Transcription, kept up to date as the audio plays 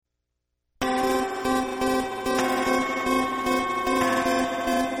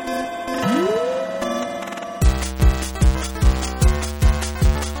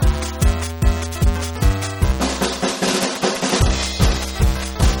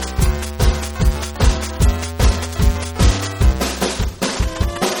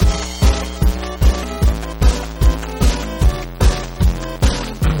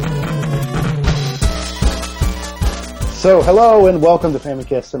So, hello and welcome to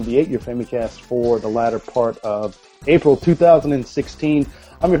Famicast 78, your Famicast for the latter part of April 2016.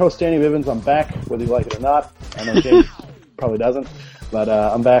 I'm your host, Danny Bivens. I'm back, whether you like it or not. I know James probably doesn't, but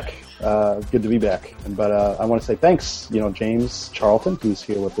I'm back. Good to be back. But I want to say thanks, James Charlton, who's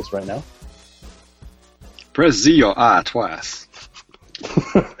here with us right now. Press Z or R twice.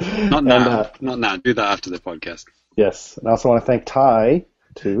 Not now. Not now. Do that after the podcast. Yes. And I also want to thank Ty,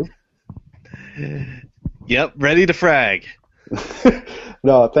 too. Yep, ready to frag.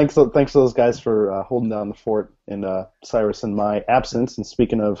 No, thanks to those guys for holding down the fort in Cyrus and my absence. And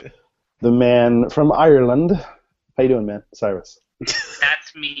speaking of the man from Ireland, how you doing, man? Cyrus.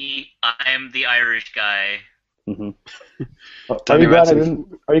 That's me. I'm the Irish guy. Mm-hmm. Are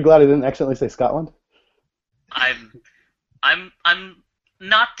you glad I didn't accidentally say Scotland? I'm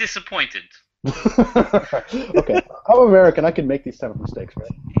not disappointed. Okay, I'm American. I can make these type of mistakes, right?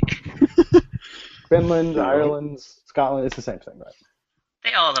 Finland, Ireland, Scotland, it's the same thing, right?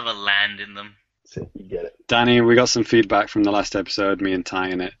 They all have a land in them. See, you get it. Danny, we got some feedback from the last episode, me and Ty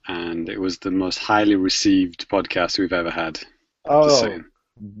in it, and it was the most highly received podcast we've ever had. Oh,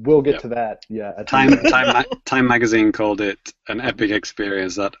 we'll get to that. Yeah. Time Magazine called it an epic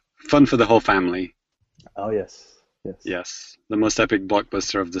experience, that fun for the whole family. Oh, yes. Yes, the most epic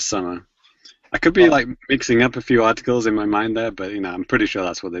blockbuster of the summer. I could be mixing up a few articles in my mind there, but I'm pretty sure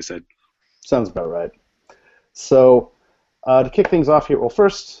that's what they said. Sounds about right. So, to kick things off here, well,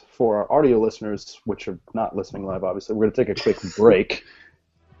 first, for our audio listeners, which are not listening live, obviously, we're going to take a quick break.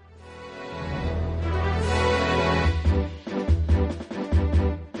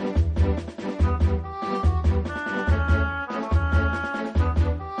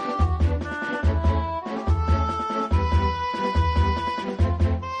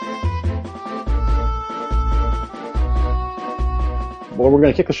 Well, we're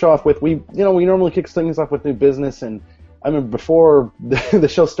going to kick the show off with, we normally kick things off with new business, and I remember before the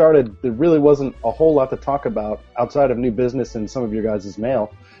show started, there really wasn't a whole lot to talk about outside of new business and some of your guys'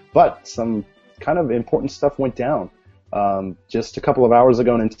 mail, but some kind of important stuff went down. Just a couple of hours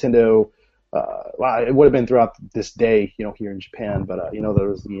ago, Nintendo, it would have been throughout this day, here in Japan, but, there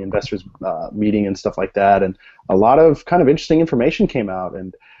was the investors meeting and stuff like that, and a lot of kind of interesting information came out,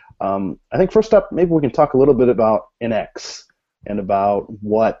 and I think first up, maybe we can talk a little bit about NX. And about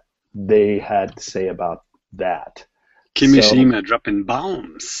what they had to say about that. Kimishima dropping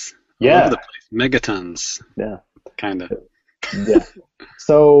bombs all over the place. Megatons. Yeah. Kind of. Yeah.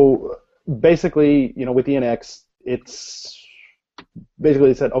 So basically, with the NX, it's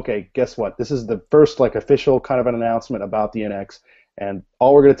basically said, okay, guess what? This is the first official kind of an announcement about the NX, and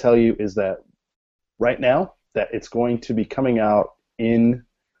all we're going to tell you is that right now that it's going to be coming out in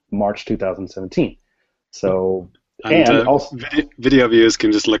March 2017. So. And also, video viewers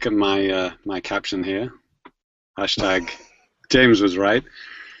can just look at my my caption here. Hashtag James was right.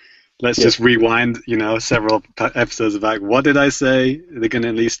 Let's just rewind, several episodes back. What did I say? They're going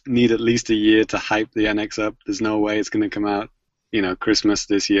to need at least a year to hype the NX up. There's no way it's going to come out, Christmas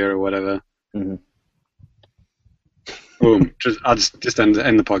this year or whatever. Mm-hmm. Boom. I'll just end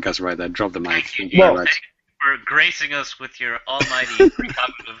the podcast right there. Drop the mic. Thank you for gracing us with your almighty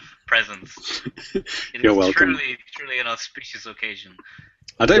precognitive presence. You're welcome. Truly an auspicious occasion.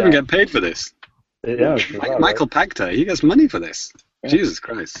 I don't even get paid for this. Yeah, Michael Pagter, he gets money for this. Yeah. Jesus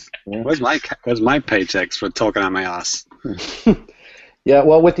Christ. Yeah. Where's my paychecks for talking out my ass? Yeah,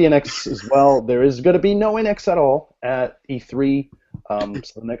 well, with the NX as well, there is going to be no NX at all at E3.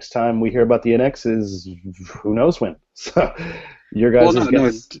 So the next time we hear about the NX is who knows when. So your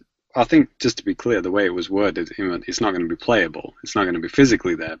guys' I think, just to be clear, the way it was worded, it's not going to be playable. It's not going to be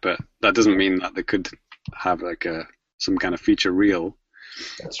physically there, but that doesn't mean that they could have some kind of feature reel.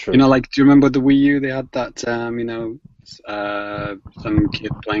 That's true. Do you remember the Wii U? They had that, some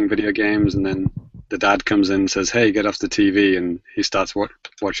kid playing video games, and then the dad comes in and says, "Hey, get off the TV," and he starts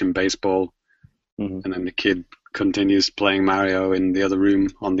watching baseball, and then the kid continues playing Mario in the other room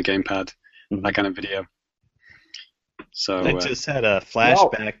on the gamepad. That kind of video. So I just had a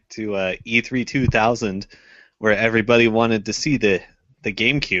flashback to E3 2000 where everybody wanted to see the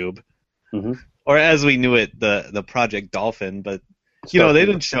GameCube, or as we knew it, the Project Dolphin, but they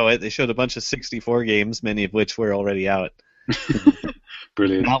didn't show it. They showed a bunch of 64 games, many of which were already out.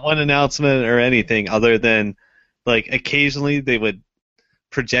 Brilliant. Not one announcement or anything other than, occasionally they would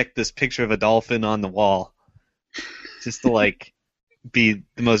project this picture of a dolphin on the wall just to, be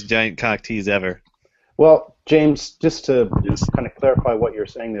the most giant cock tease ever. Well, James, just to kind of clarify what you're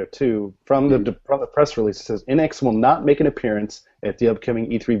saying there too, from the press release, it says NX will not make an appearance at the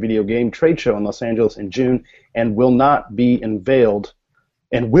upcoming E3 video game trade show in Los Angeles in June, and will not be unveiled,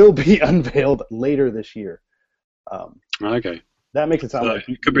 and will be unveiled later this year. Okay. That makes it sound So like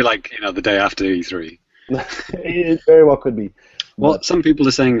it could be like, the day after E3. it very well could be. Well, But, some people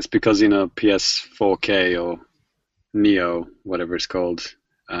are saying it's because, PS4K or Neo, whatever it's called,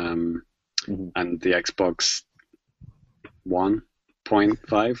 and the Xbox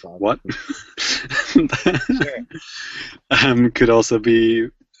 1.5, what? Could also be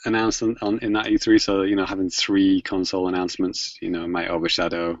announced in that E3, so, having 3 console announcements, might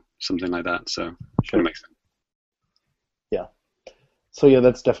overshadow something like that, so it makes sense. Yeah. So yeah,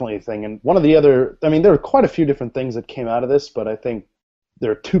 that's definitely a thing. And one of the other, there are quite a few different things that came out of this, but I think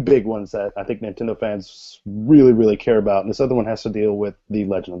there are 2 big ones that I think Nintendo fans really, really care about. And this other one has to deal with The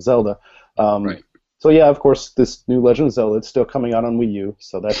Legend of Zelda. Right. So yeah, of course, this new Legend of Zelda, it's still coming out on Wii U,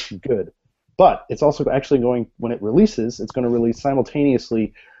 so that's good. But it's also actually when it releases, it's going to release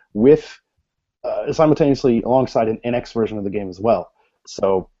simultaneously alongside an NX version of the game as well.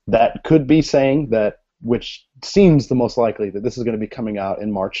 So that could be saying that, which seems the most likely, that this is going to be coming out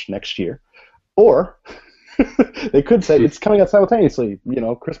in March next year. Or they could say it's coming out simultaneously,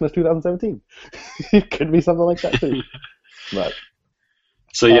 Christmas 2017. It could be something like that too. But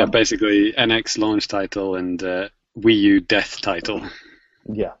so yeah, basically NX launch title and Wii U death title.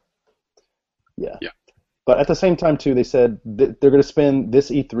 Yeah. But at the same time too, they said that they're going to spend this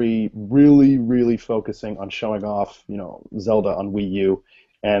E3 really, really focusing on showing off, Zelda on Wii U,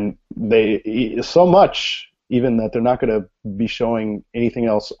 and they so much even that they're not going to be showing anything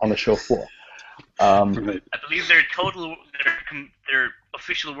else on the show floor. I believe their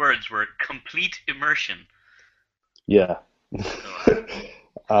official words were complete immersion. Yeah. So,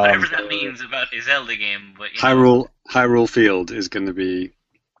 whatever that means about a Zelda game, but Hyrule Field is going to be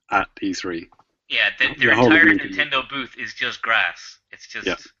at E3. Yeah, their entire Nintendo booth is just grass. It's just,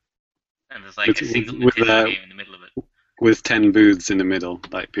 and there's like a single Nintendo game in the middle of it. With 10 booths in the middle,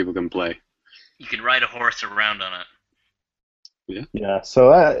 like people can play. You can ride a horse around on it. Yeah. Yeah.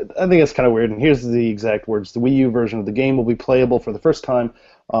 So I think it's kind of weird. And here's the exact words: the Wii U version of the game will be playable for the first time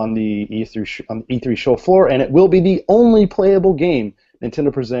on the E3 show floor, and it will be the only playable game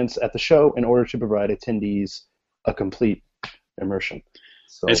Nintendo presents at the show in order to provide attendees a complete immersion.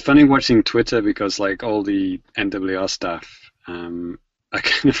 So, it's funny watching Twitter because like all the NWR staff are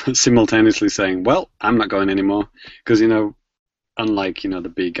kind of simultaneously saying, well, I'm not going anymore because, unlike,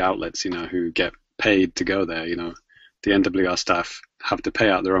 the big outlets, who get paid to go there, the NWR staff have to pay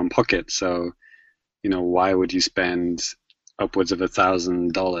out their own pocket. So, why would you spend upwards of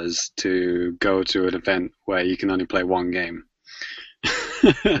 $1,000 to go to an event where you can only play one game?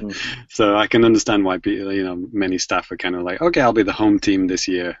 So I can understand why people, many staff are kind of like, okay, I'll be the home team this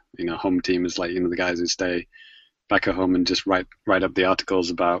year. Home team is like, the guys who stay back at home and just write up the articles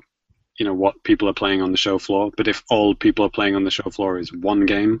about, what people are playing on the show floor. But if all people are playing on the show floor is one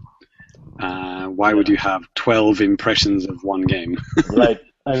game, why would you have 12 impressions of one game? Right.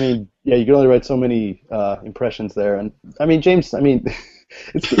 You can only write so many impressions there. And James,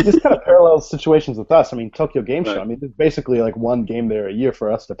 it's kind of parallel situations with us. Tokyo Game Show. There's basically like one game there a year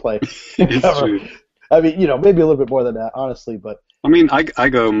for us to play. It's true. Maybe a little bit more than that, honestly. But I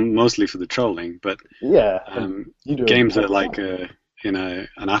go mostly for the trolling, but yeah, games are like an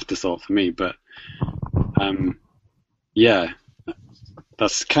afterthought for me. But yeah,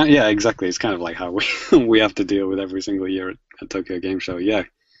 that's exactly. It's kind of like how we have to deal with every single year at Tokyo Game Show. Yeah.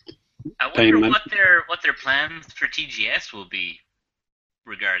 I wonder what their plans for TGS will be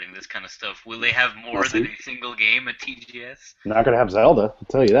regarding this kind of stuff. Will they have more than a single game at TGS? Not going to have Zelda, I'll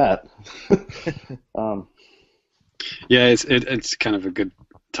tell you that. Yeah, it's kind of a good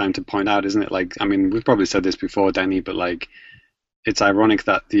time to point out, isn't it? Like, we've probably said this before, Danny, but like, it's ironic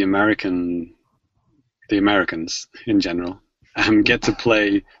that the Americans in general get to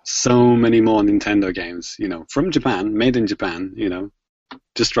play so many more Nintendo games, from Japan, made in Japan,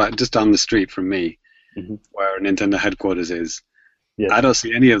 just down the street from me, where Nintendo headquarters is. Yes. I don't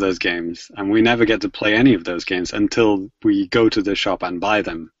see any of those games, and we never get to play any of those games until we go to the shop and buy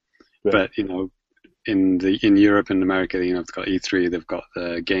them. Right. But in Europe and America, they've got E3, they've got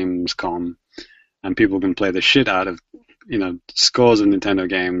the Gamescom, and people can play the shit out of scores of Nintendo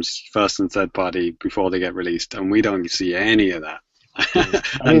games, first and third party, before they get released, and we don't see any of that.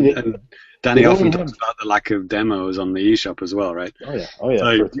 and Danny often talks about the lack of demos on the eShop as well, right? Oh yeah.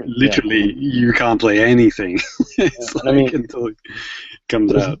 So literally, you can't play anything. Until it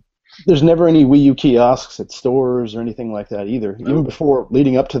comes out. There's never any Wii U kiosks at stores or anything like that either. No. Even before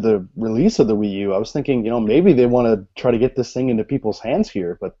leading up to the release of the Wii U, I was thinking, maybe they want to try to get this thing into people's hands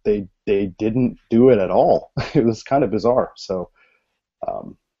here, but they didn't do it at all. It was kind of bizarre. So,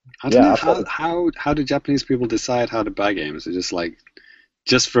 I don't know how do Japanese people decide how to buy games? It's just like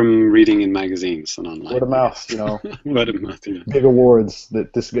just from reading in magazines and online. Word of mouth, Word of mouth, yeah. Big awards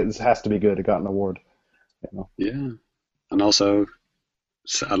that this has to be good. It got an award. Yeah, and also,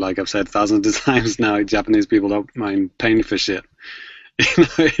 like I've said thousands of times now, Japanese people don't mind paying for shit,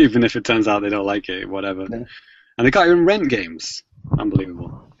 even if it turns out they don't like it, whatever. Yeah. And they can't even rent games.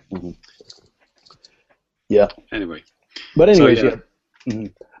 Unbelievable. Mm-hmm. Yeah. Anyway. But anyways, so, yeah.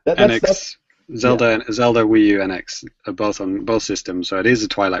 Mm-hmm. NX, Zelda Wii U, NX are both on both systems, so it is a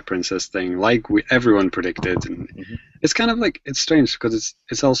Twilight Princess thing, like everyone predicted, and it's kind of like, it's strange because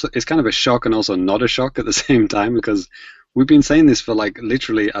it's kind of a shock and also not a shock at the same time, because we've been saying this for like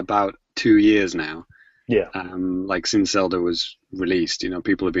literally about 2 years now. Yeah. Like since Zelda was released,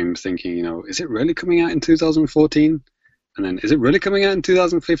 people have been thinking, is it really coming out in 2014? And then is it really coming out in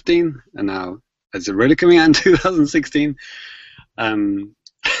 2015? And now is it really coming out in 2016? And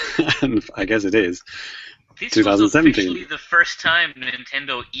I guess it is. This 2017. was officially the first time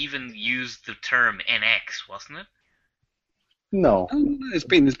Nintendo even used the term NX, wasn't it? No. It's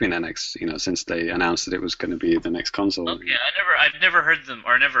been NX, since they announced that it was going to be the next console. Okay, I've never heard them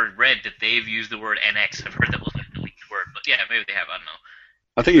or never read that they've used the word NX. I've heard that was like the leaked word, but yeah, maybe they have. I don't know.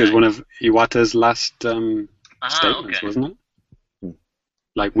 I think it was one of Iwata's last statements, wasn't it?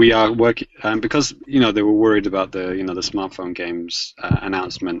 Like, we are working, because, they were worried about the smartphone games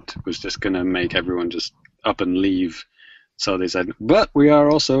announcement was just going to make everyone just up and leave. So they said, but we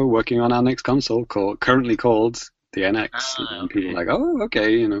are also working on our next console, currently called the NX. And people are like, oh,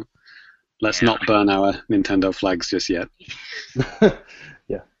 okay, let's not burn our Nintendo flags just yet.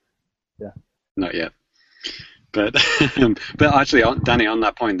 Yeah. Not yet. But actually, Danny, on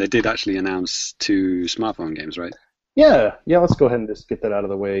that point, they did actually announce 2 smartphone games, right? Yeah, let's go ahead and just get that out of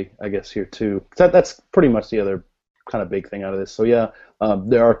the way, I guess, here, too. That's pretty much the other kind of big thing out of this. So, yeah,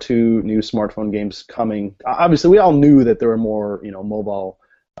 there are 2 new smartphone games coming. Obviously, we all knew that there were more, mobile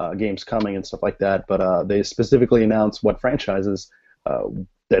games coming and stuff like that, but they specifically announced what franchises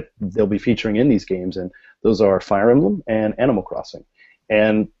that they'll be featuring in these games, and those are Fire Emblem and Animal Crossing.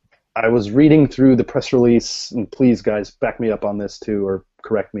 And I was reading through the press release, and please, guys, back me up on this, too, or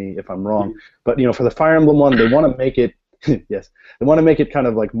correct me if I'm wrong. But, for the Fire Emblem one, they want to make it, yes, they want to make it kind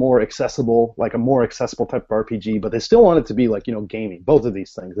of like more accessible, like a more accessible type of RPG, but they still want it to be like, gaming, both of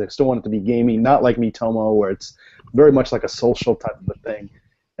these things. They still want it to be gaming, not like Miitomo, where it's very much like a social type of a thing.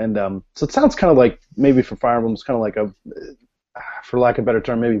 And so it sounds kind of like, maybe for Fire Emblem, it's kind of like a, for lack of a better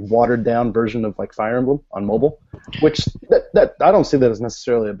term, maybe watered down version of like Fire Emblem on mobile, which that I don't see that as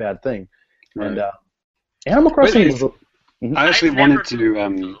necessarily a bad thing. Right. And Animal Crossing was... I actually wanted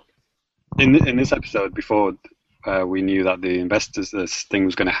to, in this episode, before we knew that the this thing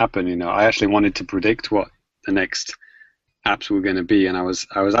was going to happen, I actually wanted to predict what the next apps were going to be, and I was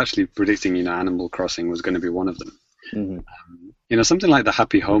actually predicting, Animal Crossing was going to be one of them. Mm-hmm. Something like the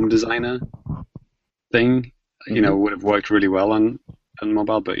Happy Home Designer thing, would have worked really well on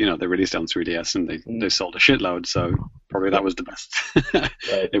mobile, but they released it on 3DS and they sold a shitload, so probably that was the best.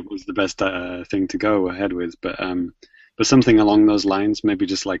 Right. It was the best thing to go ahead with, but something along those lines, maybe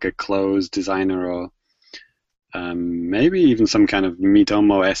just like a closed designer, or maybe even some kind of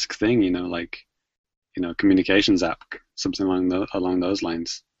Miitomo-esque thing, like communications app, something along those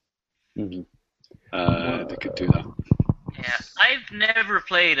lines. Mm-hmm. They could do that. Yeah, I've never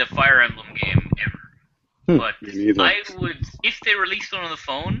played a Fire Emblem game ever. But I would, if they released one on the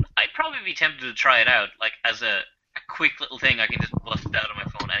phone, I'd probably be tempted to try it out, like as a quick little thing I can just bust out on my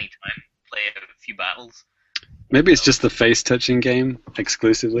phone anytime, play a few battles. Maybe it's just the face-touching game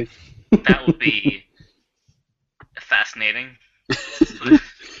exclusively. That would be fascinating.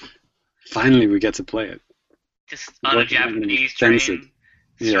 Finally, we get to play it. Just on a Japanese train,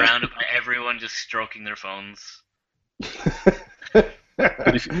 surrounded by everyone just stroking their phones.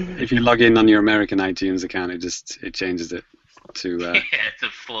 If you log in on your American iTunes account, it changes it to it's a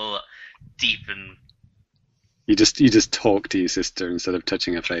full deep and you just talk to your sister instead of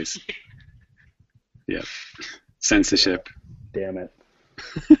touching her face. Yeah, censorship. Damn it.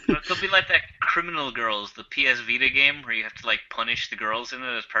 It'll be like that Criminal Girls, the PS Vita game where you have to like punish the girls in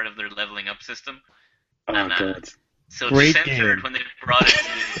it as part of their leveling up system. Oh god. So it's censored when they brought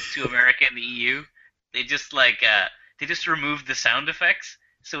it to America and the EU. They just they just removed the sound effects,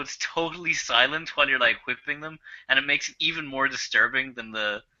 so it's totally silent while you're like whipping them, and it makes it even more disturbing than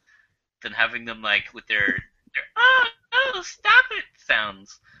having them like with their oh stop it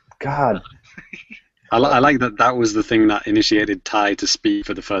sounds. God. I like that was the thing that initiated Ty to speak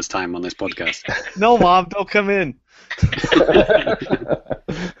for the first time on this podcast. No, Mom, don't come in.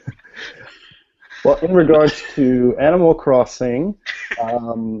 Well, in regards to Animal Crossing,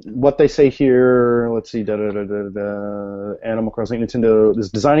 What they say here, let's see, Animal Crossing, Nintendo is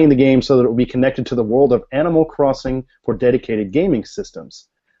designing the game so that it will be connected to the world of Animal Crossing for dedicated gaming systems.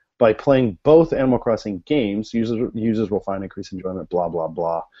 By playing both Animal Crossing games, users will find increased enjoyment, blah, blah,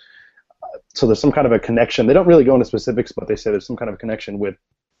 blah. So there's some kind of a connection. They don't really go into specifics, but they say there's some kind of connection with,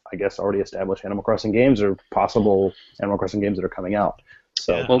 I guess, already established Animal Crossing games or possible Animal Crossing games that are coming out.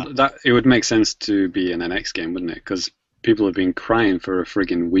 So, yeah. Well, it would make sense to be an NX game, wouldn't it? Because people have been crying for a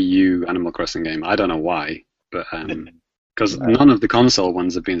friggin' Wii U Animal Crossing game. I don't know why, but because none of the console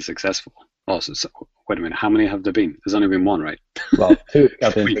ones have been successful. Oh, wait a minute, how many have there been? There's only been one, right? Well, two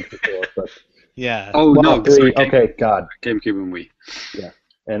out there in 64, but... Yeah. Oh, well, no, three. sorry, Okay, God. GameCube and Wii. Yeah,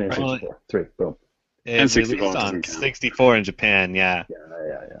 and in 64. Three, boom. And 64 on 64 in Japan, yeah.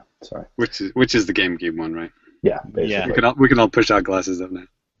 Yeah. Sorry. Which is the GameCube one, right? Yeah, basically. Yeah. We can all push our glasses up now.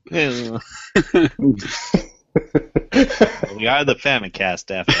 We are the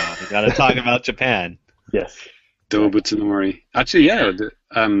Famicast, after all. We got to talk about Japan. Yes. Dobutsu no Mori. Actually, yeah.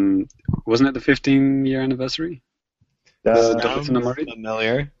 Wasn't it the 15-year anniversary? Sounds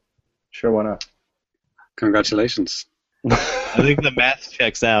familiar. Sure, why not? Congratulations. I think the math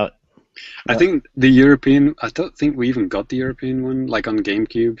checks out. I think the European. I don't think we even got the European one, like on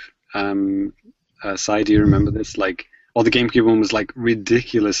GameCube. Side, do you remember this? Like, the GameCube one was like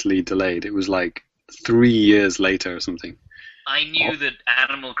ridiculously delayed. It was like 3 years later or something. I knew that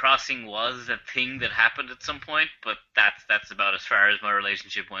Animal Crossing was a thing that happened at some point, but that's about as far as my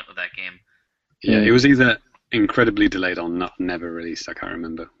relationship went with that game. Yeah, it was either incredibly delayed or never released. I can't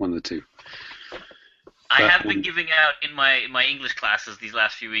remember. One of the two. I have been giving out in my English classes these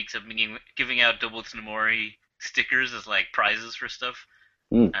last few weeks. I've been giving out Dobutsu no Mori stickers as like prizes for stuff.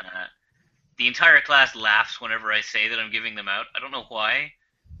 And the entire class laughs whenever I say that I'm giving them out. I don't know why,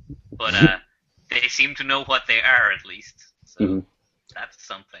 but they seem to know what they are at least. So that's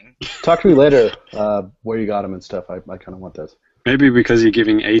something. Talk to me later where you got them and stuff. I kind of want those. Maybe because you're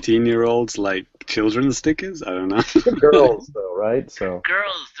giving 18-year-olds like children's stickers? I don't know. Girls, though, right? So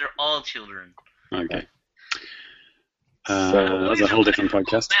girls, they're all children. Okay. That's a whole different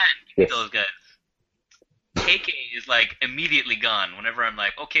podcast. Man, yes. Those guys. KK is like immediately gone. Whenever I'm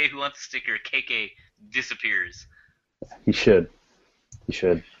like, okay, who wants a sticker? KK disappears. He should.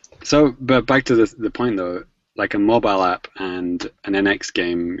 So, but back to the point though, like a mobile app and an NX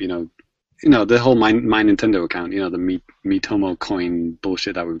game, you know the whole my Nintendo account, the Miitomo coin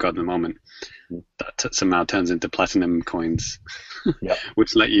bullshit that we've got at the moment, that somehow turns into platinum coins,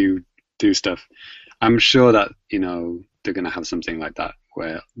 which let you do stuff. I'm sure that they're going to have something like that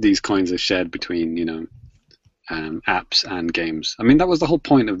where these coins are shared between apps and games. I mean, that was the whole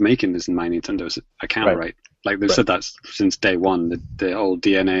point of making this in my Nintendo account, right? Like they've said that since day one, the whole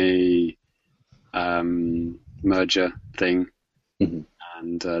DNA merger thing,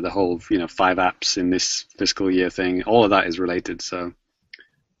 and the whole 5 apps in this fiscal year thing. All of that is related, so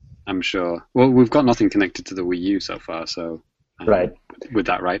I'm sure. Well, we've got nothing connected to the Wii U so far, so with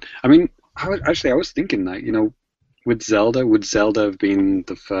that, right? I mean, I was thinking that with Zelda, would Zelda have been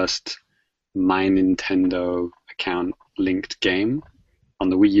the first My Nintendo account linked game on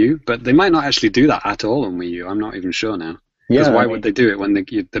the Wii U? But they might not actually do that at all on Wii U. I'm not even sure now. Because why would they do it when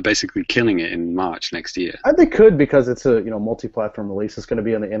they're basically killing it in March next year? They could, because it's a multi-platform release. It's going to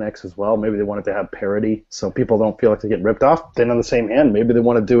be on the NX as well. Maybe they wanted to have parity so people don't feel like they get ripped off. Then on the same hand, maybe they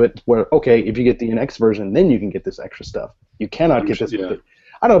want to do it where, okay, if you get the NX version, then you can get this extra stuff. You cannot get this. Yeah.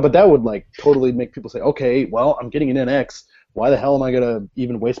 I don't know, but that would totally make people say, okay, well, I'm getting an NX. Why the hell am I going to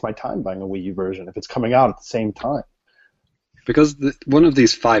even waste my time buying a Wii U version if it's coming out at the same time? Because one of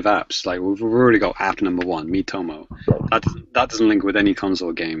these 5 apps, like we've already got app number 1, Miitomo. That doesn't link with any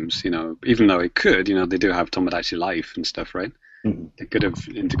console games, even though it could. They do have Tomodachi Life and stuff, right? Mm-hmm. They could have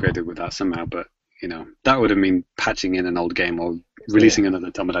integrated with that somehow, but that would have mean patching in an old game or releasing another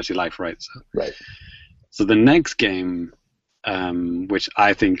Tomodachi Life, right? So the next game, which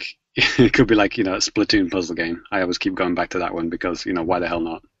I think it could be like a Splatoon puzzle game. I always keep going back to that one because why the hell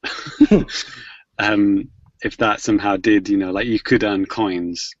not? If that somehow did, like you could earn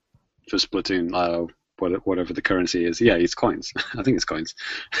coins for Splatoon, whatever the currency is. Yeah, it's coins. I think it's coins.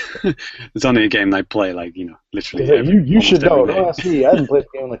 It's only a game I play, literally. You should know. Don't ask me. I haven't played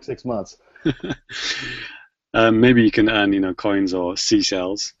the game in 6 months. Maybe you can earn, coins or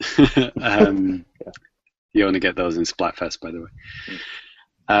seashells. You only get those in Splatfest, by the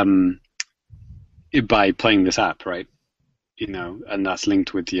way. By playing this app, right? And that's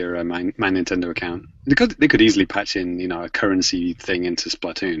linked with your my Nintendo account. They could easily patch in, a currency thing into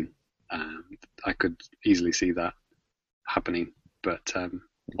Splatoon. I could easily see that happening, but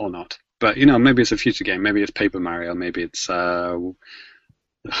or not. But maybe it's a future game. Maybe it's Paper Mario. Maybe it's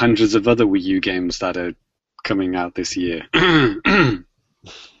hundreds of other Wii U games that are coming out this year.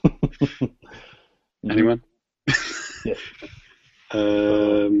 Anyone? Yeah.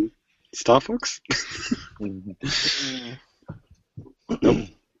 Star Fox? Nope.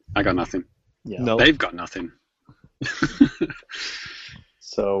 I got nothing. Yeah. No. They've got nothing.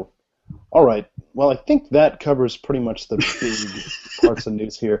 So, all right. Well, I think that covers pretty much the big parts of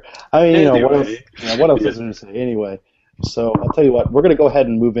news here. I mean, what else is there to say anyway? So I'll tell you what. We're going to go ahead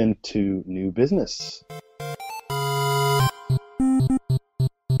and move into new business.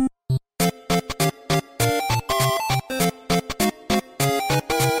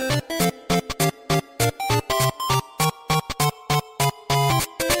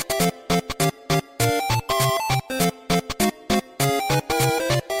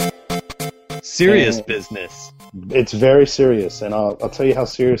 Serious business. It's very serious, and I'll tell you how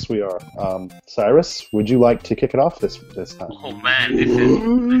serious we are. Cyrus, would you like to kick it off this time? Oh man, this is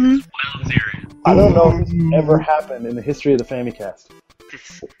well serious. I don't know if this ever happened in the history of the Famicast.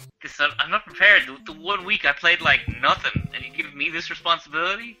 I'm not prepared. The 1 week I played like nothing, and you give me this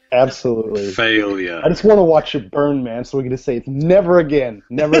responsibility? Absolutely. Failure. I just want to watch you burn, man, so we can just say it's never again.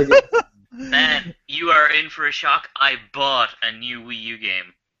 Never again. Man, you are in for a shock. I bought a new Wii U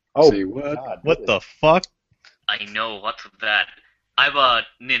game. Oh, Say what? God. What the fuck? I know, what's with that? I bought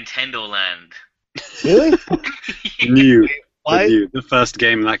Nintendo Land. Really? New. What? The first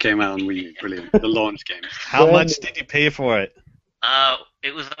game that came out on Wii U. Brilliant. The launch game. How much did you pay for it?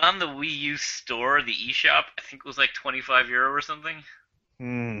 It was on the Wii U store, the eShop. I think it was like €25 or something.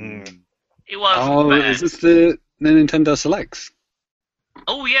 It wasn't bad. Is this the Nintendo Selects?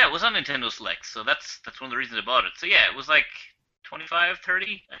 Oh yeah, it was on Nintendo Select, so that's one of the reasons I bought it. So yeah, it was like 25, 30,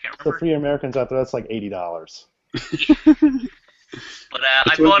 I can't So remember. for you Americans out there, that's like $80. But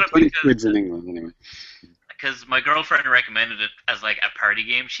I bought it 20 because quids in England, anyway. my girlfriend recommended it as like a party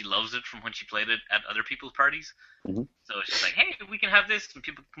game. She loves it from when she played it at other people's parties. Mm-hmm. So she's like, hey, we can have this and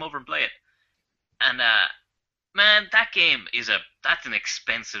people can come over and play it. And man, that game that's an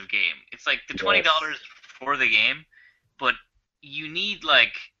expensive game. It's like the $20 for the game, but you need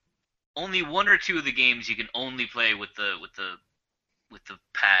like only one or two of the games you can only play with the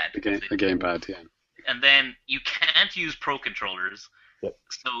pad. The gamepad, yeah. And then you can't use Pro controllers. Yep.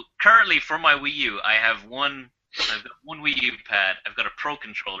 So currently for my Wii U, I've got one Wii U pad, I've got a Pro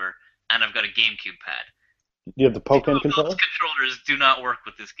controller, and I've got a GameCube pad. You have the Pokken controller? Those controllers do not work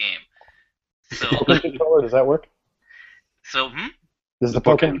with this game. So Pokken controller, does that work? So Does the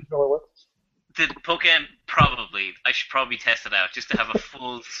Pokken controller work? The Pokken, probably. I should probably test it out just to have a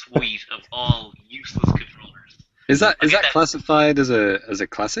full suite of all useless controllers. Is that classified as a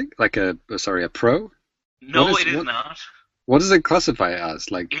classic? Like a pro? No, it is not. What does it classify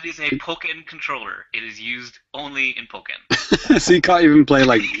as? Like it is a Pokken controller. It is used only in Pokken. So you can't even play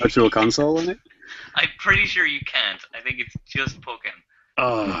like Virtual Console on it? I'm pretty sure you can't. I think it's just Pokken.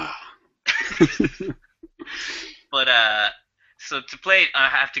 Oh. But so to play it, I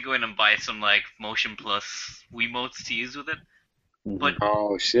have to go in and buy some like Motion Plus Wiimotes to use with it. But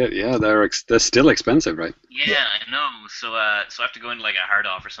oh shit! Yeah, they're still expensive, right? Yeah, I know. So I have to go into like a hard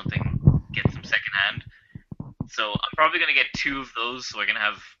off or something, get some second hand. So I'm probably gonna get two of those, so I can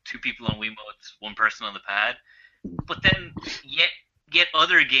have two people on Wiimotes, one person on the pad. But then get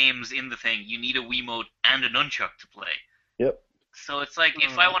other games in the thing. You need a Wiimote and a nunchuck to play. Yep. So it's like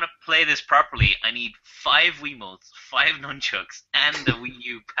if I want to play this properly, I need 5 Wiimotes, 5 nunchucks, and a Wii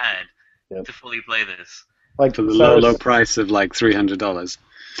U pad to fully play this. Like for the low price of like $300.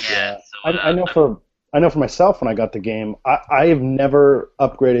 Yeah. So, I know for myself when I got the game, I have never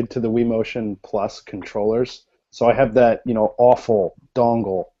upgraded to the Wii Motion Plus controllers, so I have that awful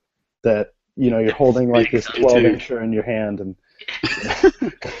dongle that you're holding like this 12-incher in your hand, and it's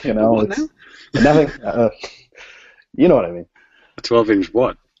nothing. You know what I mean? A 12-inch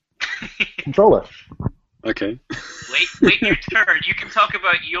what? Controller. Okay. Wait your turn. You can talk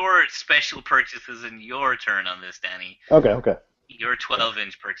about your special purchases in your turn on this, Danny. Okay. Your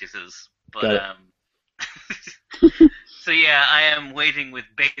 12-inch purchases. But Got so yeah, I am waiting with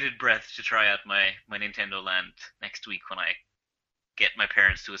bated breath to try out my Nintendo Land next week when I get my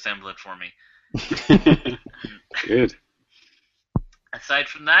parents to assemble it for me. Good. Aside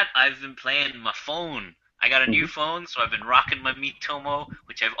from that, I've been playing my phone. I got a new phone, so I've been rocking my Miitomo,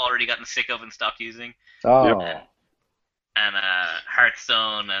 which I've already gotten sick of and stopped using. Oh. And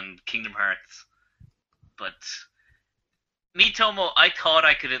Hearthstone and Kingdom Hearts. But Miitomo, I thought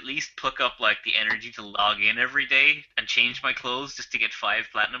I could at least pluck up like the energy to log in every day and change my clothes just to get 5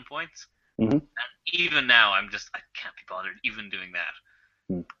 platinum points. Mm-hmm. And even now, I can't be bothered even doing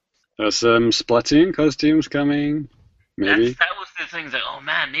that. There's some Splatoon costumes coming. maybe. That was the thing. Like, oh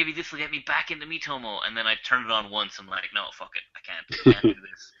man, maybe this will get me back into Miitomo. And then I turned it on once. I'm like, no, fuck it, I can't do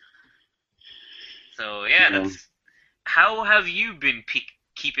this. So yeah, that's. How have you been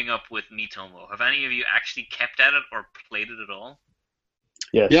keeping up with Miitomo? Have any of you actually kept at it or played it at all?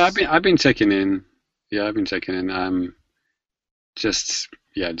 Yes. Yeah, I've been checking in. Yeah, I've been checking in. Just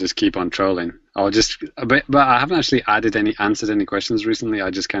keep on trolling. But I haven't actually answered any questions recently.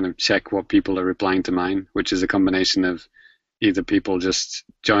 I just kind of check what people are replying to mine, which is a combination of either people just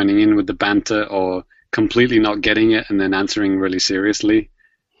joining in with the banter or completely not getting it and then answering really seriously,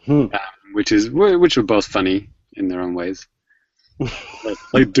 which were both funny in their own ways.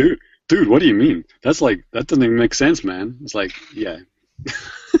 like, dude, what do you mean? That doesn't even make sense, man. It's like, yeah,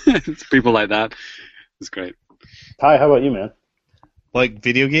 it's people like that. It's great. Ty, how about you, man? Like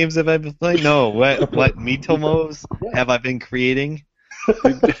video games have I been playing? No, what Miitomos have I been creating?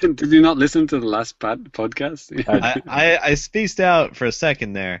 Did you not listen to the last podcast? I spaced out for a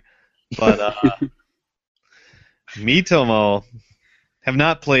second there, but Miitomo have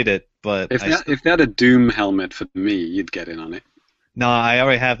not played it. But if they had a Doom helmet for me, you'd get in on it. No, I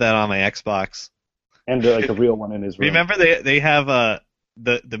already have that on my Xbox. And like a real one in his room. Remember they have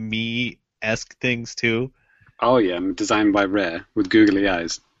the Me-esque things too. Oh yeah, designed by Rare with googly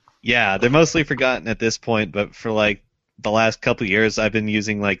eyes. Yeah, they're mostly forgotten at this point, but for like the last couple of years, I've been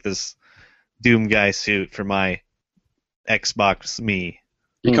using like this Doom guy suit for my Xbox Me.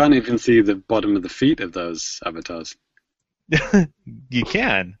 You can't even see the bottom of the feet of those avatars. You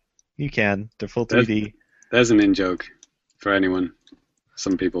can. They're full 3D. There's an in-joke for anyone.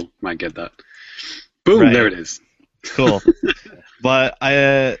 Some people might get that. Boom, right. There it is. Cool. But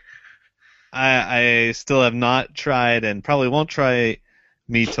I still have not tried and probably won't try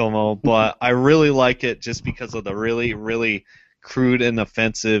Miitomo, but I really like it just because of the really, really crude and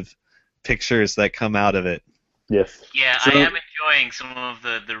offensive pictures that come out of it. Yes. Yeah, I am enjoying some of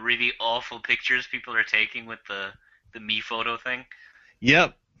the really awful pictures people are taking with the Me photo thing.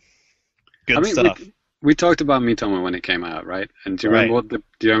 Yep. Good stuff. We talked about Miitomo when it came out, right? And do you remember what the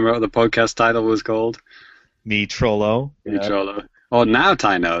podcast title was called? Me Trollo. Me Trollo. Oh, now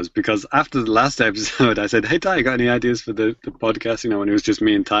Ty knows, because after the last episode, I said, hey, Ty, you got any ideas for the podcast? When it was just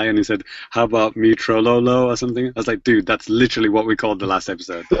me and Ty, and he said, how about Me Trollolo or something? I was like, dude, that's literally what we called the last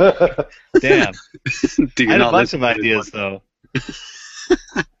episode. Damn. I had a bunch of listen to ideas, this though. It's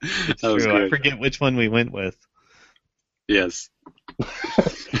That was true. good. I forget which one we went with. Yes.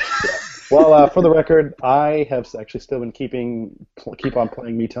 Well, for the record, I have actually still been keep on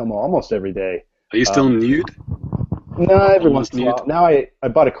playing Miitomo almost every day. Are you still nude? No, every once Almost in a while. Now I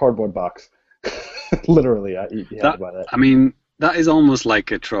bought a cardboard box. Literally, you have to buy that. I mean, that is almost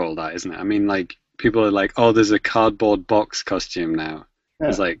like a troll, that, isn't it? I mean, like, people are like, oh, there's a cardboard box costume now. Yeah.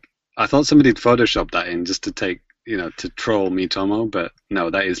 It's like, I thought somebody had photoshopped that in just to to troll Miitomo, but no,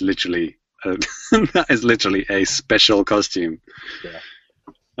 that is literally a special costume. Yeah.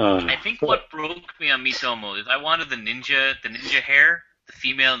 I think what broke me on Miitomo is I wanted the ninja hair, the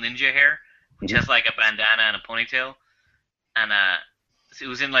female ninja hair, which has like a bandana and a ponytail, and it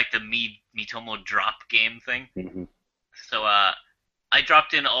was in like the Miitomo drop game thing. Mm-hmm. So I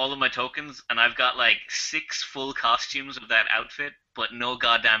dropped in all of my tokens, and I've got like 6 full costumes of that outfit, but no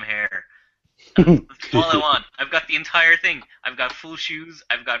goddamn hair. That's all I want. I've got the entire thing. I've got full shoes.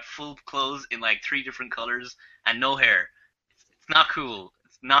 I've got full clothes in like 3 different colors, and no hair. It's not cool.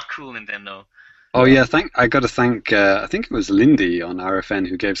 It's not cool, Nintendo. Oh yeah, I got to thank. I think it was Lindy on RFN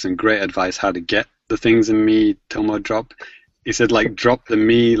who gave some great advice how to get the things in Miitomo drop. He said like drop the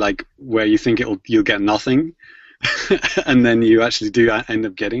Me like where you think you'll get nothing, and then you actually do end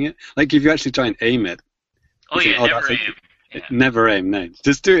up getting it. Like if you actually try and aim it. Oh yeah, never aim. Yeah. Never aim. No,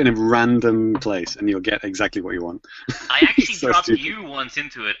 just do it in a random place, and you'll get exactly what you want. I actually dropped you once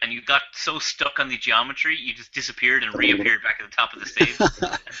into it, and you got so stuck on the geometry, you just disappeared and reappeared back at the top of the stage.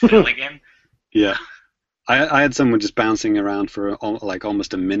 Again. Yeah, I had someone just bouncing around for like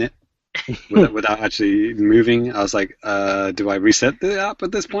almost a minute without actually moving. I was like, do I reset the app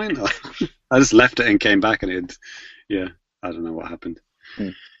at this point? I just left it and came back, and I don't know what happened.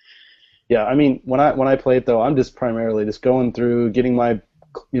 Yeah, I mean, when I play it though, I'm just primarily just going through, getting my,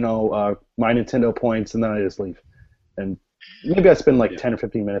 my Nintendo points, and then I just leave. And maybe I spend like 10 or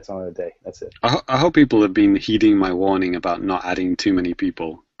 15 minutes on it a day. That's it. I hope people have been heeding my warning about not adding too many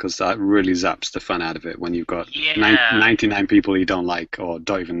people, because that really zaps the fun out of it when you've got 99 people you don't like or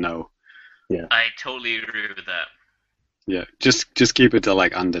don't even know. Yeah, I totally agree with that. Yeah, just keep it to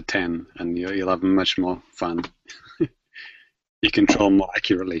like under 10, and you'll have much more fun. You control more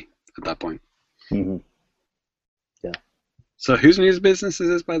accurately at that point. Mm-hmm. Yeah. So whose news business is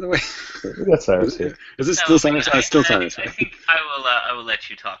this, by the way? We got Cyrus here. Is it still Cyrus? Still Cyrus. I think I will let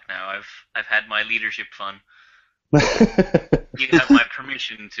you talk now. I've had my leadership fun. You have my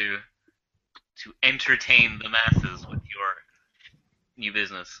permission to entertain the masses with your new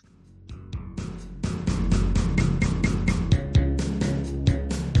business.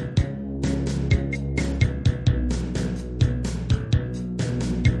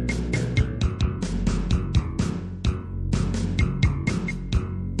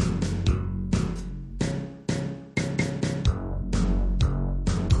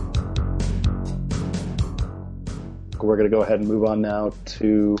 We're going to go ahead and move on now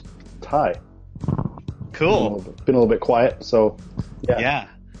to Ty. Cool. Been a little bit quiet, so yeah.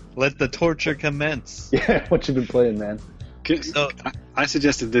 Let the torture commence. Yeah, what you been playing, man? I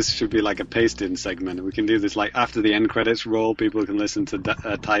suggested this should be like a paste-in segment. We can do this like after the end credits roll. People can listen to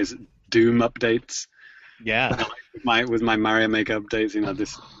Ty's Doom updates. Yeah. With my Mario Maker updates,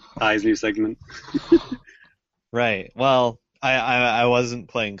 this Ty's new segment. Right. Well, I wasn't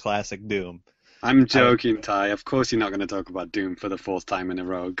playing classic Doom. I'm joking, Ty. Of course you're not going to talk about Doom for the fourth time in a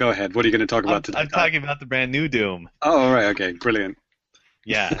row. Go ahead. What are you going to talk about today, I'm talking about the brand new Doom. Oh, right. Okay. Brilliant.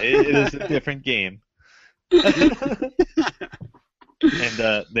 Yeah, it is a different game. And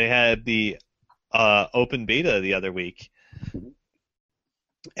they had the open beta the other week.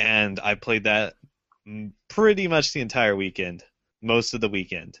 And I played that pretty much the entire weekend. Most of the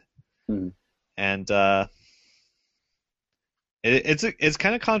weekend. And it's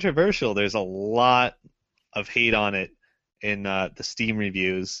kind of controversial. There's a lot of hate on it in the Steam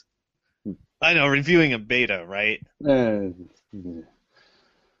reviews. I know, reviewing a beta, right? Yeah.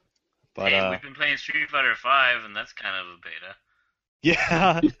 But hey, we've been playing Street Fighter V, and that's kind of a beta.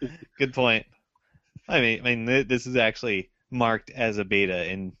 Yeah, good point. I mean, this is actually marked as a beta,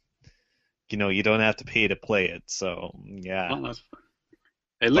 and you don't have to pay to play it. So yeah. Well, that's fun.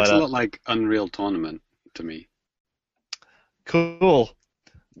 It looks a lot like Unreal Tournament to me. Cool.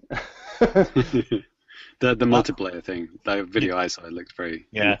 The multiplayer thing, the video I saw, it looked very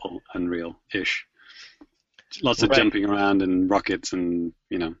Unreal-ish. Lots of jumping around and rockets and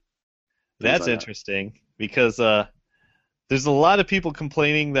That's like interesting because there's a lot of people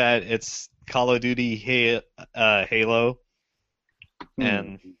complaining that it's Call of Duty Halo,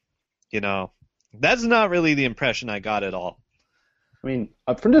 and that's not really the impression I got at all. I mean,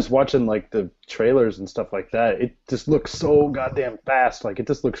 from just watching like the trailers and stuff like that, it just looks so goddamn fast. Like it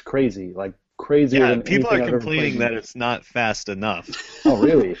just looks crazy, like crazier than people anything are I've ever complaining played. that it's not fast enough. Oh,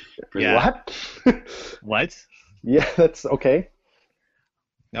 really? Yeah. What? What? Yeah, that's okay.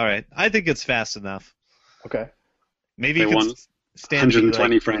 All right, I think it's fast enough. Okay. Maybe they you can want stand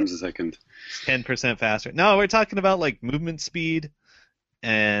 120 frames a second. 10% faster. No, we're talking about like movement speed,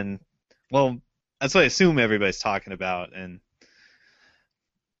 and that's what I assume everybody's talking about. And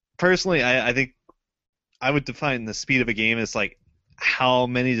personally, I think I would define the speed of a game as like how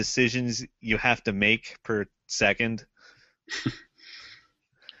many decisions you have to make per second.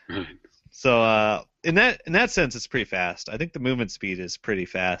 Right. So in that sense, it's pretty fast. I think the movement speed is pretty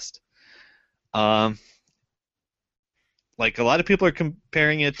fast. Like a lot of people are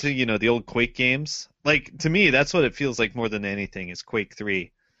comparing it to the old Quake games. Like to me, that's what it feels like more than anything is Quake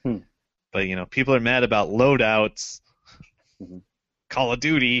 3. But people are mad about loadouts. Call of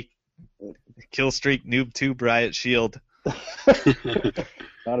Duty, Killstreak, Noob Tube, Riot Shield.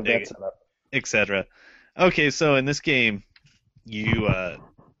 Not a bad setup. Etc. Okay, so in this game, you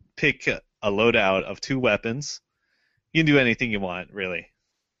pick a loadout of 2 weapons. You can do anything you want, really.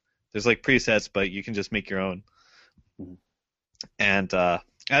 There's like presets, but you can just make your own. And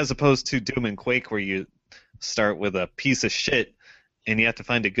as opposed to Doom and Quake, where you start with a piece of shit and you have to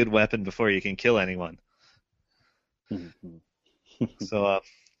find a good weapon before you can kill anyone. So,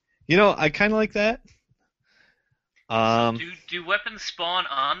 I kind of like that. Do weapons spawn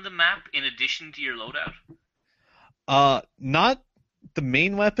on the map in addition to your loadout? Not the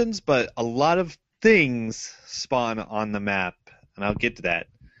main weapons, but a lot of things spawn on the map, and I'll get to that.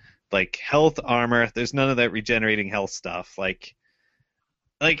 Like health, armor. There's none of that regenerating health stuff.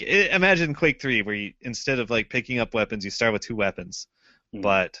 Imagine Quake 3, where you, instead of like picking up weapons, you start with 2 weapons,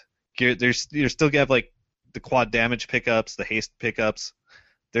 but you still have like the quad damage pickups, the haste pickups.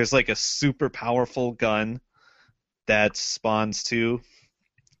 There's like a super powerful gun that spawns too.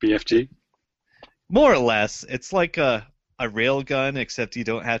 BFG? More or less. It's like a rail gun, except you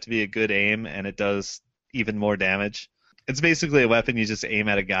don't have to be a good aim, and it does even more damage. It's basically a weapon you just aim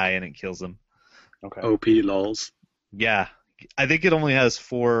at a guy and it kills him. Okay. OP lols. Yeah. I think it only has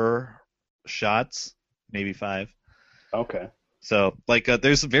 4 shots, maybe 5. Okay. So,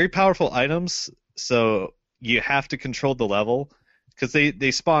 there's very powerful items, so you have to control the level because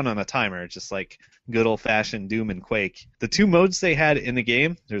they spawn on a timer, just like good old-fashioned Doom and Quake. The two modes they had in the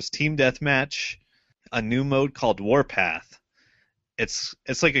game, there's Team Deathmatch, a new mode called Warpath. It's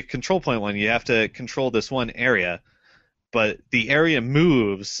like a control point one. You have to control this one area, but the area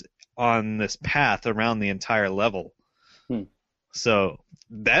moves on this path around the entire level. So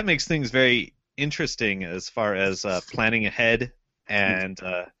that makes things very interesting as far as planning ahead and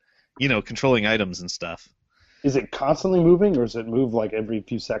controlling items and stuff. Is it constantly moving, or does it move like every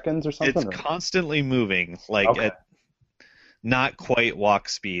few seconds or something? It's constantly moving, like at not quite walk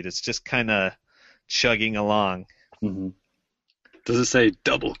speed. It's just kind of chugging along. Mm-hmm. Does it say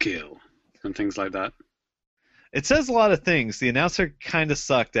double kill and things like that? It says a lot of things. The announcer kind of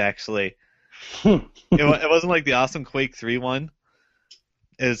sucked, actually. It wasn't like the awesome Quake 3 one.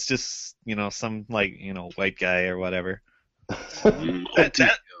 It's just, some, white guy or whatever. That's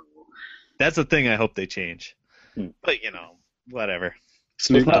a thing I hope they change. But, whatever.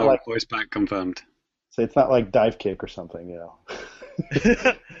 Snoop Dogg like, voice back confirmed. So it's not like dive kick or something,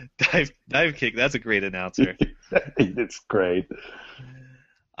 Dive kick, that's a great announcer. It's great.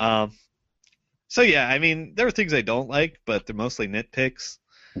 So yeah, I mean, there are things I don't like, but they're mostly nitpicks.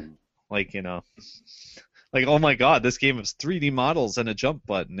 Like, like, oh my god, this game has 3D models and a jump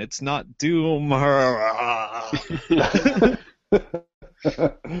button. It's not Doom.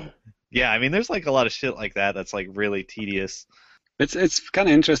 Yeah, I mean, there's like a lot of shit like that that's like really tedious. It's kind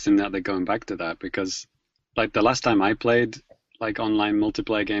of interesting that they're going back to that because, like, the last time I played like online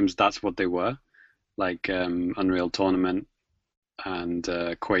multiplayer games, that's what they were, like Unreal Tournament and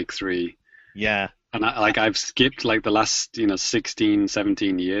Quake 3. Yeah. And I've skipped like the last 16,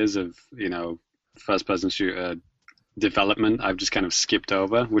 17 years of first-person shooter development. I've just kind of skipped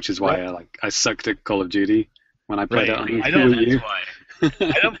over, which is why I sucked at Call of Duty when I played it on Wii U.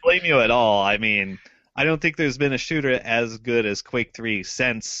 I don't blame you at all. I mean, I don't think there's been a shooter as good as Quake 3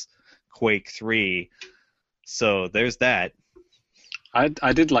 since Quake 3. So there's that.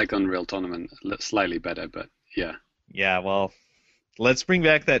 I did like Unreal Tournament slightly better, but yeah. Yeah, well, let's bring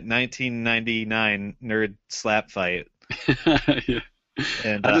back that 1999 nerd slap fight. Yeah.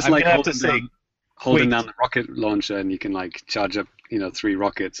 And I just I'm like gonna have to say, holding down the rocket launcher and you can like charge up 3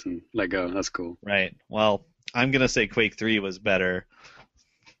 rockets and let go. That's cool. Right. Well, I'm gonna say Quake 3 was better.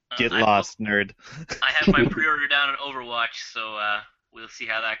 Get lost, nerd. I have my pre-order down on Overwatch, so we'll see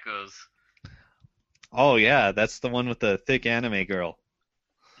how that goes. Oh yeah, that's the one with the thick anime girl.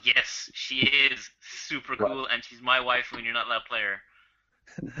 Yes, she is super cool, and she's my wife when you're not allowed to play her.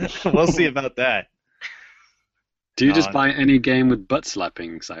 We'll see about that. Do you just buy any game with butt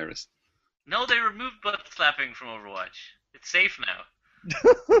slapping, Cyrus? No, they removed butt slapping from Overwatch. It's safe now.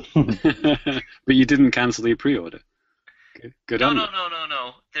 But you didn't cancel your pre-order. Good on you.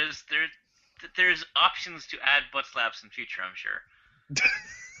 No. There's options to add butt slaps in future, I'm sure.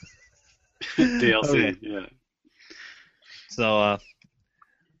 DLC, okay. Yeah. So,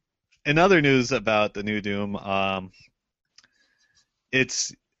 in other news about the new Doom,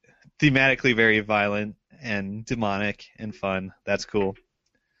 it's thematically very violent and demonic and fun. That's cool.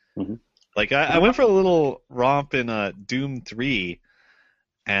 Mm-hmm. Like, I went for a little romp in Doom 3,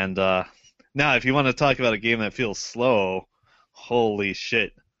 and now if you want to talk about a game that feels slow, holy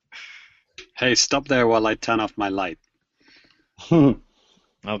shit. Hey, stop there while I turn off my light.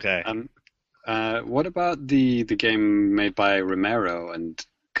 Okay. What about the game made by Romero and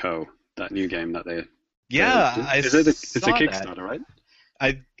Co? That new game that they... Yeah, it's a Kickstarter, right?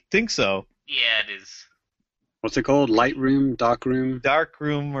 I think so. Yeah, it is. What's it called? Lightroom? Darkroom?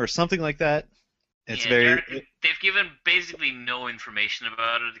 Darkroom or something like that. It's they've given basically no information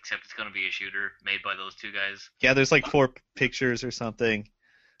about it except it's going to be a shooter made by those two guys. Yeah, there's like 4 pictures or something.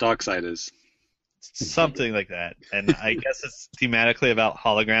 Darksiders. Something like that. And I guess it's thematically about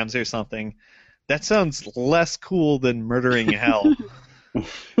holograms or something. That sounds less cool than Murdering Hell.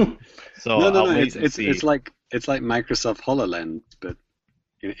 So no. It's like Microsoft HoloLens, but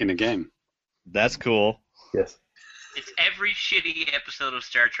in a game. That's cool. Yes. It's every shitty episode of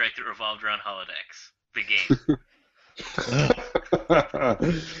Star Trek that revolved around holodecks. The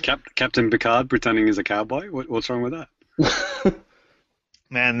game. Captain Picard pretending he's a cowboy? What's wrong with that?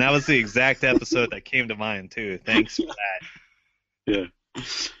 Man, that was the exact episode that came to mind, too. Thanks for that. Yeah.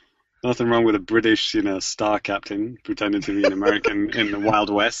 Nothing wrong with a British, star captain pretending to be an American in the Wild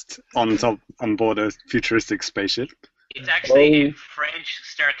West on board a futuristic spaceship. It's actually a French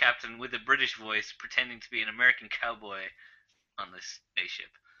star captain with a British voice pretending to be an American cowboy on this spaceship.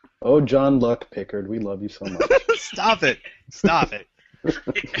 Oh, John Luck Pickard, we love you so much. Stop it.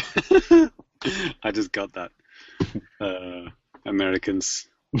 I just got that. Americans.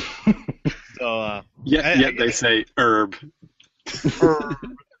 So they say herb.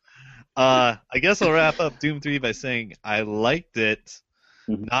 I guess I'll wrap up Doom 3 by saying I liked it.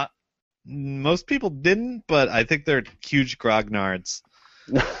 Mhm. Not most people didn't, but I think they're huge grognards.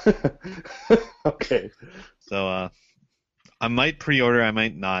 Okay. So I might pre-order, I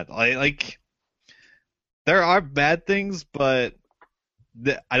might not. There are bad things, but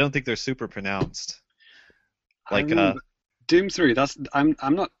I don't think they're super pronounced. Doom 3. I'm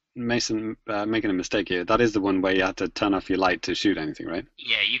not making a mistake here. That is the one where you had to turn off your light to shoot anything, right?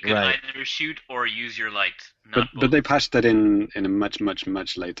 Yeah, you can either shoot or use your light. But they patched that in a much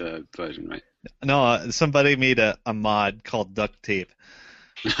later version, right? No, somebody made a mod called Duct Tape.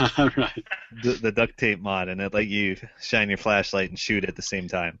 Right. The Duct Tape mod, and it let you shine your flashlight and shoot at the same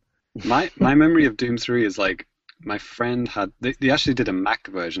time. My memory of Doom 3 is like my friend had. They actually did a Mac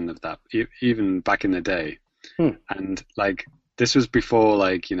version of that, even back in the day, and like this was before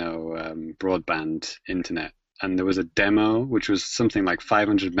broadband internet, and there was a demo which was something like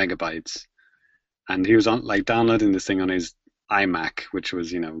 500 megabytes, and he was downloading this thing on his iMac, which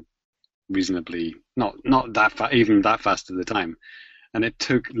was reasonably not that even that fast at the time, and it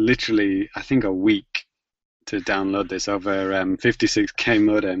took literally I think a week to download this over 56K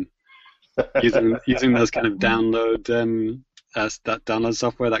modem using those kind of download download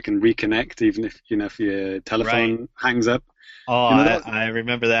software that can reconnect even if your telephone hangs up. Oh, I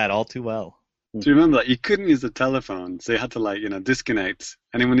remember that all too well. Do you remember that? You couldn't use the telephone, so you had to disconnect.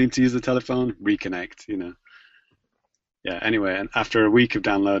 Anyone need to use the telephone? Reconnect, Yeah, anyway, and after a week of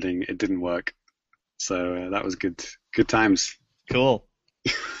downloading, it didn't work. So that was good times. Cool.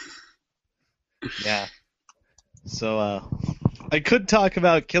 Yeah. So I could talk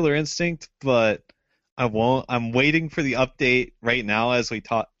about Killer Instinct, but I won't. I'm waiting for the update right now as we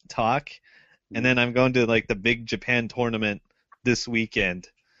talk, and then I'm going to the big Japan tournament this weekend.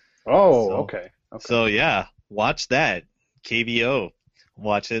 Oh, okay. So yeah, watch that. KBO.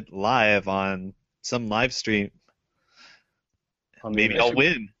 Watch it live on some live stream. Maybe I'll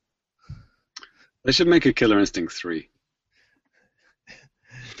win. They should make a Killer Instinct 3.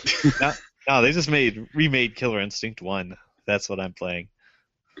 No, they just remade Killer Instinct 1. That's what I'm playing.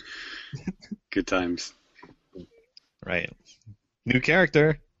 Good times. Right. New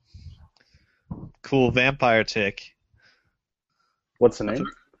character. Cool vampire chick. What's the name?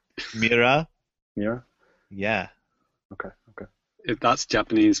 Mira. Mira? Yeah. Okay. If that's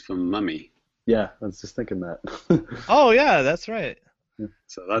Japanese for mummy. Yeah, I was just thinking that. Oh, yeah, that's right.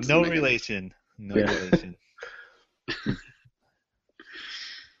 So that's no relation. No relation.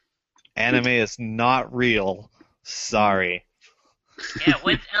 Anime is not real. Sorry. Yeah,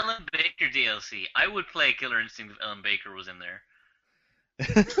 when's Ellen Baker DLC? I would play Killer Instinct if Ellen Baker was in there.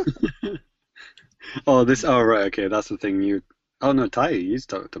 Right, okay, that's the thing you... Oh, no, Ty, you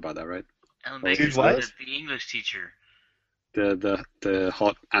talked about that, right? Ellen Baker's the English teacher. The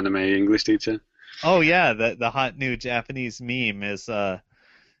hot anime English teacher? Oh, yeah, the hot new Japanese meme is,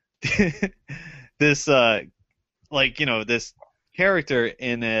 this, this character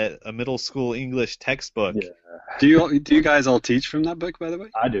in a middle school English textbook. Yeah. Do you guys all teach from that book, by the way?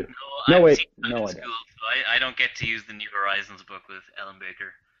 I do. No, I don't. So I don't get to use the New Horizons book with Ellen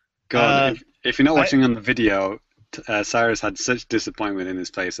Baker. God, if you're not watching on the video, Cyrus had such disappointment in his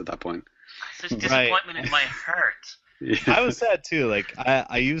face at that point. Such disappointment in my heart. Yeah. I was sad too.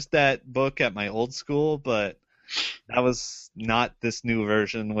 I used that book at my old school, but that was not this new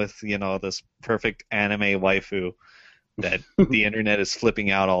version with this perfect anime waifu that the internet is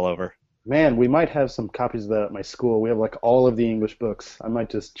flipping out all over. Man, we might have some copies of that at my school. We have all of the English books. I might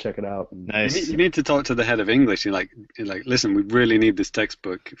just check it out. Nice. You need to talk to the head of English. You're like, listen, we really need this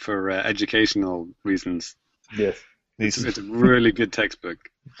textbook for educational reasons. Yes. It's a really good textbook.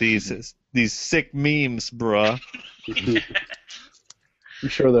 These sick memes, bruh. I'm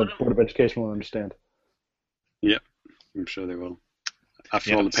sure the Board of Education will understand. Yep, I'm sure they will.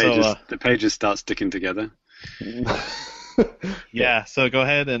 After all, the pages start sticking together. Yeah, so go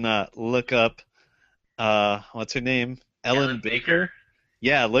ahead and look up, what's her name? Ellen Baker?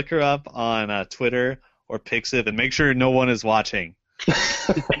 Yeah, look her up on Twitter or Pixiv, and make sure no one is watching.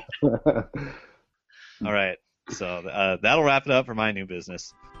 All right, so that'll wrap it up for my new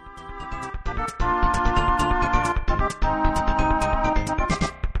business.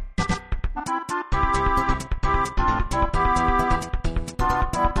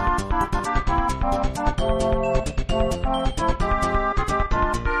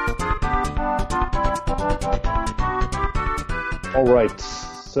 All right,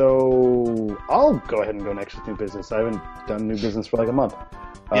 so I'll go ahead and go next with new business. I haven't done new business for a month.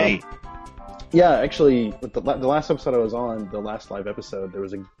 Yay! Yeah, actually, with the last episode I was on, the last live episode, there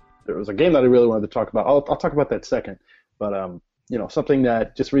was a there was a game that I really wanted to talk about. I'll talk about that second. But something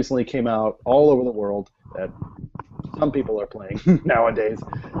that just recently came out all over the world that some people are playing nowadays.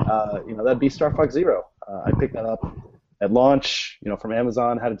 That'd be Star Fox Zero. I picked that up at launch, from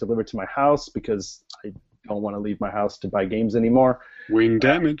Amazon. Had it delivered to my house because I don't want to leave my house to buy games anymore. Wing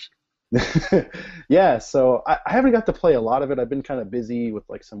damage. Yeah, so I haven't got to play a lot of it. I've been kind of busy with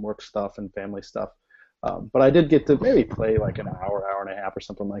like some work stuff and family stuff. But I did get to maybe play like an hour and a half or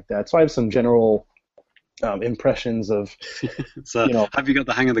something like that. So I have some general impressions of. So have you got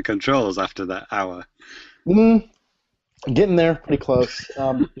the hang of the controls after that hour? Getting there, pretty close.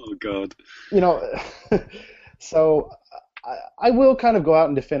 Oh God. So I will kind of go out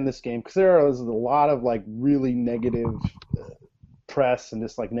and defend this game because there is a lot of like really negative press and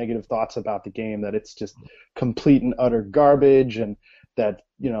just like negative thoughts about the game, that it's just complete and utter garbage, and that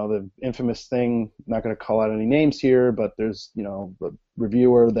the infamous thing, not going to call out any names here, but there's a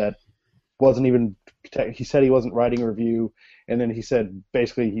reviewer that wasn't even, he said he wasn't writing a review, and then he said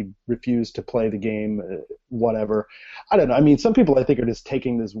basically he refused to play the game, whatever. I don't know. I mean, some people I think are just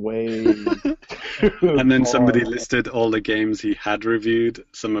taking this way. And then somebody listed all the games he had reviewed,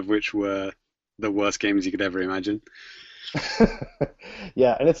 some of which were the worst games you could ever imagine.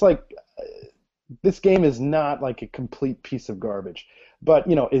 Yeah, and it's like, this game is not like a complete piece of garbage. But,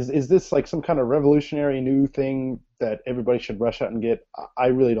 is this like some kind of revolutionary new thing that everybody should rush out and get? I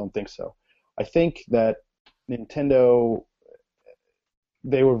really don't think so. I think that Nintendo,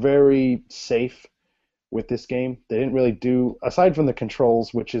 they were very safe with this game. They didn't really do, aside from the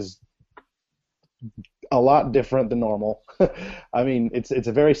controls, which is a lot different than normal. I mean, it's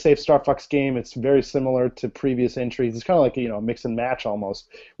a very safe Star Fox game. It's very similar to previous entries. It's kind of like a mix and match almost,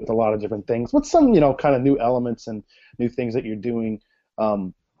 with a lot of different things, with some kind of new elements and new things that you're doing.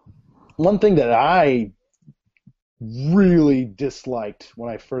 One thing that I really disliked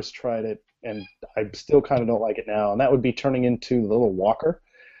when I first tried it, and I still kind of don't like it now, and that would be turning into the little walker.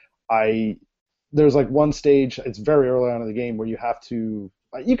 There's like one stage, it's very early on in the game, where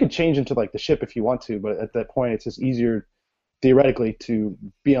you could change into like the ship if you want to, but at that point it's just easier theoretically to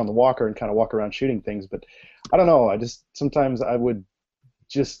be on the walker and kind of walk around shooting things. But I don't know, sometimes I would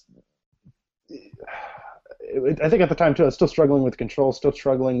just, I think at the time too I was still struggling with control, still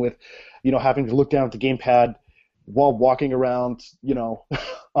struggling with having to look down at the gamepad while walking around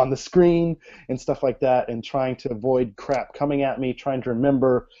on the screen and stuff like that, and trying to avoid crap coming at me, trying to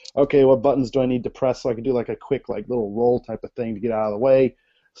remember, okay, what buttons do I need to press so I can do like a quick like little roll type of thing to get out of the way,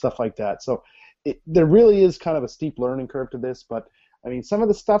 stuff like that. So there really is kind of a steep learning curve to this, but I mean, some of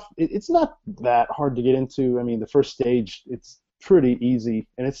the stuff, it's not that hard to get into. I mean, the first stage, it's pretty easy,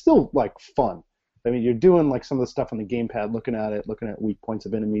 and it's still like fun. I mean, you're doing like some of the stuff on the gamepad, looking at weak points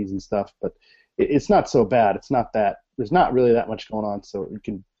of enemies and stuff, but it's not so bad. It's not that, there's not really that much going on, so you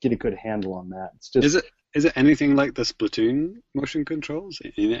can get a good handle on that. It's just, is it anything like the Splatoon motion controls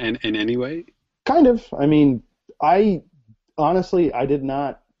in any way? Kind of. I mean, honestly I did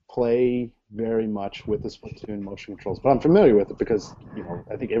not play very much with the Splatoon motion controls, but I'm familiar with it because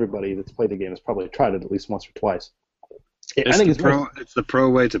I think everybody that's played the game has probably tried it at least once or twice. It's the pro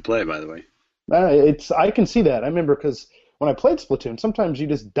way to play, by the way. I can see that. I remember because when I played Splatoon, sometimes you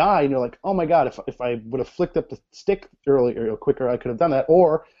just die and you're like, oh my god, if I would have flicked up the stick earlier or quicker, I could have done that.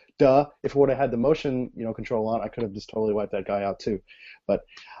 Or, if I would have had the motion control on, I could have just totally wiped that guy out too. But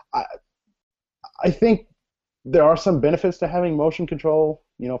I think there are some benefits to having motion control,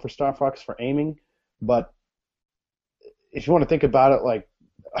 for Star Fox for aiming. But if you want to think about it like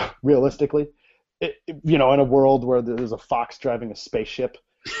realistically, in a world where there's a fox driving a spaceship,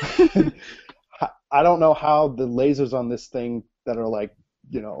 I don't know how the lasers on this thing that are like,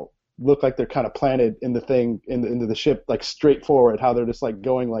 look like they're kind of planted in the thing, into the ship, like straight forward, how they're just like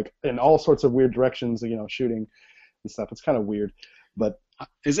going like in all sorts of weird directions, shooting and stuff. It's kind of weird. But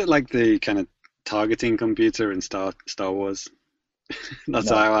is it like the kind of targeting computer in Star Wars? That's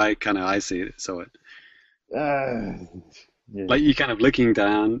how I see it. So yeah. Like you're kind of looking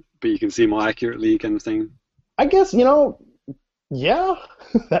down, but you can see more accurately, kind of thing. I guess yeah,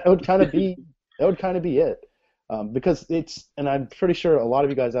 that would kind of be it. Because and I'm pretty sure a lot of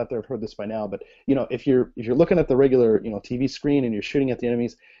you guys out there have heard this by now, but if you're looking at the regular TV screen and you're shooting at the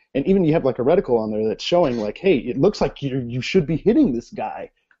enemies, and even you have like a reticle on there that's showing like, hey, it looks like you should be hitting this guy,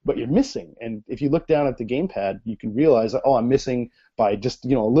 but you're missing. And if you look down at the gamepad, you can realize that, oh, I'm missing by just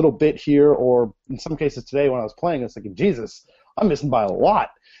a little bit here, or in some cases today when I was playing, it's like, Jesus, I'm missing by a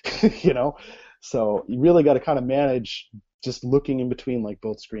lot, So you really got to kind of manage just looking in between like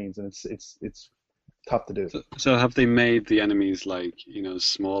both screens, and it's tough to do. So have they made the enemies like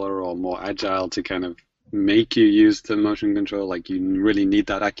smaller or more agile to kind of make you use the motion control? Like you really need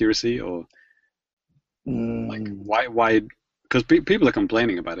that accuracy, or like why? Because people are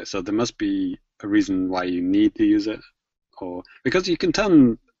complaining about it, so there must be a reason why you need to use it, or because you can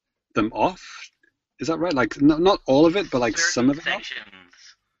turn them off. Is that right? Like not all of it, but like certain some of it. sections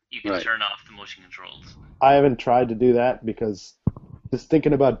you can turn off the motion controls. I haven't tried to do that because just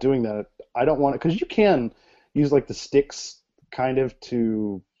thinking about doing that, I don't want it because you can use like the sticks kind of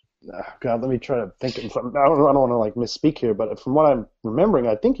to. God, let me try to think. I don't want to like misspeak here, but from what I'm remembering,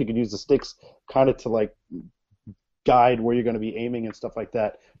 I think you could use the sticks kind of to like guide where you're going to be aiming and stuff like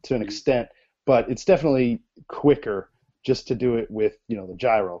that to an extent. But it's definitely quicker just to do it with the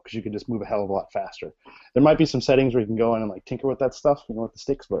gyro because you can just move a hell of a lot faster. There might be some settings where you can go in and like tinker with that stuff, with the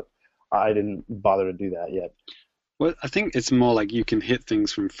sticks, but I didn't bother to do that yet. Well, I think it's more like you can hit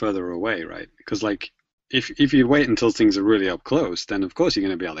things from further away, right? Because like if you wait until things are really up close, then of course you're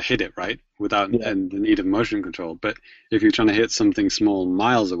going to be able to hit it, right? Without the need of motion control. But if you're trying to hit something small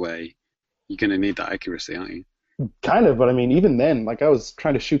miles away, you're going to need that accuracy, aren't you? Kind of, but I mean, even then, like I was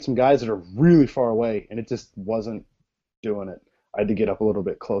trying to shoot some guys that are really far away, and it just wasn't doing it. I had to get up a little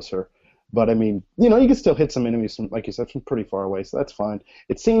bit closer. But I mean, you can still hit some enemies from, like you said, from pretty far away, so that's fine.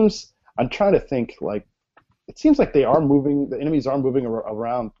 I'm trying to think, like, it seems like the enemies are moving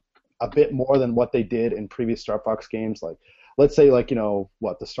around a bit more than what they did in previous Star Fox games. Like, let's say, like,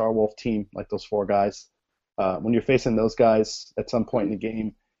 the Star Wolf team, like those 4 guys, when you're facing those guys at some point in the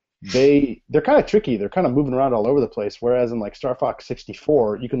game, they're kind of tricky. They're kind of moving around all over the place, whereas in, like, Star Fox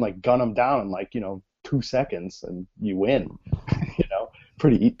 64, you can, like, gun them down in, like, 2 seconds and you win,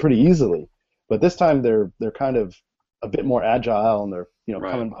 pretty easily. But this time they're kind of a bit more agile and they're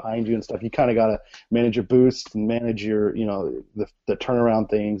coming behind you and stuff. You kind of got to manage your boost and manage your the turnaround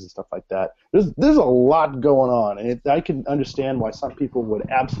things and stuff like that. There's a lot going on, and I can understand why some people would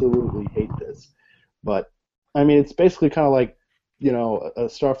absolutely hate this. But I mean, it's basically kind of like a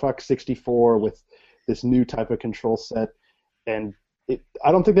Star Fox 64 with this new type of control set, and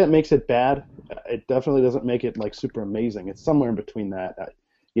I don't think that makes it bad. It definitely doesn't make it like super amazing. It's somewhere in between that.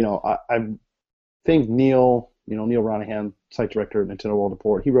 I think Neil Ronaghan, site director at Nintendo World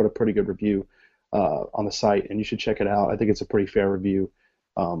Report, he wrote a pretty good review on the site, and you should check it out. I think it's a pretty fair review.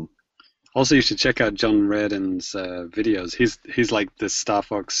 Also, you should check out John Reardon's videos. He's like the Star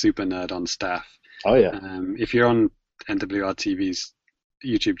Fox super nerd on staff. Oh yeah. If you're on NWR TV's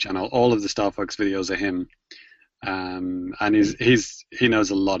YouTube channel, all of the Star Fox videos are him. And he knows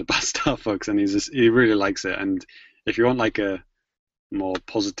a lot about Star Fox, and he really likes it. And if you want like a more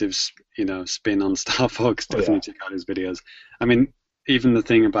positive, spin on Star Fox, definitely check out his videos. I mean, even the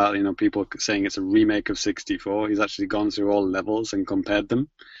thing about people saying it's a remake of 64, he's actually gone through all levels and compared them,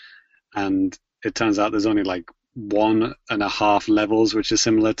 and it turns out there's only like 1.5 levels which are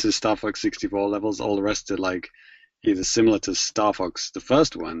similar to Star Fox 64 levels. All the rest are like either similar to Star Fox the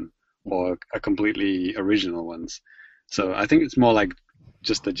first one or a completely original ones. So I think it's more like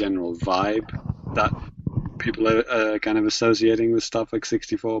just the general vibe that people are kind of associating with Star Fox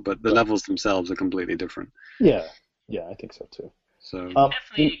 64, but the levels themselves are completely different. Yeah, I think so too. So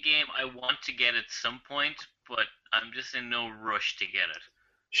definitely a game I want to get at some point, but I'm just in no rush to get it.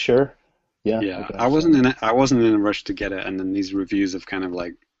 Sure. Yeah. Yeah, I wasn't in a rush to get it, and then these reviews have kind of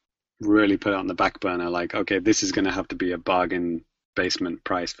like really put it on the back burner. Like, okay, this is going to have to be a bargain basement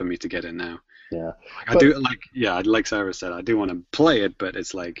price for me to get it now. Yeah. Like Sarah said, I do want to play it, but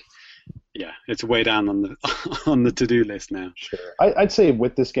it's like, it's way down on the to-do list now. Sure. I'd say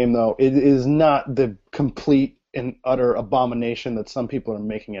with this game though, it is not the complete and utter abomination that some people are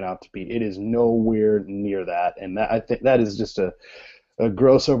making it out to be. It is nowhere near that, and that, I think that is just a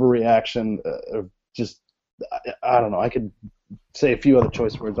gross overreaction. I don't know. I could say a few other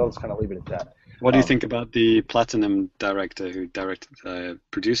choice words. I'll just kind of leave it at that. What do you think about the Platinum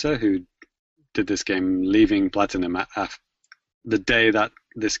producer who did this game, leaving Platinum the day that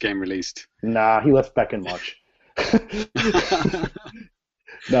this game released? Nah, he left back in March.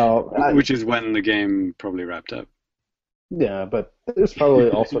 No, which is when the game probably wrapped up. Yeah, but there's probably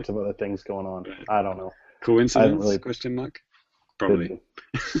all sorts of other things going on. Right. I don't know. Coincidence? Question mark. Probably.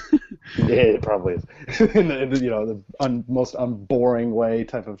 Yeah, it probably is. in the most unboring way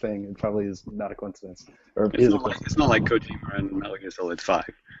type of thing. It probably is not a coincidence. It's not like Kojima and Metal Gear Solid 5.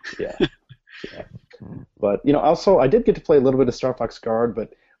 Yeah. But also I did get to play a little bit of Star Fox Guard,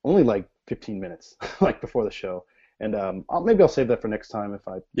 but only like 15 minutes, like before the show. And maybe I'll save that for next time if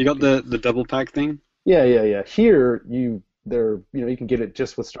I. You got the double pack thing? Yeah. Here you can get it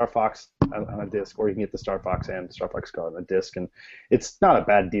just with Star Fox on a disc, or you can get the Star Fox and Star Fox Guard on a disc, and it's not a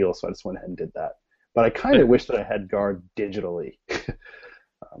bad deal. So I just went ahead and did that. But I kind of wish that I had Guard digitally.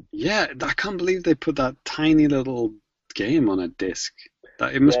 Yeah, I can't believe they put that tiny little game on a disc.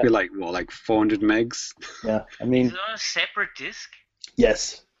 That it must be like 400 megs. Yeah, I Is mean, it on a separate disc?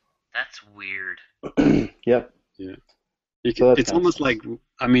 yes. That's weird. Yep. Yeah. So It's almost like,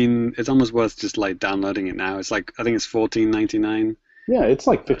 I mean, it's almost worth just like downloading it now. It's like, I think it's 14.99. Yeah, it's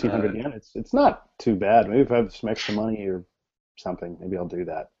like 1,500 yen. It's not too bad. Maybe if I have some extra money or something, maybe I'll do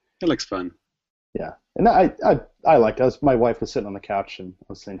that. It looks fun. Yeah, and I liked it. My wife was sitting on the couch and I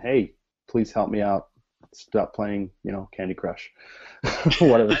was saying, "Hey, please help me out. Stop playing, Candy Crush,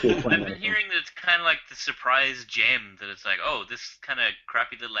 whatever she was playing." I've been hearing that it's kind of like the surprise gem, that it's like, oh, this kind of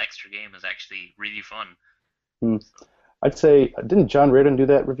crappy little extra game is actually really fun. So. I'd say, didn't John Reardon do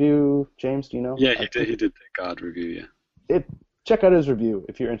that review, James? Do you know? Yeah, he did the guard review, yeah. Check out his review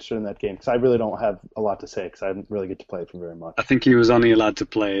if you're interested in that game, because I really don't have a lot to say, because I didn't really get to play it for very much. I think he was only allowed to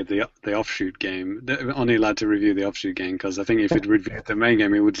play the offshoot game, only allowed to review the offshoot game, because I think if he'd reviewed the main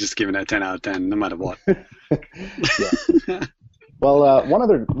game, he would have just given it a 10 out of 10, no matter what. Yeah. Well, one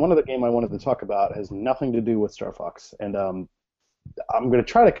other game I wanted to talk about has nothing to do with Star Fox, and I'm going to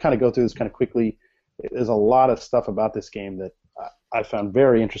try to kind of go through this kind of quickly. There's a lot of stuff about this game that I found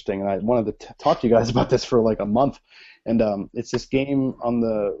very interesting, and I wanted to talk to you guys about this for like a month. And it's this game on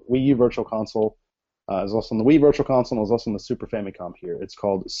the Wii U Virtual Console. It was also on the Wii Virtual Console, and it was also on the Super Famicom here. It's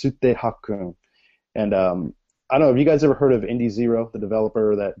called Sute Hakun. And I don't know, have you guys ever heard of Indie Zero, the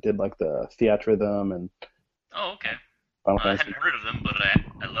developer that did like the Theatrhythm and... Oh, okay. I hadn't heard of them, but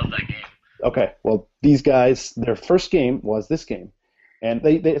I love that game. Okay, well, these guys, their first game was this game. And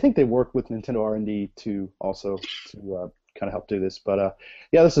I think they worked with Nintendo R&D to kind of help do this. But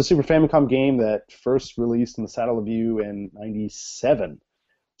yeah, this is a Super Famicom game that first released in the Satellaview in '97.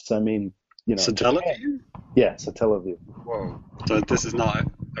 So I mean, Satellaview? Yeah, Satellaview. Whoa. So this is not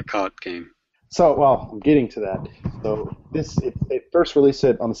a card game. So, well, I'm getting to that. So it first released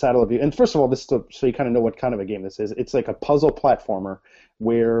it on the Satellaview. And first of all, this so you kind of know what kind of a game this is. It's like a puzzle platformer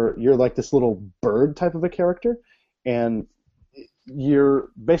where you're like this little bird type of a character, and you're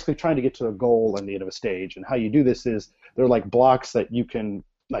basically trying to get to a goal at the end of a stage. And how you do this is there are like blocks that you can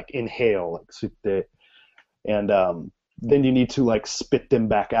like inhale, like sute, and then you need to like spit them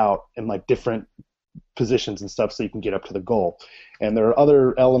back out in like different positions and stuff so you can get up to the goal. And there are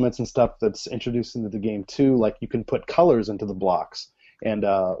other elements and stuff that's introduced into the game too, like you can put colors into the blocks. And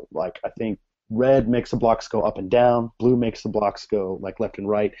like I think red makes the blocks go up and down, blue makes the blocks go like left and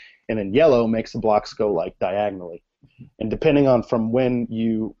right, and then yellow makes the blocks go like diagonally. And depending on from when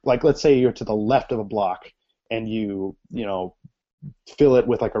you, like let's say you're to the left of a block and you fill it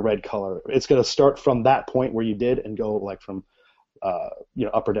with like a red color, it's going to start from that point where you did and go like from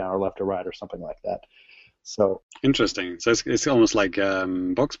up or down or left or right or something like that. So interesting. So it's almost like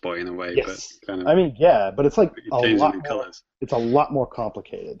Box Boy in a way, yes. But kind of. I mean, yeah, but it's like it's a lot more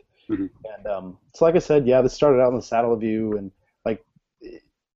complicated. Mm-hmm. And so, like I said, yeah, this started out in the Satellaview, and like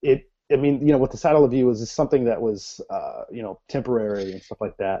it. I mean, what the Satellaview was something that was temporary and stuff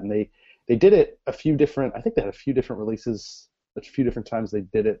like that, and they did it a few different. I think they had a few different releases, a few different times they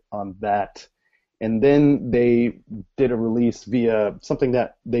did it on that. And then they did a release via something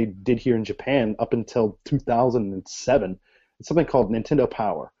that they did here in Japan up until 2007. It's something called Nintendo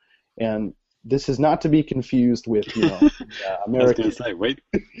Power. And this is not to be confused with, American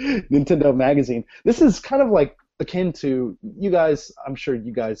Nintendo Magazine. This is kind of like akin to you guys, I'm sure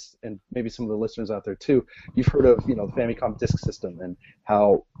you guys, and maybe some of the listeners out there too, you've heard of, the Famicom Disk System and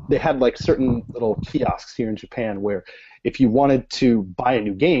how they had like certain little kiosks here in Japan where if you wanted to buy a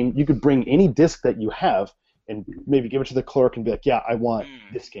new game, you could bring any disc that you have and maybe give it to the clerk and be like, yeah, I want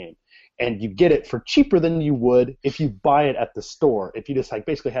this game. And you get it for cheaper than you would if you buy it at the store, if you just like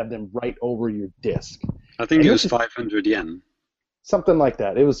basically have them right over your disc. I think it was 500 yen. Something like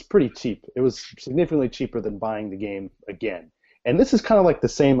that. It was pretty cheap. It was significantly cheaper than buying the game again. And this is kind of like the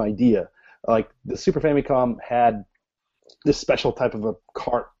same idea. Like the Super Famicom had this special type of a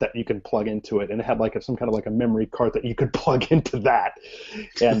cart that you can plug into it, and it had like some kind of like a memory cart that you could plug into that.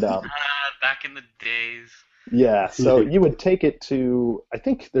 And back in the days. Yeah, so you would take it to, I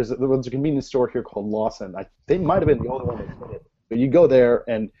think there's a convenience store here called Lawson. They might have been the only one that did it. But you go there,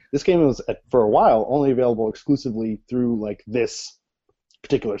 and this game was, for a while, only available exclusively through, like, this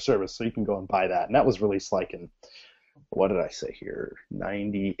particular service, so you can go and buy that. And that was released, like, in, what did I say here,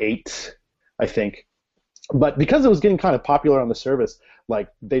 98, I think. But because it was getting kind of popular on the service, like,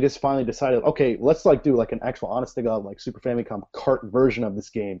 they just finally decided, okay, let's, like, do, like, an actual honest-to-God, like, Super Famicom cart version of this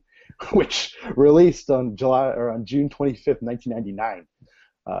game, which released on June 25th, 1999.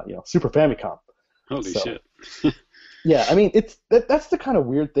 Super Famicom. Holy shit. Yeah, I mean, that's the kind of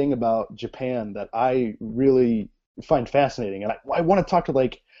weird thing about Japan that I really find fascinating. And I want to talk to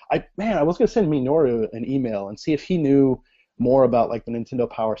I was going to send Minoru an email and see if he knew more about like the Nintendo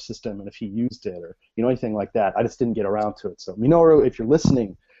Power System and if he used it or anything like that. I just didn't get around to it. So Minoru, if you're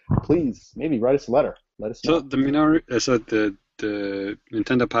listening, please maybe write us a letter. Let us know. So the the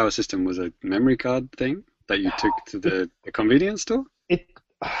Nintendo Power System was a memory card thing that you took to the convenience store?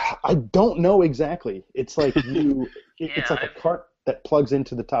 I don't know exactly. It's like it's like a cart that plugs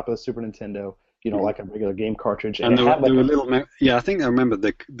into the top of the Super Nintendo, like a regular game cartridge. And there were little I think I remember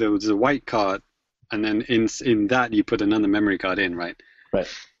there was a white card, and then in that you put another memory card in, right? Right.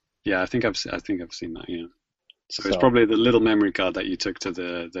 Yeah, I think I've seen that. Yeah. So it's probably the little memory card that you took to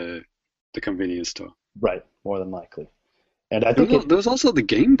the convenience store. Right, more than likely. And I think there was also the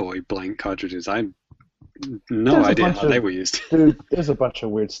Game Boy blank cartridges. I had no idea how they were used. Dude, there's a bunch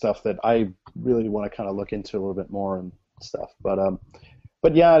of weird stuff that I really want to kind of look into a little bit more and stuff. But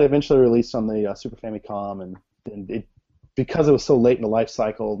yeah, it eventually released on the Super Famicom, and it, because it was so late in the life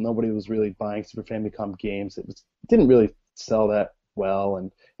cycle, nobody was really buying Super Famicom games. It didn't really sell that well,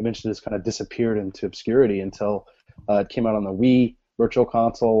 and eventually just kind of disappeared into obscurity until it came out on the Wii Virtual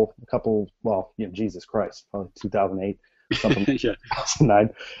Console Jesus Christ, probably 2008. Something yeah,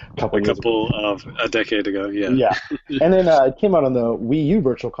 2009, a decade ago, yeah. Yeah, and then it came out on the Wii U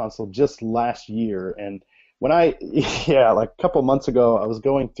Virtual Console just last year. And when like a couple months ago, I was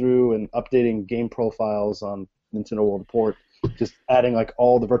going through and updating game profiles on Nintendo World Report, just adding like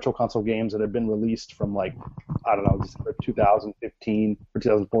all the Virtual Console games that had been released from December 2015 or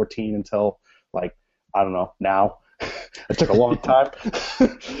 2014 until now. It took a long time.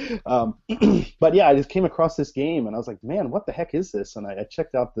 But yeah, I just came across this game and I was like, man, what the heck is this? And I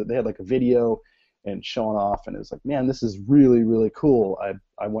checked out that they had like a video and showing off, and it was like, man, this is really, really cool.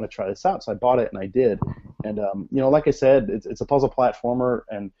 I want to try this out. So I bought it and I did. And, like I said, it's a puzzle platformer,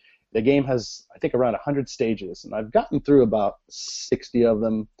 and the game has, I think, around 100 stages. And I've gotten through about 60 of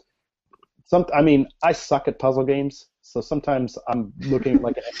them. I suck at puzzle games. So sometimes I'm looking at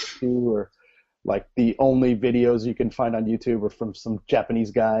like an X2 or like the only videos you can find on YouTube are from some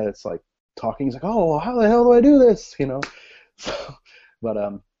Japanese guy that's like talking. He's like, "Oh, how the hell do I do this?" So,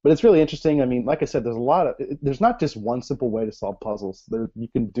 but it's really interesting. I mean, like I said, there's not just one simple way to solve puzzles. You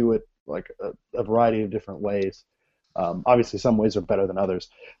can do it like a variety of different ways. Obviously, some ways are better than others.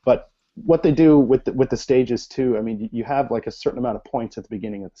 But what they do with the stages too, I mean, you have like a certain amount of points at the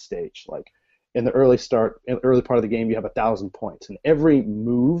beginning of the stage. Like in the early part of the game, you have 1,000 points, and every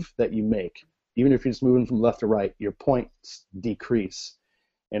move that you make, even if you're just moving from left to right, your points decrease.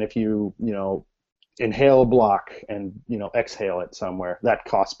 And if you, inhale a block and, exhale it somewhere, that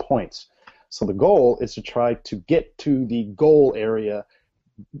costs points. So the goal is to try to get to the goal area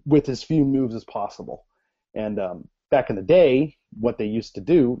with as few moves as possible. And back in the day, what they used to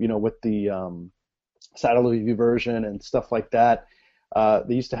do, with the satellite view version and stuff like that,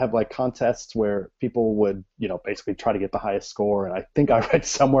 they used to have like contests where people would, basically try to get the highest score. And I think I read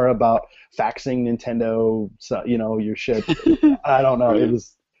somewhere about faxing Nintendo, your shit. I don't know. It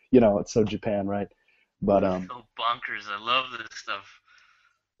was, it's so Japan, right? But so bonkers. I love this stuff.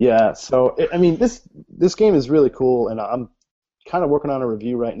 Yeah. So this game is really cool, and I'm kind of working on a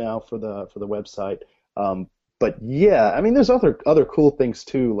review right now for the website. But yeah, there's other cool things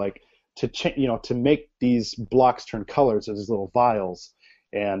too, like to make these blocks turn colors. There's these little vials,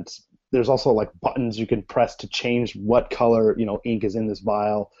 and there's also like buttons you can press to change what color ink is in this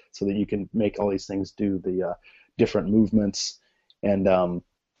vial, so that you can make all these things do the different movements. And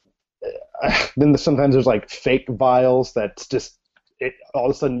then sometimes there's like fake vials that's just all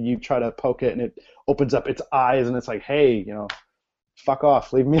of a sudden you try to poke it and it opens up its eyes and it's like, hey, fuck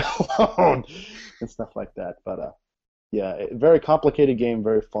off, leave me alone, and stuff like that. But yeah, very complicated game,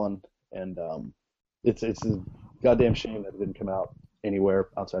 very fun. And it's a goddamn shame that it didn't come out anywhere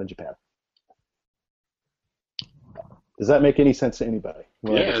outside of Japan. Does that make any sense to anybody?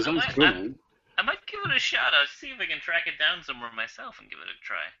 Yeah, it sounds cool, man. I might give it a shot. I'll see if I can track it down somewhere myself and give it a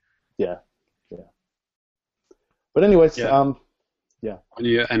try. Yeah. But anyways, yeah. On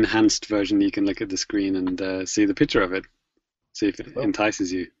your enhanced version, you can look at the screen and see the picture of it. See if it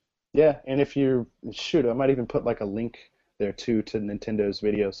entices you. Yeah, and if I might even put like a link there too to Nintendo's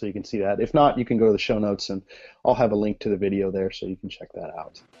video so you can see that. If not, you can go to the show notes and I'll have a link to the video there so you can check that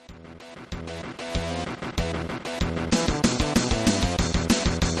out.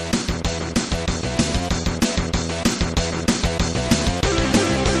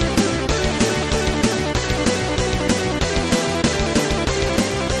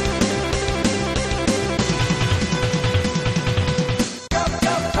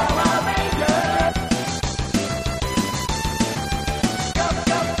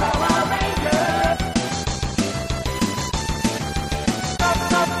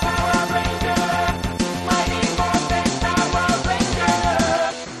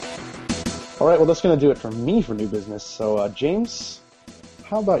 well, that's going to do it for me for new business. So, James,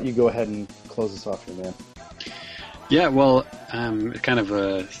 how about you go ahead and close us off here, man? Yeah, well, kind of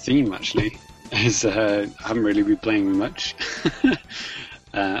a theme, actually, is I haven't really been playing much.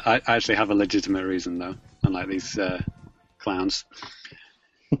 I actually have a legitimate reason, though, unlike these clowns.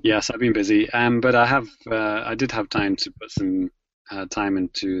 Yes, I've been busy, but I did have time to put some time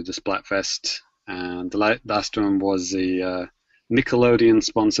into the Splatfest, and the last one was the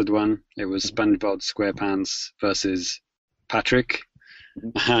Nickelodeon-sponsored one. It was SpongeBob SquarePants versus Patrick,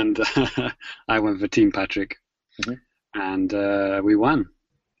 and I went for Team Patrick, and we won.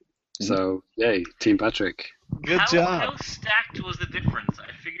 So, yay, Team Patrick. Good job. How stacked was the difference?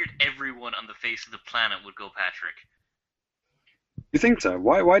 I figured everyone on the face of the planet would go Patrick. You think so?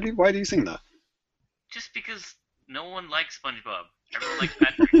 Why do you think that? Just because no one likes SpongeBob. Everyone likes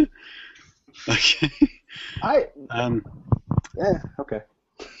Patrick. Okay. Yeah, okay.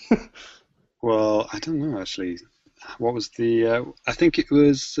 Well, I don't know, actually. What was the... I think it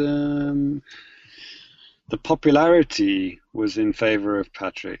was... the popularity was in favor of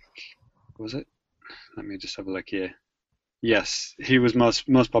Patrick. Was it? Let me just have a look here. Yes, he was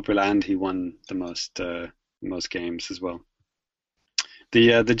most popular, and he won the most games as well.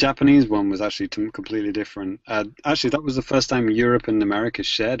 The Japanese one was actually completely different. Actually, that was the first time Europe and America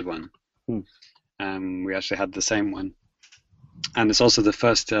shared one. We actually had the same one. And it's also the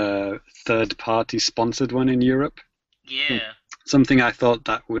first third-party sponsored one in Europe. Yeah. Something I thought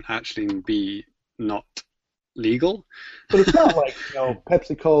that would actually be not legal. But it's not like,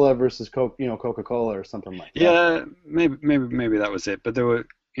 Pepsi Cola versus Coca-Cola or something like that. Yeah, maybe that was it. But there were,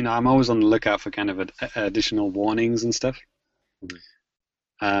 I'm always on the lookout for kind of additional warnings and stuff.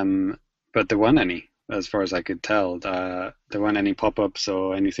 But there weren't any, as far as I could tell. There weren't any pop-ups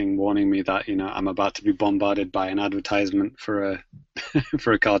or anything warning me that I'm about to be bombarded by an advertisement for a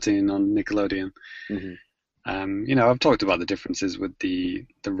for a cartoon on Nickelodeon. I've talked about the differences with the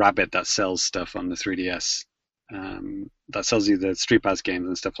rabbit that sells stuff on the 3DS. That sells you the Street Pass games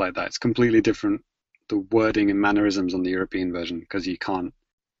and stuff like that. It's completely different, the wording and mannerisms on the European version, because you can't,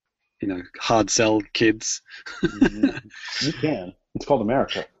 hard sell kids. You can. It's called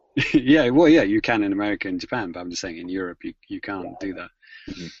America. Yeah, you can in America and Japan, but I'm just saying in Europe you can't do that.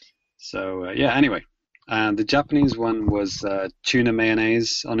 So, anyway. The Japanese one was tuna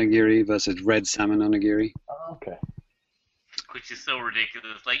mayonnaise onigiri versus red salmon onigiri. Oh, okay. Which is so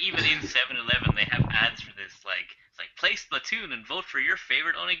ridiculous. Like, even in 7-Eleven, they have ads for this. Like, it's like, play Splatoon and vote for your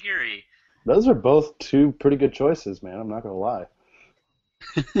favorite onigiri. Those are both two pretty good choices, man. I'm not going to lie.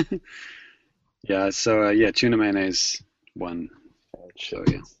 Yeah, so, tuna mayonnaise won. So,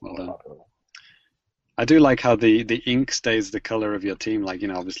 yeah, well done. I do like how the ink stays the color of your team. Like,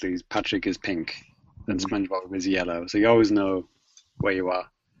 obviously Patrick is pink and SpongeBob is yellow, so you always know where you are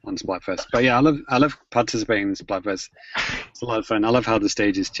on Splatfest. But yeah, I love participating in Splatfest. It's a lot of fun. I love how the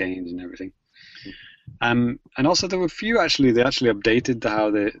stages change and everything. And also there were a few actually. They actually updated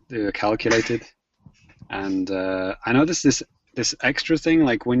how they were calculated. And I know this extra thing,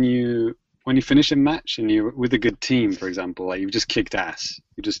 like when you finish a match and you're with a good team, for example, like you've just kicked ass,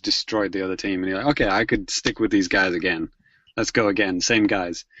 you just destroyed the other team, and you're like, okay, I could stick with these guys again. Let's go again, same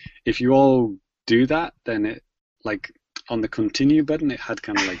guys. If you all do that, then it, like on the continue button, it had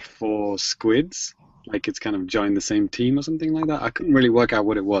kind of like 4 squids, like it's kind of joined the same team or something like that. I couldn't really work out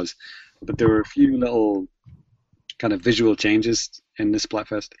what it was, but there were a few little kind of visual changes in this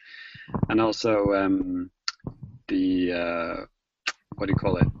Splatfest, and also the what do you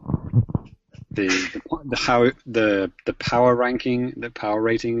call it? The power ranking, the power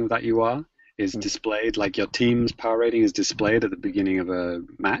rating that you are is displayed, like your team's power rating is displayed at the beginning of a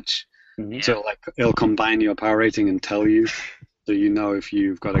match. So like it'll combine your power rating and tell you, so you know if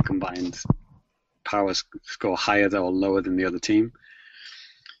you've got a combined power score higher or lower than the other team.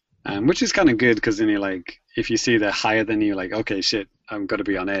 Which is kind of good, because then you're like, if you see they're higher than you, like, okay, shit, I've got to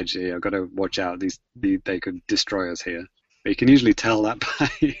be on edge here. I've got to watch out. They could destroy us here. But you can usually tell that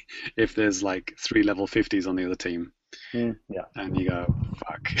by if there's like 3 level 50s on the other team. Yeah. And you go,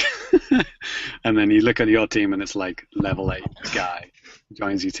 fuck. And then you look at your team and it's like level 8 guy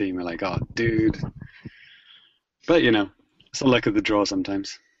joins your team. You're like, oh, dude. But, it's the luck of the draw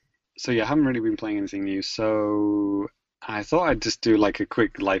sometimes. So, yeah, I haven't really been playing anything new. So I thought I'd just do like a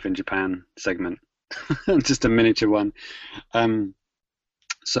quick Life in Japan segment. Just a miniature one.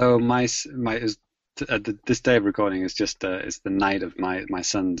 So this day of recording is just it's the night of my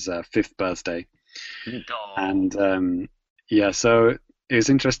son's 5th birthday. And so it was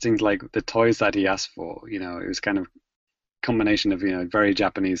interesting, like the toys that he asked for, it was kind of combination of very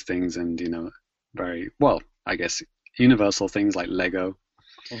Japanese things and very, well, I guess universal things like Lego.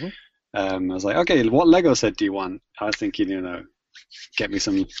 I was like, okay, what Lego set do you want? I was thinking, get me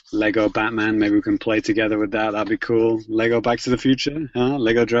some Lego Batman. Maybe we can play together with that. That'd be cool. Lego Back to the Future, huh?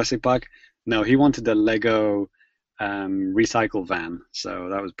 Lego Jurassic Park. No, he wanted the Lego recycle van. So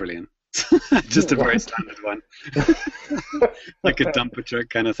that was brilliant. Just a very standard one, like a dumper truck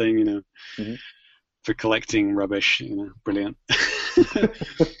kind of thing, for collecting rubbish. Brilliant.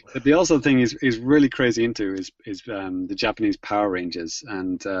 But the also thing is really crazy into is the Japanese Power Rangers,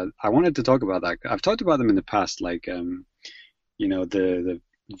 and I wanted to talk about that. I've talked about them in the past, like the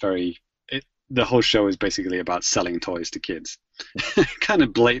whole show is basically about selling toys to kids, kind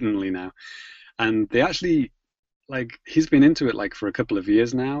of blatantly now, and they actually. Like, he's been into it like for a couple of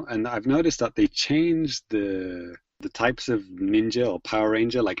years now, and I've noticed that they change the types of ninja or Power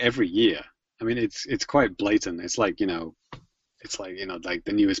Ranger like every year. I mean, it's quite blatant. It's like like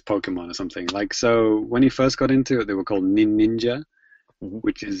the newest Pokemon or something. Like, so when he first got into it, they were called Ninja,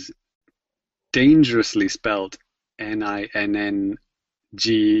 which is dangerously spelled Ninnnger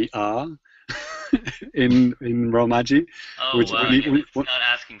in Romaji. Oh, which wow, it's not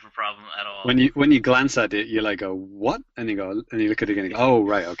asking for problem at all. When you glance at it, you're like, go, what? And you look at it again and you go, oh,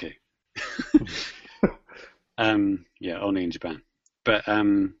 right, okay. Only in Japan. But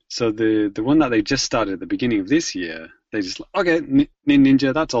so the one that they just started at the beginning of this year, they just okay,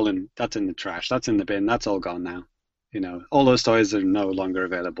 Ninja, that's in the trash, that's in the bin, that's all gone now. All those toys are no longer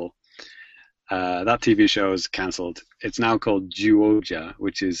available. That TV show is cancelled. It's now called Juoja,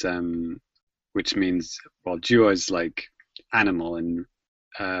 which means, well, Juo is like animal and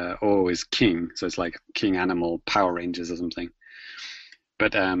O is king, so it's like King Animal Power Rangers or something.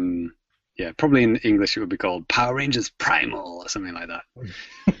 But probably in English it would be called Power Rangers Primal or something like that.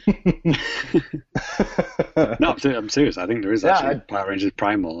 No, I'm serious. I think there is actually Power Rangers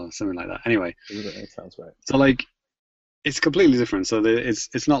Primal or something like that. Anyway, that sounds right. So like, it's completely different. So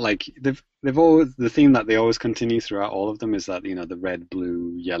it's not like they've always, the theme that they always continue throughout all of them is that the red,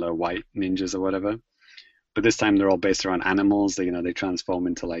 blue, yellow, white ninjas or whatever. But this time they're all based around animals. They transform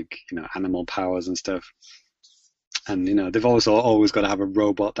into like animal powers and stuff. And they've also always got to have a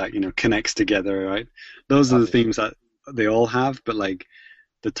robot that connects together, right? Those are the themes that they all have. But like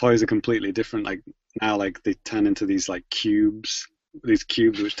the toys are completely different. Like now, like they turn into these like cubes. These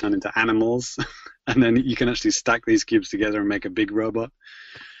cubes which turn into animals, and then you can actually stack these cubes together and make a big robot.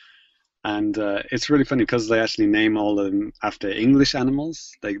 And it's really funny because they actually name all of them after English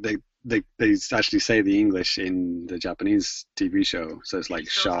animals. They actually say the English in the Japanese TV show, so it's like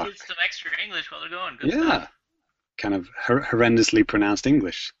shark. Kids some extra English while they're going. Good stuff. Kind of horrendously pronounced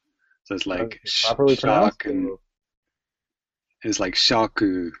English. So it's like shark, and it's like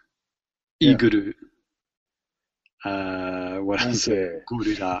shaku, iguru. What else?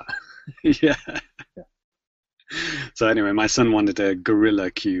 Gorilla. Yeah. So anyway, my son wanted a gorilla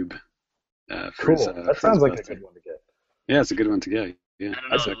cube. Cool. That sounds like a good one to get. Yeah, it's a good one to get. Yeah, I don't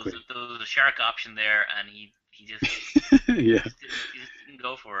know. Exactly. There was a shark option there, and he just he just didn't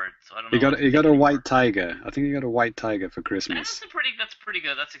go for it. So I don't know. He got a white tiger. I think he got a white tiger for Christmas. That's pretty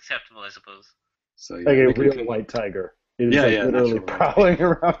good. That's acceptable, I suppose. So like a real white tiger. It is literally prowling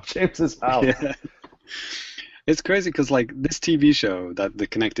around James's house. Yeah. It's crazy because like this TV show, the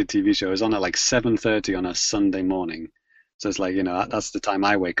connected TV show, is on at like 7:30 on a Sunday morning. So it's like that's the time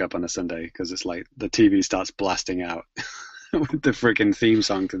I wake up on a Sunday because it's like the TV starts blasting out with the freaking theme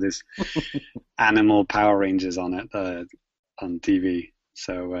song to this animal Power Rangers on it on TV.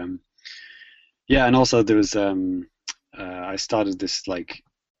 So and also there was I started this like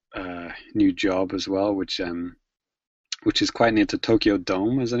new job as well, which is quite near to Tokyo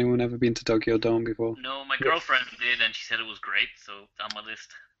Dome. Has anyone ever been to Tokyo Dome before? No, my girlfriend did, and she said it was great, so it's on my list.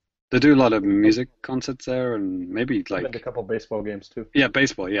 They do a lot of music concerts there, and maybe like... a couple baseball games, too. Yeah,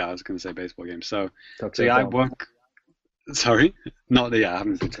 baseball, yeah, I was going to say baseball games. So I work... Sorry? I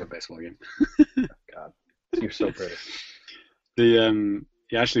haven't been to a baseball game. God, you're so pretty. You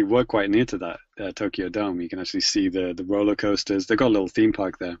actually work quite near to that Tokyo Dome. You can actually see the roller coasters. They've got a little theme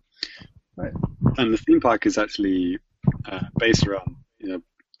park there. Right. And the theme park is actually... based around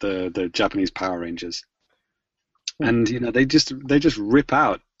the Japanese Power Rangers, and they just rip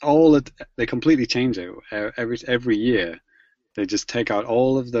out they completely change it every year. They just take out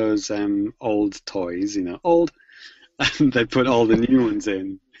all of those old toys, old, and they put all the new ones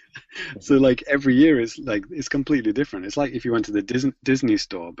in. So like every year it's completely different. It's like if you went to the Disney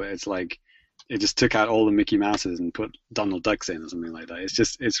store, but it's like it just took out all the Mickey Mouses and put Donald Ducks in or something like that.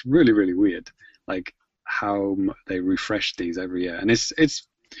 It's really, really weird. Like how they refresh these every year, and it's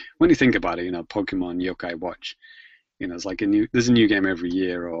when you think about it, Pokemon Yokai Watch, it's like there's a new game every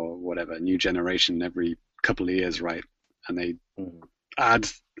year or whatever, new generation every couple of years, right? And they add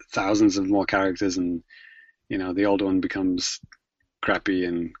thousands of more characters, and the old one becomes crappy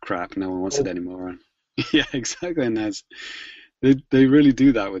and crap. No one wants it anymore. Yeah, exactly. And they really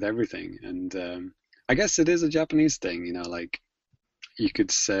do that with everything. And I guess it is a Japanese thing. Like you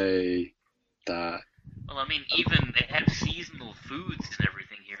could say that. Well, I mean, even they have seasonal foods and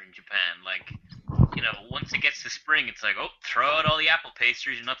everything here in Japan. Like, once it gets to spring, it's like, oh, throw out all the apple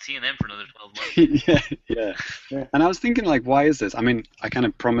pastries. You're not seeing them for another 12 months. Yeah. And I was thinking, like, why is this? I mean, I kind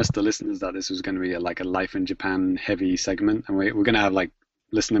of promised the listeners that this was going to be a Life in Japan heavy segment, and we're going to have like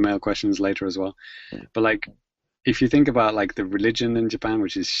listener mail questions later as well. But like, if you think about like the religion in Japan,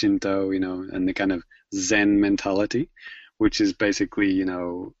 which is Shinto, and the kind of Zen mentality, which is basically,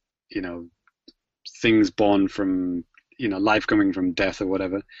 things born from, life coming from death or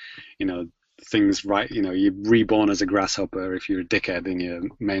whatever, things right, you're reborn as a grasshopper if you're a dickhead in your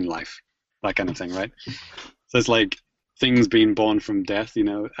main life, that kind of thing, right? So it's like things being born from death,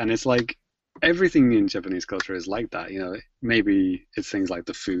 and it's like everything in Japanese culture is like that, maybe it's things like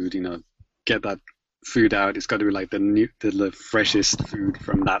the food, get that food out, it's got to be like the freshest food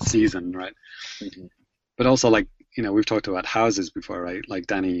from that season, right? Mm-hmm. But also like, we've talked about houses before, right? Like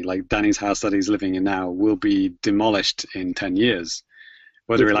Danny's house that he's living in now will be demolished in 10 years,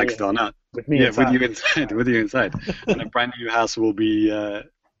 whether he likes it or not. With me inside. With you inside. And a brand new house will be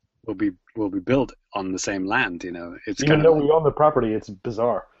built on the same land, It's even though we own the property, it's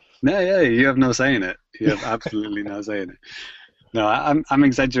bizarre. No, yeah, you have no say in it. You have absolutely no say in it. No, I'm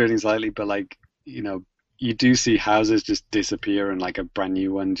exaggerating slightly, but like, you do see houses just disappear and like a brand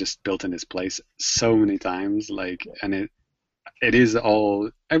new one just built in its place so many times, like, and it is all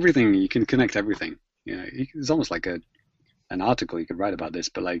everything. You can connect everything. It's almost like an article you could write about this,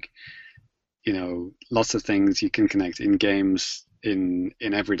 but like, lots of things you can connect in games, in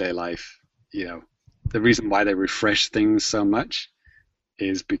everyday life. The reason why they refresh things so much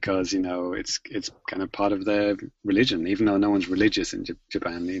is because it's kind of part of their religion, even though no one's religious in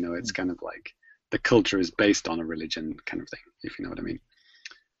Japan. It's kind of like the culture is based on a religion kind of thing, if you know what I mean.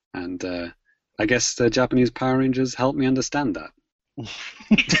 And I guess the Japanese Power Rangers helped me understand that.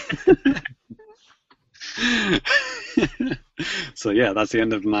 So yeah, that's the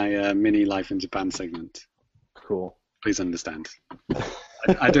end of my mini Life in Japan segment. Cool. Please understand.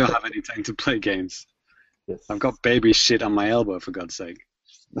 I don't have any time to play games. Yes. I've got baby shit on my elbow, for God's sake.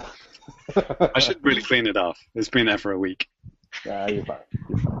 I should really clean it off. It's been there for a week. Yeah, you're fine.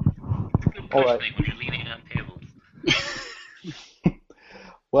 Good All right. when you're leaning on tables.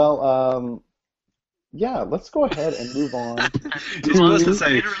 Well, yeah, let's go ahead and move on. You're supposed to say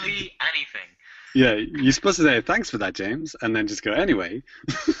literally anything. Yeah, you're supposed to say thanks for that, James, and then just go anyway.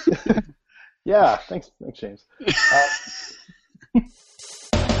 Yeah, thanks, James.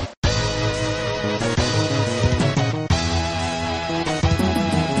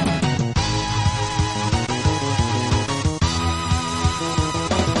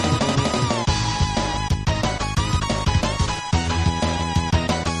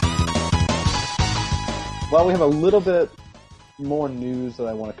 Well, we have a little bit more news that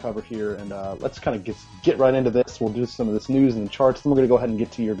I want to cover here, and let's kind of get right into this. We'll do some of this news and the charts, then we're going to go ahead and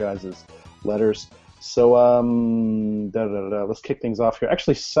get to your guys' letters. So, let's kick things off here.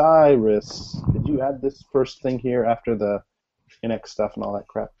 Actually, Cyrus, did you add this first thing here after the NX stuff and all that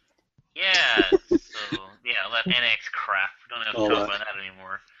crap? Yeah, all that NX crap. We don't have to talk about that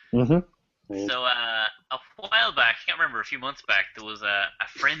anymore. Mm-hmm. So, a while back, I can't remember, a few months back, there was a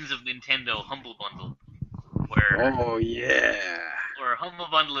Friends of Nintendo Humble Bundle. Oh yeah. Where Humble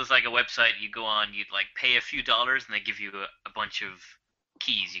Bundle is like a website you go on, you'd like pay a few dollars and they give you a bunch of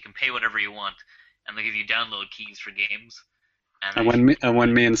keys. You can pay whatever you want, and they give you download keys for games. And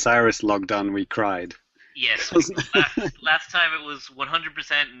when me and Cyrus logged on, we cried. Yes, last time it was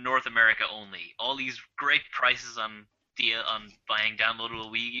 100% North America only. All these great prices on buying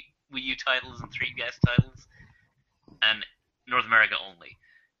downloadable Wii U titles and 3DS titles, and North America only.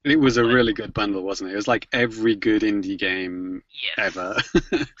 It was a really good bundle, wasn't it? It was like every good indie game ever.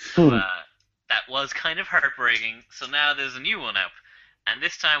 So, that was kind of heartbreaking. So now there's a new one up. And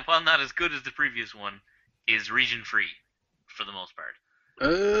this time, while not as good as the previous one, is region-free, for the most part.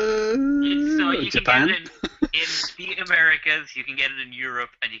 So you Japan? can get it in the Americas, you can get it in Europe,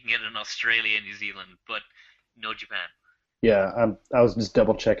 and you can get it in Australia and New Zealand, but no Japan. Yeah, I was just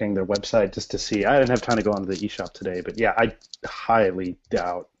double checking their website just to see. I didn't have time to go onto the eShop today, but yeah, I highly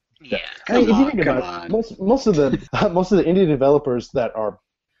doubt. Yeah, most of the indie developers that are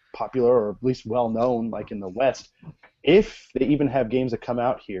popular or at least well known, like in the West, if they even have games that come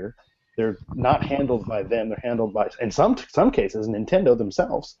out here, they're not handled by them. They're handled by, in some cases, Nintendo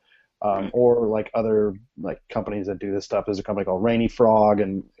themselves. or like other like companies that do this stuff. There's a company called Rainy Frog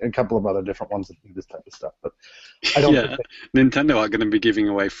and a couple of other different ones that do this type of stuff. But I don't think Nintendo aren't going to be giving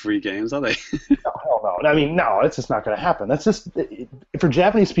away free games, are they? No, hell no. I mean, no, it's just not going to happen. That's just for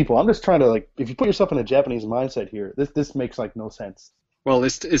Japanese people. I'm just trying to like, if you put yourself in a Japanese mindset here, this makes like no sense. Well,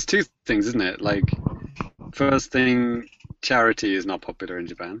 it's two things, isn't it? Like, first thing, charity is not popular in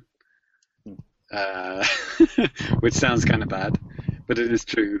Japan, which sounds kind of bad, but it is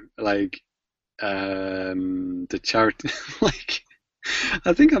true. Like, the charity, like,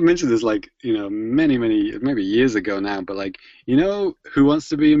 I think I've mentioned this, like, many, maybe years ago now, but like, Who Wants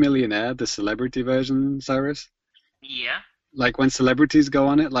to Be a Millionaire, the celebrity version, Cyrus? Yeah. Like, when celebrities go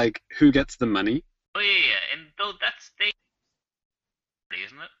on it, like, who gets the money? Oh, yeah, and though that's they,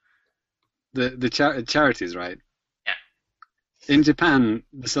 isn't it? The charities, right? Yeah. In Japan,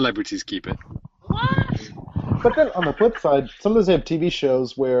 the celebrities keep it. What? But then on the flip side, sometimes they have TV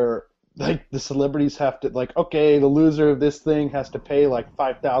shows where like the celebrities have to like, okay, the loser of this thing has to pay like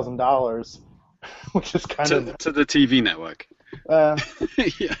 $5,000, which is kind of to the TV network. Yeah.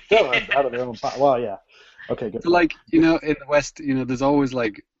 Out of their own well, yeah. Okay, good. So, like, in the West, there's always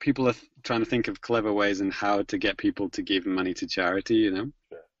like people are trying to think of clever ways in how to get people to give money to charity. Sure.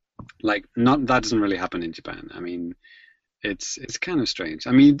 Like that doesn't really happen in Japan. I mean, it's kind of strange.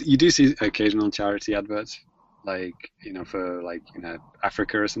 I mean, you do see occasional charity adverts, like for like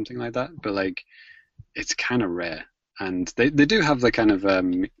Africa or something like that, but like it's kind of rare. And they do have the kind of I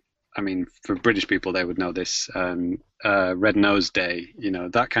mean, for British people, they would know this Red Nose Day.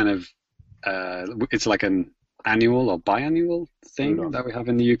 That kind of it's like an annual or biannual thing that we have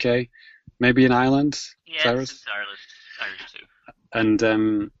in the UK, maybe in Ireland. Yeah, Cyrus? it's Irish too.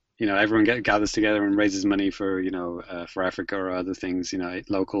 And everyone gathers together and raises money for for Africa or other things,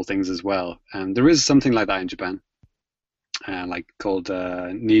 local things as well. And there is something like that in Japan, like called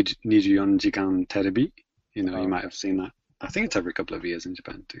Nijuon Jikan Terebi. You might have seen that. I think it's every couple of years in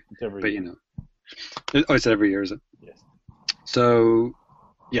Japan too. It's every year, is it? Yes. So,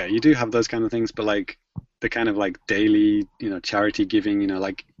 yeah, you do have those kind of things, but like the kind of like daily, charity giving,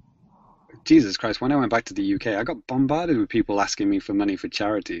 like, Jesus Christ, when I went back to the UK, I got bombarded with people asking me for money for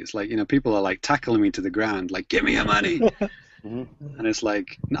charities. Like, people are like tackling me to the ground, like, give me your money. And it's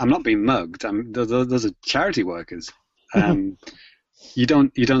like, I'm not being mugged. Those are charity workers. You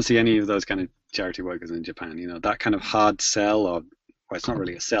don't see any of those kind of charity workers in Japan. That kind of hard sell, or well, it's not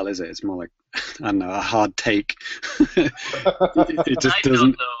really a sell, is it? It's more like, I don't know, a hard take. it just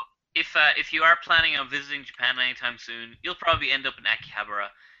doesn't. Though, if you are planning on visiting Japan anytime soon, you'll probably end up in Akihabara,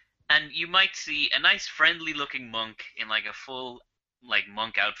 and you might see a nice, friendly-looking monk in like a full like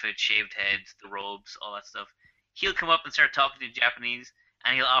monk outfit, shaved head, the robes, all that stuff. He'll come up and start talking to you in Japanese,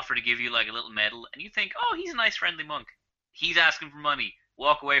 and he'll offer to give you like a little medal, and you think, oh, he's a nice, friendly monk. He's asking for money.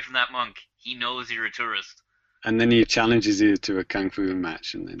 Walk away from that monk. He knows you're a tourist. And then he challenges you to a kung fu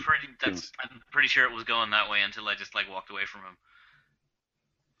match, and then I'm pretty sure it was going that way until I just like walked away from him.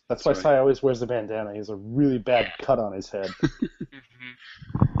 That's why Sai always wears the bandana. He has a really bad cut on his head.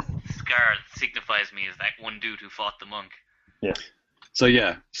 Scar signifies me as that one dude who fought the monk. Yeah. So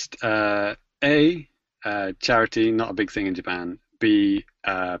yeah, charity, not a big thing in Japan. B,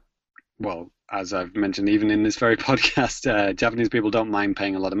 well, as I've mentioned, even in this very podcast, Japanese people don't mind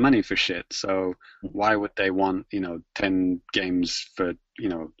paying a lot of money for shit. So why would they want, 10 games for,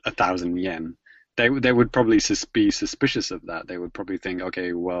 1,000 yen? They would probably be suspicious of that. They would probably think,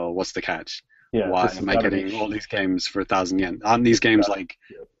 okay, well, what's the catch? Yeah, why am I getting all these games for 1,000 yen? Aren't these games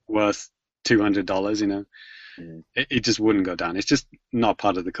worth $200? It just wouldn't go down. It's just not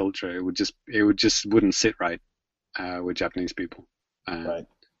part of the culture. It would just wouldn't sit right with Japanese people. Right.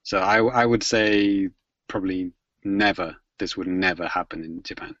 So I would say probably never. This would never happen in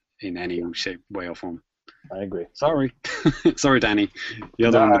Japan in any shape, way, or form. I agree. Sorry, Danny.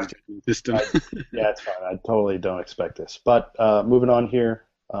 You're the one with the system. Yeah, it's fine. I totally don't expect this. But moving on here,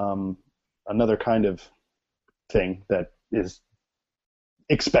 another kind of thing that is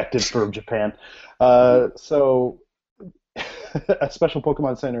expected for Japan. So a special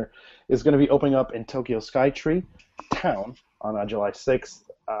Pokemon Center is going to be opening up in Tokyo Skytree Town on July 6th.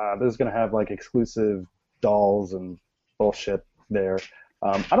 There's going to have like exclusive dolls and bullshit there.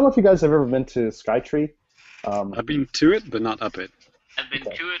 I don't know if you guys have ever been to Skytree. I've been to it, but not up it. I've been to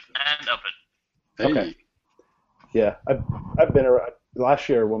it and up it. Hey. Okay. Yeah, I've been around. Last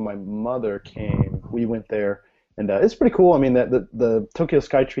year when my mother came, we went there, and it's pretty cool. I mean, the Tokyo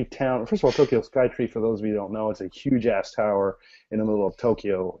Skytree Town. First of all, Tokyo Skytree, for those of you who don't know, it's a huge ass tower in the middle of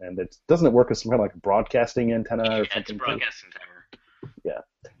Tokyo, and doesn't it work as some kind of like broadcasting antenna or something? It's a broadcasting tower. Yeah,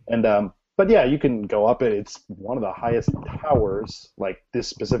 and But yeah, you can go up it. It's one of the highest towers, like this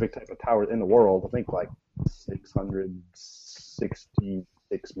specific type of tower in the world. I think like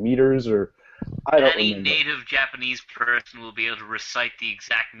 666 meters, or I don't Any remember. native Japanese person will be able to recite the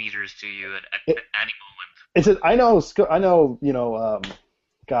exact meters to you at any moment. It's I know,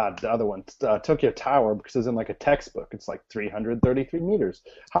 God, the other one, Tokyo Tower, because it's in like a textbook. It's like 333 meters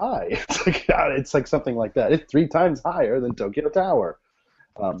high. It's like something like that. It's 3 times higher than Tokyo Tower.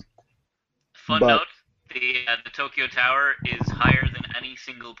 Fun note: the Tokyo Tower is higher than any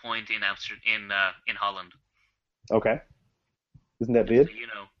single point in in Holland. Okay, isn't that weird? So you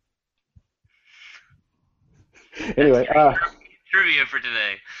know. Anyway, trivia for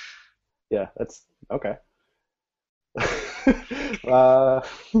today. Yeah, that's okay.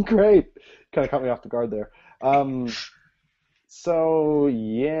 Great. Kind of caught me off the guard there. So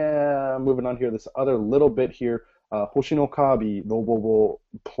yeah, moving on here. This other little bit here. Hoshinokabi Robobo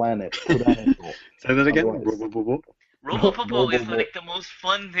Planet. Say that again. Robopopo is like the most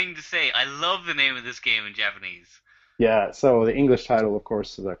fun thing to say. I love the name of this game in Japanese. Yeah. So the English title, of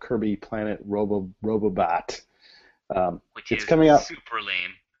course, is Kirby Planet Robobat. Which is coming out. Super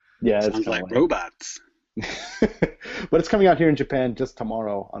lame. Yeah, sounds like lame. Robots. But it's coming out here in Japan just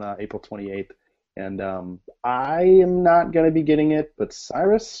tomorrow on April 28th. And I am not going to be getting it, but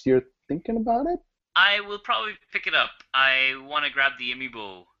Cyrus, you're thinking about it? I will probably pick it up. I want to grab the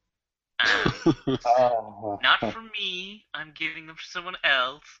amiibo. Not for me. I'm giving them for someone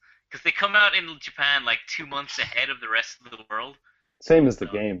else. Because they come out in Japan like 2 months ahead of the rest of the world. Same as the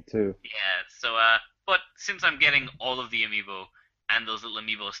game, too. Yeah, so, but since I'm getting all of the amiibo and those little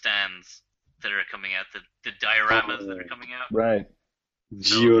amiibo stands that are coming out, the dioramas that are coming out. Right.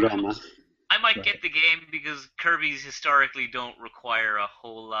 Diorama. I might get the game because Kirby's historically don't require a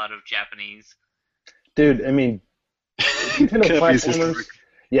whole lot of Japanese. Dude, I mean, Nintendo platformers.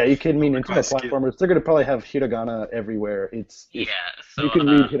 Yeah, you kidding me? Nintendo platformers. They're gonna probably have hiragana everywhere. So you can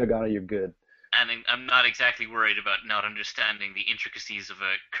read hiragana, you're good. And I'm not exactly worried about not understanding the intricacies of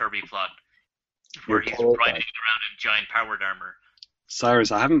a Kirby plot, where he's riding around in giant powered armor.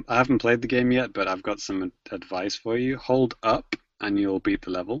 Cyrus, I haven't played the game yet, but I've got some advice for you. Hold up, and you'll beat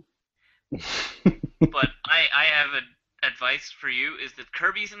the level. But I have an advice for you: is that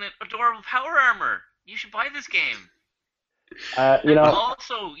Kirby's in an adorable power armor. You should buy this game.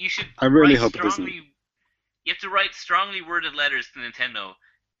 Also, you should. I really hope it isn't. You have to write strongly worded letters to Nintendo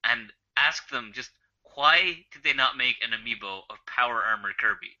and ask them just why did they not make an amiibo of power armor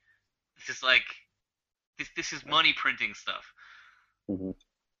Kirby? This is like this is money printing stuff. Mm-hmm.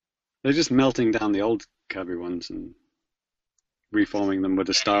 They're just melting down the old Kirby ones and reforming them with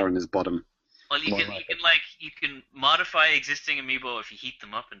a star in his bottom. Well, you can modify existing amiibo if you heat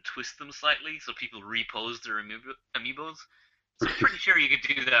them up and twist them slightly so people repose their amiibos. So I'm pretty sure you could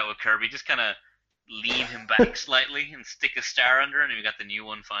do that with Kirby. Just kind of lean him back slightly and stick a star under, and you got the new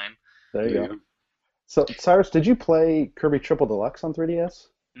one fine. There you go. So, Cyrus, did you play Kirby Triple Deluxe on 3DS?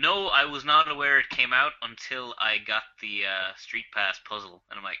 No, I was not aware it came out until I got the Street Pass puzzle,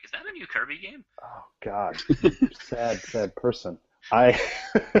 and I'm like, is that a new Kirby game? Oh God, sad person. I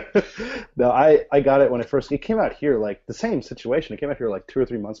got it when it came out here, like the same situation. It came out here like 2 or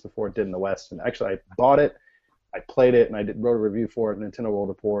 3 months before it did in the West, and actually I bought it, I played it, and I wrote a review for it, Nintendo World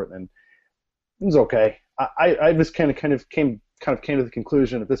Report, and it was okay. I just kind of came to the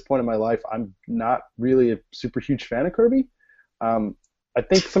conclusion at this point in my life I'm not really a super huge fan of Kirby. I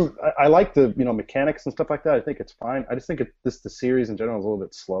think I like the mechanics and stuff like that. I think it's fine. I just think the series in general is a little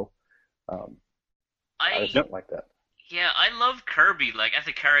bit slow. I just don't like that. Yeah, I love Kirby. Like as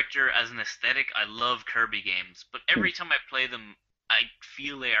a character, as an aesthetic, I love Kirby games. But every time I play them, I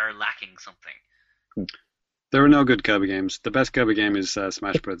feel they are lacking something. There are no good Kirby games. The best Kirby game is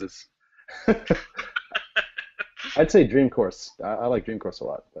Smash Brothers. I'd say Dream Course. I like Dream Course a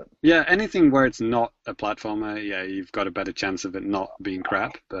lot. But yeah, anything where it's not a platformer, yeah, you've got a better chance of it not being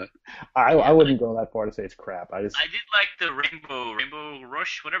crap. But I wouldn't go that far to say it's crap. I did like the Rainbow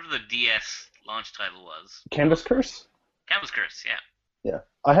Rush, whatever the DS launch title was. Canvas Curse. Canvas Curse, yeah. Yeah,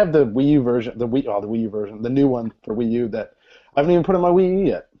 I have the Wii U version, the Wii U version, the new one for Wii U that I haven't even put on my Wii U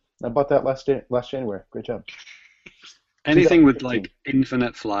yet. I bought that last January. Great job. Anything with like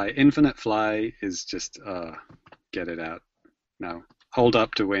Infinite Fly is just get it out. No, hold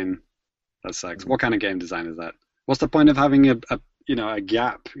up to win. That sucks. What kind of game design is that? What's the point of having a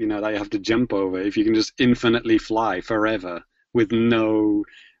gap that you have to jump over if you can just infinitely fly forever with no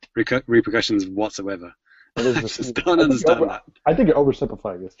repercussions whatsoever? I just don't understand that. I think you're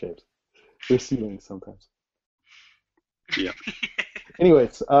oversimplifying this, James. There's ceilings sometimes. Yeah.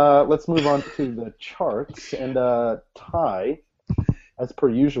 Anyways, let's move on to the charts. And Ty, as per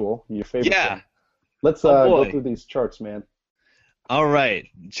usual, your favorite. Yeah. Thing. Let's go through these charts, man. All right.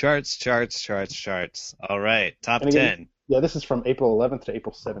 Charts. All right. Top 10. Yeah, this is from April 11th to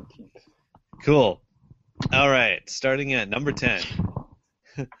April 17th. Cool. All right. Starting at number 10.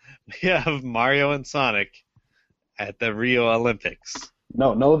 We have Mario and Sonic at the Rio Olympics.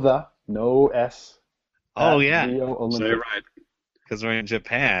 No S. Oh, yeah. Rio Olympics. Say it right. Because we're in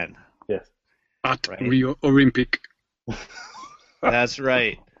Japan. Yes. At Right. Rio Olympic. That's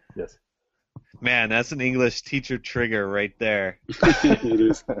right. Yes. Man, that's an English teacher trigger right there. It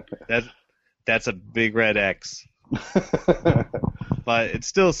is. That's a big red X. But it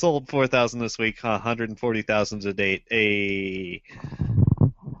still sold 4,000 this week, 140,000 to date.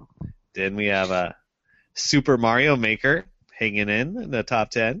 Then we have a Super Mario Maker hanging in the top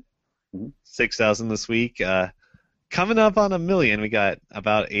 10. 6,000 this week. Coming up on 1 million, we got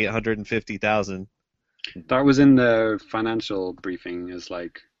about 850,000. That was in the financial briefing as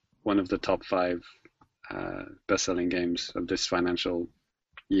like one of the top 5 best-selling games of this financial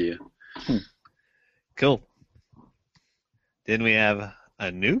year. Cool. Then we have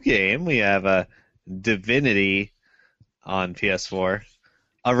a new game. We have a Divinity on PS4.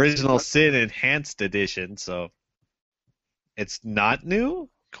 Original Sin Enhanced Edition, so it's not new?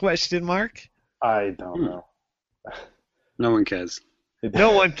 Question mark? I don't know. No one cares.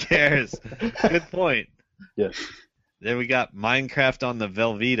 No one cares. Good point. Yes. Then we got Minecraft on the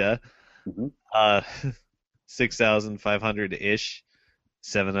Velveeta. 6,500-ish.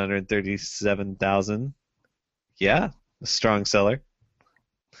 737,000. Yeah, a strong seller.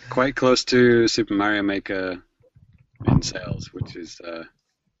 Quite close to Super Mario Maker in sales, which is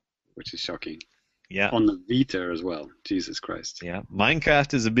shocking. Yeah. On the Vita as well. Jesus Christ. Yeah.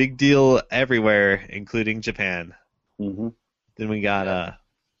 Minecraft is a big deal everywhere, including Japan. Mm-hmm. Then we got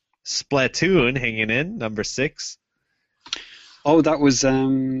Splatoon hanging in, number 6. Oh, that was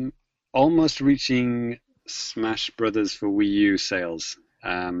almost reaching Smash Brothers for Wii U sales.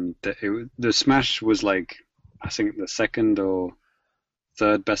 The Smash was like, I think the second or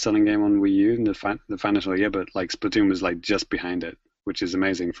third best-selling game on Wii U in the financial year, but like Splatoon was like just behind it, which is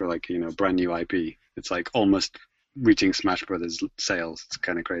amazing for like brand new IP. It's like almost reaching Smash Brothers sales. It's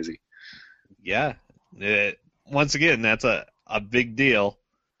kind of crazy. Yeah. Once again, that's a big deal.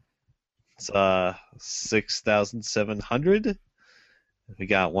 It's 6,700. We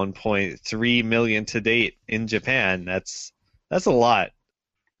got 1.3 million to date in Japan. That's a lot.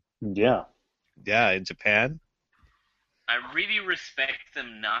 Yeah. Yeah, in Japan. I really respect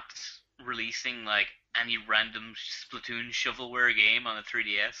them not releasing like any random Splatoon shovelware game on the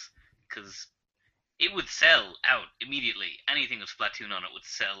 3DS, because it would sell out immediately. Anything with Splatoon on it would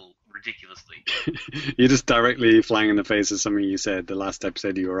sell ridiculously. You're just directly flying in the face of something you said the last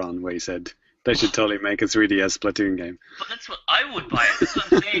episode you were on, where you said they should totally make a 3DS Splatoon game. But that's what I would buy it. That's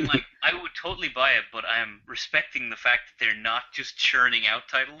what I'm saying. Like, I would totally buy it, but I'm respecting the fact that they're not just churning out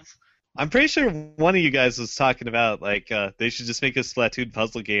titles. I'm pretty sure one of you guys was talking about like they should just make a Splatoon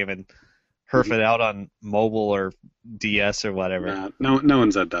puzzle game and herf it out on mobile or DS or whatever. No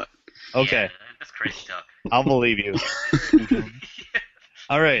one said that. Okay. Yeah, that's crazy talk. I'll believe you.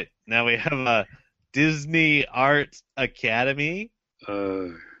 All right, now we have a Disney Art Academy.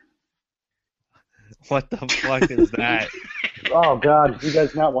 What the fuck is that? Oh God, did you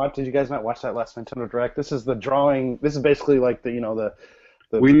guys not watch that last Nintendo Direct? This is the drawing. This is basically like the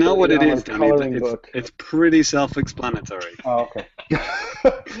we know what it is, coloring Danny. book. It's pretty self-explanatory. Oh, okay.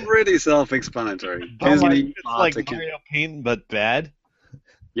 Pretty self-explanatory. Oh my, Disney it's Art like Academy. Mario Paint, but bad?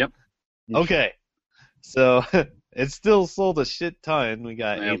 Yep. Okay. So, it still sold a shit ton. We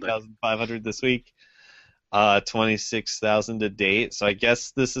got Nailed it. 8,500 this week. 26,000 to date. So I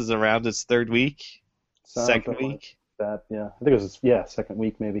guess this is around its third week? Second Something week? like that, yeah. I think it was, second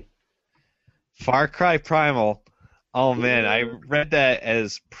week maybe. Far Cry Primal. Oh man, I read that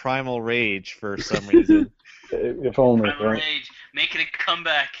as Primal Rage for some reason. If only, Primal right? Rage, making a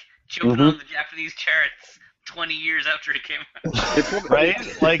comeback, jumping on the Japanese charts 20 years after it came out.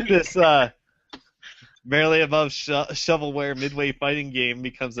 Right? Like this barely above shovelware midway fighting game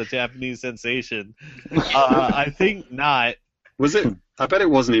becomes a Japanese sensation. I think not. Was it? I bet it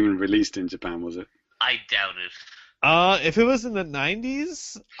wasn't even released in Japan, was it? I doubt it. If it was in the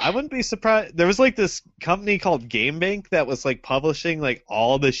 90s, I wouldn't be surprised. There was like this company called GameBank that was like publishing like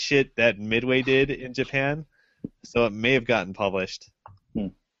all the shit that Midway did in Japan, so it may have gotten published.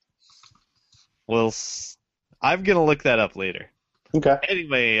 Well, I'm gonna look that up later. Okay.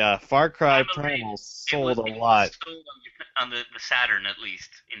 Anyway, Far Cry Primal sold a lot. Sold on the Saturn, at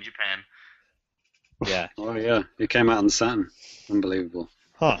least, in Japan. Yeah. Oh yeah, it came out on Saturn. Unbelievable.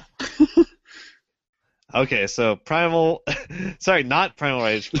 Huh. Okay, so Primal, sorry, not Primal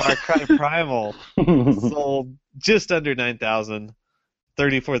Rage, Far Cry Primal sold just under 9,000,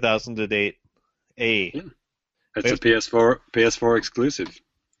 34,000 to date. Yeah. It's a PS4 exclusive.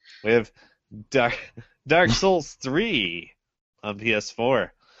 We have Dark Souls 3 on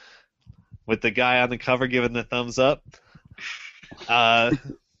PS4 with the guy on the cover giving the thumbs up.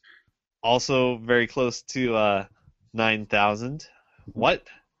 Also very close to 9,000. What?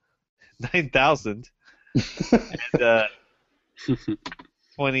 9,000? And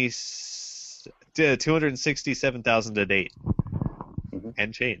 267,000 to date.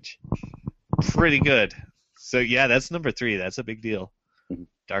 And change. Pretty good. So yeah, that's number 3. That's a big deal.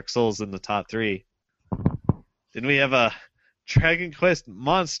 Dark Souls in the top 3. Then we have Dragon Quest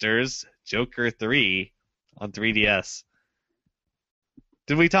Monsters Joker 3 on 3DS.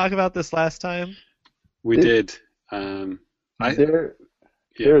 Did we talk about this last time? We did.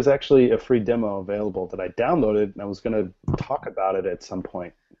 There's actually a free demo available that I downloaded, and I was going to talk about it at some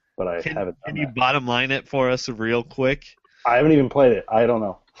point, but I haven't done Can you bottom line it for us real quick? I haven't even played it. I don't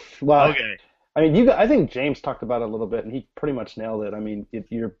know. Well, okay. I mean, I think James talked about it a little bit, and he pretty much nailed it. I mean,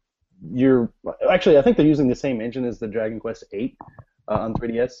 you're actually, I think they're using the same engine as the Dragon Quest 8 on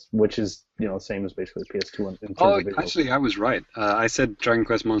 3DS, which is same as basically PS2 in terms of visuals. Actually, I was right. I said Dragon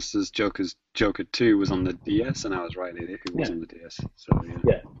Quest Monsters Joker 2 was on the DS, and I was right. It was on the DS. So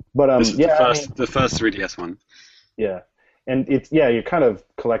yeah. But this is the first 3DS one. Yeah. And you're kind of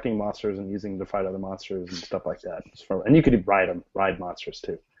collecting monsters and using to fight other monsters and stuff like that. And you could ride monsters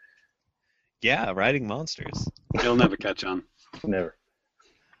too. Yeah, riding monsters. You'll never catch on. Never.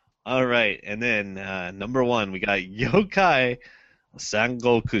 All right, and then number 1, we got Yokai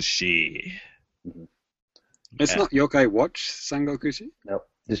Sangokushi. Mm-hmm. It's not Yokai Watch Sangokushi? No,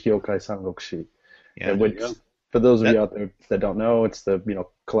 just Yokai Sangokushi. Yeah, which, for those of you out there that don't know, it's the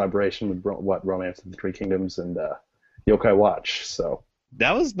collaboration with Romance of the Three Kingdoms and Yokai Watch. So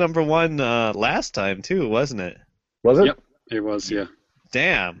that was number 1 last time too, wasn't it? Was it? Yep, it was. Yeah.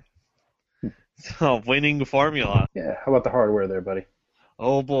 Damn. Winning formula. Yeah. How about the hardware there, buddy?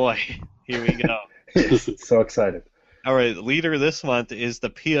 Oh boy, here we go. So excited. All right, leader this month is the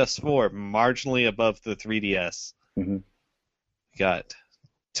PS4, marginally above the 3DS. Mm-hmm. Got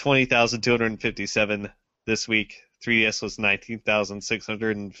 20,257 this week. 3DS was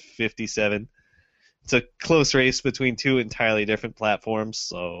 19,657. It's a close race between 2 entirely different platforms,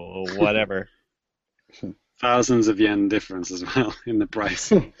 so whatever. Thousands of yen difference as well in the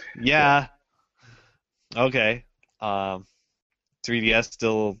price. Yeah. Okay. 3DS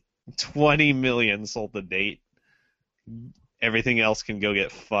still 20 million sold to date. Everything else can go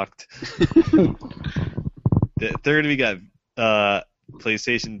get fucked. Third, we got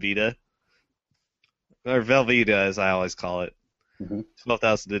PlayStation Vita, or Velveeta as I always call it.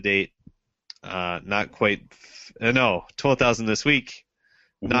 12,000 to date. Not quite. No, 12,000 this week.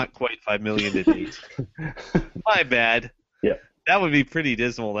 Not quite 5 million to date. My bad. Yeah. That would be pretty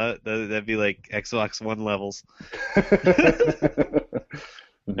dismal. That'd be like Xbox One levels.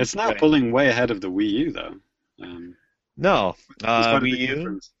 It's now pulling way ahead of the Wii U, though. No, Wii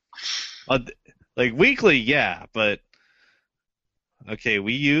U. Like weekly, yeah, but okay.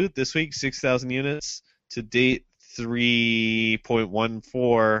 Wii U this week 6,000 units to date,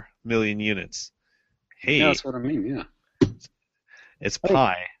 3.14 million units. Hey, yeah, that's what I mean. Yeah, it's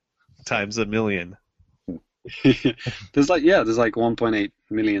pi times a million. there's like 1.8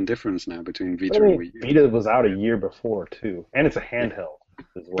 million difference now between Vita and Wii U. Vita was out a year before too, and it's a handheld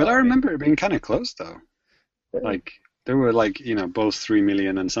as well. But I remember it being kind of close though. Like there were both 3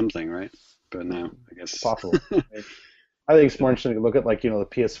 million and something, right? But now I guess possible. I think it's more interesting to look at the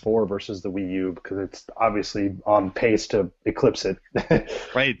PS4 versus the Wii U because it's obviously on pace to eclipse it.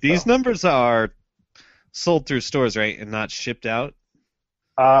 Right. These numbers are sold through stores, right, and not shipped out.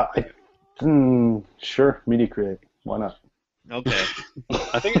 Sure, Media Create. Why not? Okay.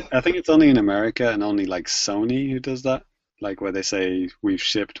 I think it's only in America and only Sony who does that, where they say we've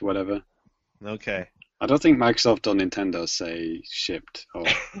shipped whatever. Okay. I don't think Microsoft or Nintendo say shipped. Or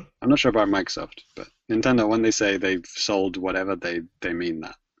I'm not sure about Microsoft, but Nintendo, when they say they've sold whatever, they mean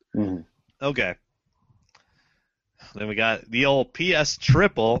that. Mm-hmm. Okay. Then we got the old PS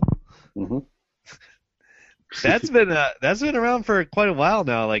Triple. Mm-hmm. That's been around for quite a while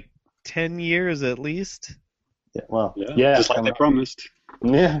now, 10 years at least. Yeah. Well. Yeah. Just like they promised.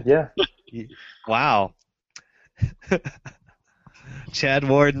 Yeah. Wow. Chad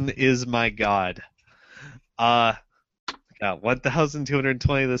Warden is my god. Got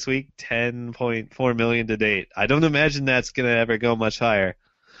 1,220 this week, 10.4 million to date. I don't imagine that's gonna ever go much higher.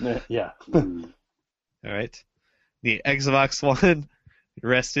 Yeah. All right. The Xbox One,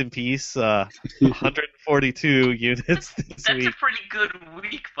 rest in peace. 140 142 units this That's week. a pretty good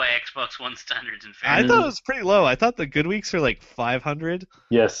week by Xbox One standards, in I fairness. thought it was pretty low. I thought the good weeks are like 500.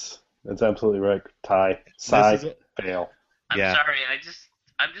 Yes, that's absolutely right. Fail. I'm Yeah. sorry.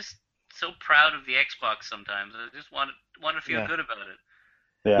 I'm just so proud of the Xbox sometimes. I just want to feel good about it.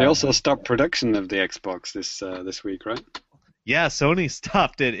 Yeah. They also stopped production of the Xbox this week, right? Yeah, Sony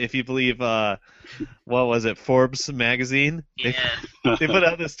stopped it, if you believe, what was it, Forbes magazine? Yeah. They put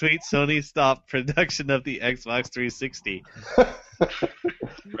out this tweet, Sony stopped production of the Xbox 360.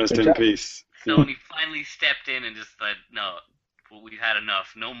 Rest in peace. Sony finally stepped in and just said, no, we've had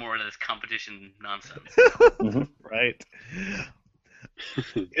enough. No more of this competition nonsense. Right.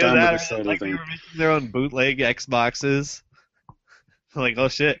 Done with That, this sort of like thing. they were making their own bootleg Xboxes. Like, oh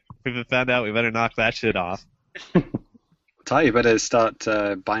shit, we've been found out, we better knock that shit off. Ty, you better start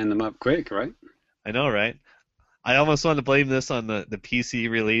buying them up quick, right? I know, right? I almost want to blame this on the PC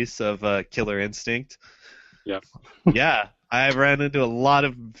release of Killer Instinct. Yep. Yeah, I've ran into a lot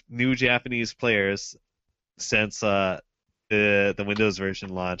of new Japanese players since the Windows version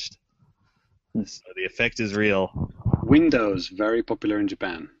launched. So the effect is real. Windows, very popular in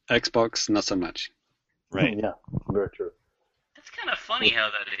Japan. Xbox, not so much. Right. Yeah, very true. That's kind of funny how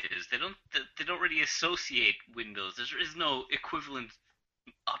that is. They don't really associate Windows. There is no equivalent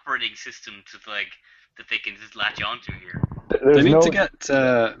operating system to that they can just latch onto here. They need to get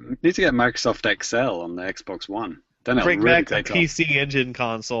Microsoft Excel on the Xbox One. Then it'll Bring really back the take off. PC Engine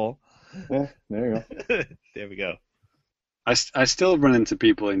console. Yeah, there you go. There we go. I still run into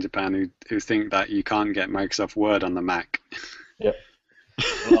people in Japan who think that you can't get Microsoft Word on the Mac. Yep.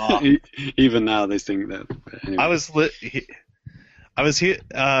 Even now, they think that. Anyway. I was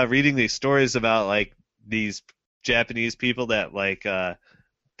reading these stories about like these Japanese people that like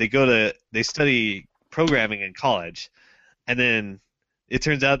they study programming in college, and then it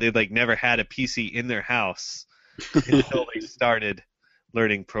turns out they like never had a PC in their house until they started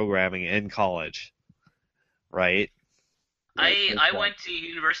learning programming in college, right? I went to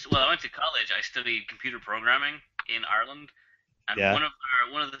university. Well, I went to college. I studied computer programming in Ireland, and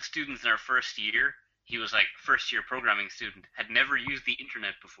one of the students in our first year, he was like first year programming student, had never used the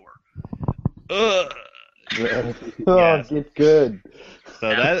internet before. Oh, get good.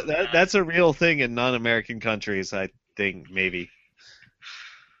 So that's a real thing in non-American countries, I think, maybe.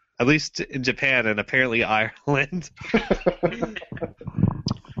 At least in Japan and apparently Ireland.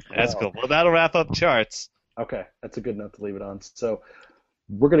 That's cool. Well, that'll wrap up charts. Okay, that's a good note to leave it on. So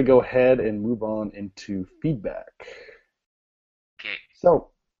we're going to go ahead and move on into feedback. Okay. So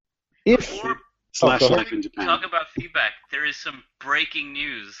if Slash life in Japan. Talk about feedback. There is some breaking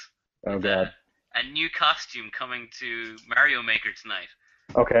news. Oh god. A new costume coming to Mario Maker tonight.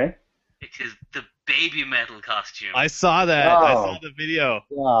 Okay. It is the baby metal costume. I saw that. Oh. I saw the video.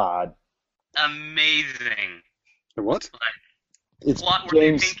 God. Amazing. What? It's What were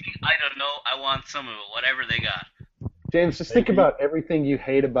James. they thinking? I don't know. I want some of it. Whatever they got. James, just think about everything you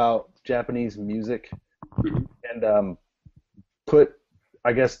hate about Japanese music, and put,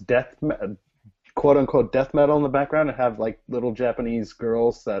 I guess, quote unquote death metal in the background, and have like little Japanese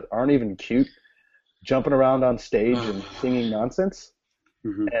girls that aren't even cute jumping around on stage and singing nonsense.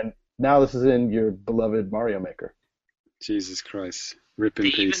 And now this is in your beloved Mario Maker. Jesus Christ. Rip in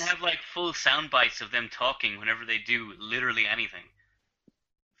They peace. even have like full sound bites of them talking whenever they do literally anything.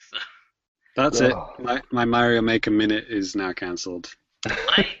 So, That's it. My Mario Maker minute is now cancelled.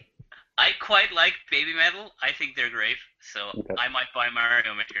 I quite like baby metal. I think they're great. So Okay. I might buy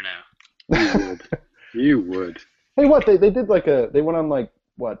Mario Maker now. You would. Hey, what they did they went on like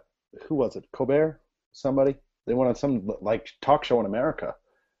what? Who was it? Colbert? Somebody? They went on some like talk show in America.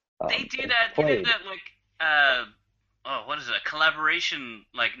 They do that. They did that like what is it? A collaboration,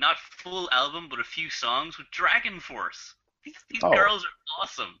 like not full album, but a few songs with Dragon Force. These girls are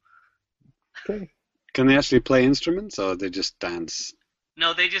awesome. Okay. Can they actually play instruments, or they just dance?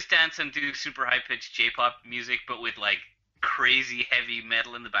 No, they just dance and do super high pitched J-pop music, but with like crazy heavy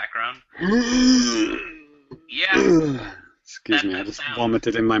metal in the background. Yeah. Excuse me, I just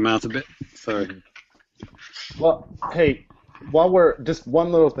vomited in my mouth a bit. Sorry. Well, hey, while we're just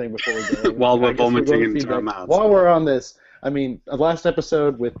one little thing before we go. While we're I guess we'll go vomiting to into feedback. our mouths. While we're on this, I mean, last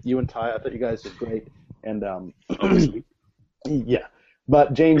episode with you and Ty, I thought you guys did great, and yeah.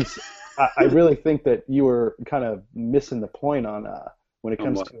 But James, I really think that you were kind of missing the point on when it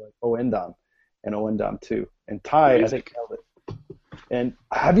comes to like, Oendon and Oendon 2. And Ty, I think, nailed it. And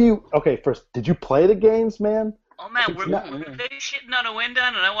have you? Okay, first, did you play the games, man? Oh man, were they shitting on a Oendon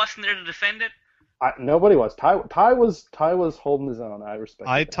and I wasn't there to defend it? Nobody was. Ty was holding his own. I respect.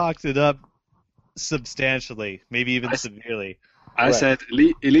 I talked it up substantially, maybe even severely. I said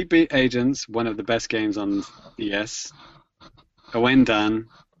Elite Beat Agents, one of the best games on ES. When done,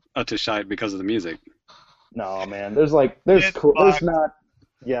 utter shite because of the music. No, man. There's not.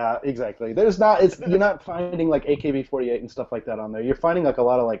 Yeah, exactly. You're not finding like AKB48 and stuff like that on there. You're finding like a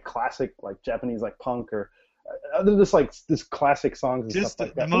lot of like classic like Japanese like punk or other just like this classic songs and Just stuff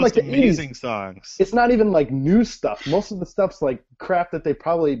like the that. most Like the amazing 80s, songs. it's not even like new stuff. Most of the stuff's like crap that they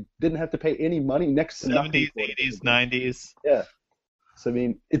probably didn't have to pay any money next to nothing 70s, for it. 80s, 90s. Yeah. So I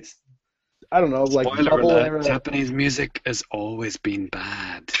mean, it's I don't know, like Spoiler bubble alert, era. Japanese music has always been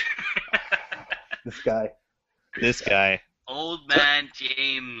bad. This guy. This guy. Old man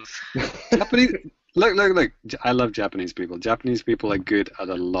James. Japanese. Look! I love Japanese people. Japanese people are good at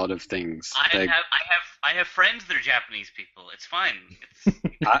a lot of things. I have friends that are Japanese people. It's fine.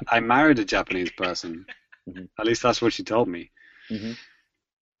 I married a Japanese person. At least that's what she told me.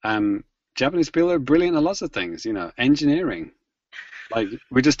 Mm-hmm. Japanese people are brilliant at lots of things. You know, engineering. Like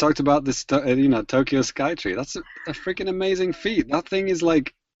we just talked about this. Tokyo Skytree. That's a freaking amazing feat. That thing is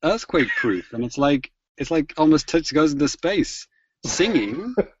like earthquake proof, and it's like almost goes into space.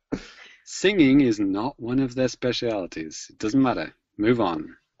 Singing is not one of their specialities. It doesn't matter. Move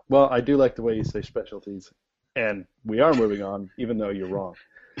on. Well, I do like the way you say specialties, and we are moving on, even though you're wrong.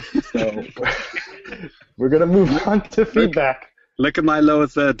 So we're gonna move on to feedback. Look at my lower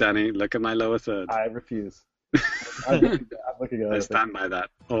third, Danny. Look at my lower third. I refuse. I'm looking at I it. stand by that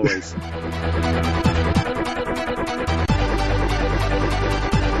always.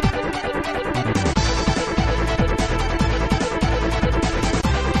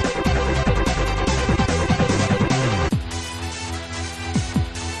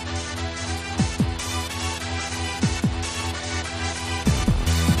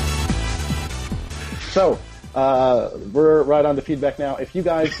 So, we're right on to feedback now. If you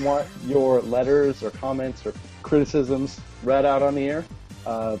guys want your letters or comments or criticisms read out on the air,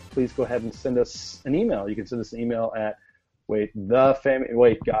 please go ahead and send us an email. You can send us an email at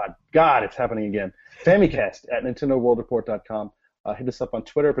God, it's happening again. Famicast at NintendoWorldReport.com. Hit us up on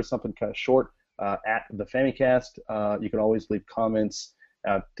Twitter if it's something kind of short, at the Famicast. You can always leave comments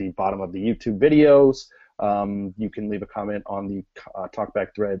at the bottom of the YouTube videos. You can leave a comment on the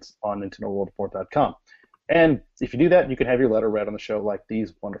talkback threads on NintendoWorldReport.com. And if you do that, you can have your letter read on the show like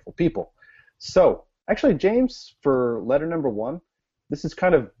these wonderful people. So, actually, James, for letter number 1, this is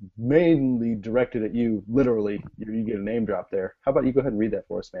kind of mainly directed at you, literally. You get a name drop there. How about you go ahead and read that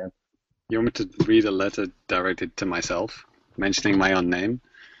for us, man? You want me to read a letter directed to myself, mentioning my own name?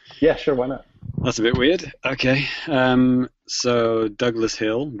 Yeah, sure, why not? That's a bit weird. Okay. So Douglas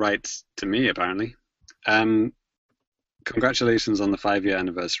Hill writes to me, apparently. Congratulations on the 5-year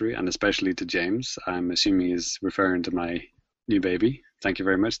anniversary, and especially to James. I'm assuming he's referring to my new baby. Thank you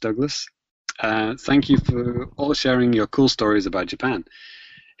very much, Douglas. Thank you for all sharing your cool stories about Japan.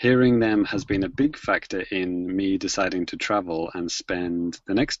 Hearing them has been a big factor in me deciding to travel and spend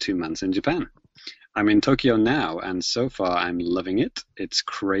the next 2 months in Japan. I'm in Tokyo now, and so far I'm loving it. It's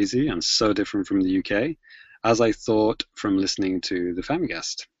crazy and so different from the UK, as I thought from listening to the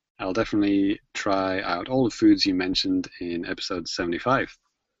Famicast. I'll definitely try out all the foods you mentioned in episode 75.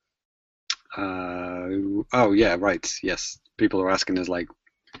 Oh, yeah, right, yes. People are asking us, like,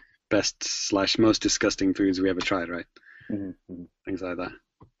 best/most disgusting foods we ever tried, right? Mm-hmm. Things like that.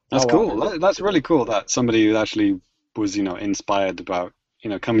 That's cool. Wow. That's really cool that somebody who actually was, inspired about,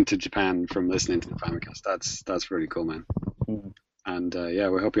 coming to Japan from listening to the Famicast. That's really cool, man. Mm-hmm. And,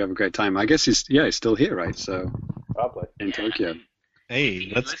 we hope you have a great time. I guess he's still here, right? So, probably. In Tokyo. Hey, if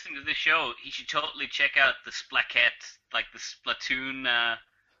he's listening to this show, he should totally check out the Splaquette, like the Splatoon,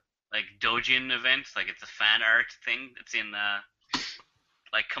 like Dojin event. Like it's a fan art thing that's in,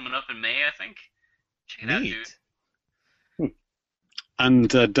 like coming up in May, I think. Check it out, dude. And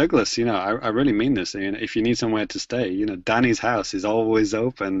Douglas, I really mean this. If you need somewhere to stay, Danny's house is always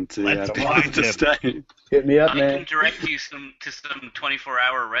open to people to stay. Hit me up, man. I can direct you to some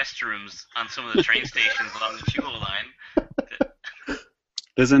 24-hour restrooms on some of the train stations along the Chuo line.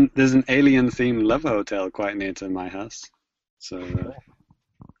 There's an alien-themed love hotel quite near to my house. So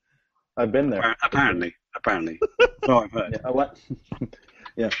I've been there. Apparently. Oh, I've heard. Yeah, what?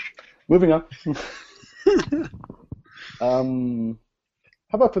 Yeah. Moving on.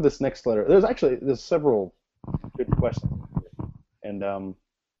 How about for this next letter? There's several good questions. And all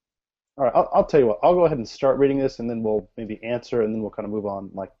right, I'll tell you what. I'll go ahead and start reading this, and then we'll maybe answer, and then we'll kind of move on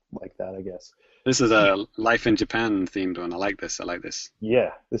like that, I guess. This is a Life in Japan themed one. I like this.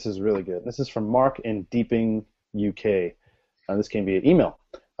 Yeah, this is really good. This is from Mark in Deeping, UK. This came via email.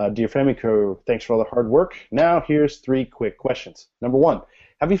 Dear Family Crew, thanks for all the hard work. Now here's 3 quick questions. Number 1,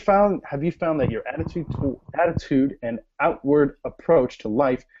 have you found that your attitude and outward approach to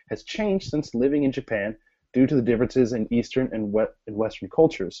life has changed since living in Japan due to the differences in Eastern and Western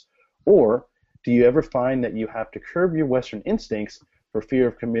cultures? Or do you ever find that you have to curb your Western instincts for fear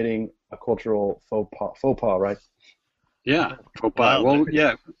of committing a cultural faux pas, right? Yeah, faux pas. Well,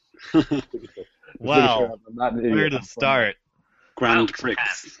 yeah. Wow. Where to start? Grand Prix.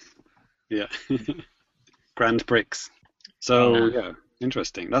 Yeah. Grand Prix. So, yeah,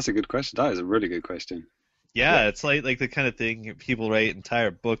 interesting. That's a good question. That is a really good question. Yeah, it's like the kind of thing people write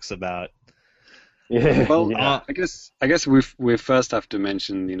entire books about. Yeah. Well, I guess we first have to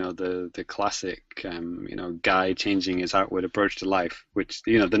mention, the classic, guy changing his outward approach to life, which,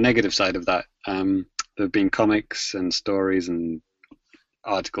 the negative side of that. There have been comics and stories and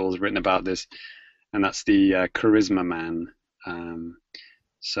articles written about this, and that's the Charisma Man.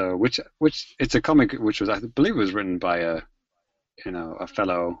 So which it's a comic which was, I believe, was written by a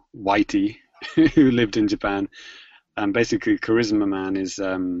fellow whitey who lived in Japan, and basically Charisma Man is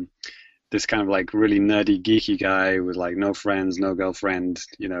this kind of like really nerdy geeky guy with like no friends, no girlfriend,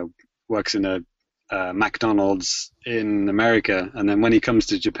 works in a McDonald's in America, and then when he comes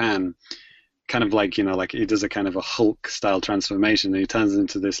to Japan, kind of like like he does a kind of a Hulk style transformation, and he turns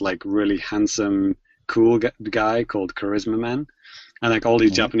into this like really handsome, cool guy called Charisma Man. And like all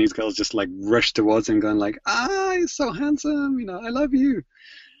these Japanese girls just like rush towards him, going like, you're so handsome, I love you.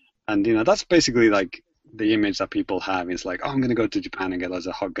 And that's basically like the image that people have. It's like, I'm gonna go to Japan and get loads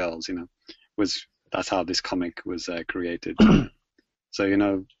of hot girls. That's how this comic was created. So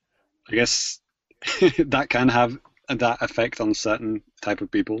I guess that can have that effect on certain type of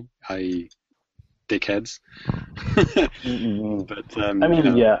people, i.e., dickheads. But I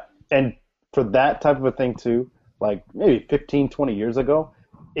mean, yeah, and for that type of a thing too. Like maybe 15, 20 years ago,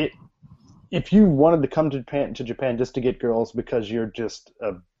 if you wanted to come to Japan just to get girls because you're just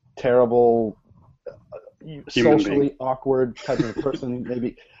a terrible, socially awkward type of person,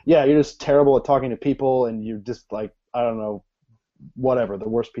 maybe, yeah, you're just terrible at talking to people and you're just like, I don't know, whatever, the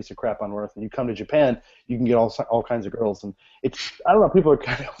worst piece of crap on earth, and you come to Japan, you can get all kinds of girls, and I don't know, people are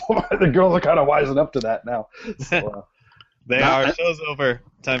kind of, the girls are kind of wising up to that now. So, show's over.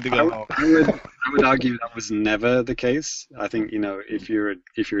 Time to go home. I would argue that was never the case. I think if you're a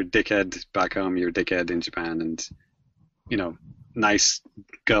dickhead back home, you're a dickhead in Japan, and nice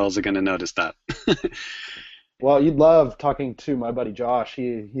girls are going to notice that. Well, you'd love talking to my buddy Josh.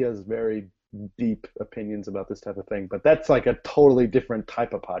 He has very deep opinions about this type of thing, but that's like a totally different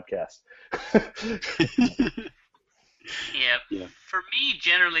type of podcast. Yeah. For me,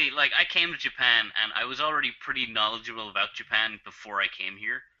 generally, like, I came to Japan, and I was already pretty knowledgeable about Japan before I came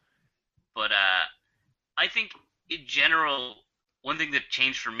here. But I think, in general, one thing that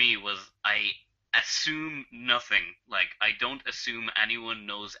changed for me was I assume nothing. Like, I don't assume anyone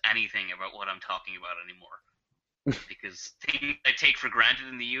knows anything about what I'm talking about anymore. Because things I take for granted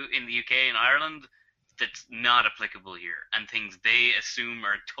in the UK and Ireland, that's not applicable here. And things they assume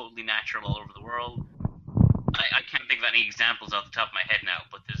are totally natural all over the world. I can't think of any examples off the top of my head now,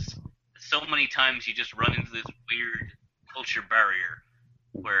 but there's so many times you just run into this weird culture barrier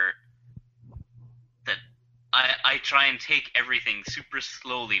where that I try and take everything super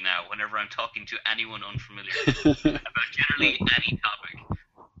slowly now whenever I'm talking to anyone unfamiliar about generally any topic.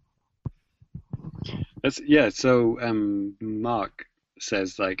 So Mark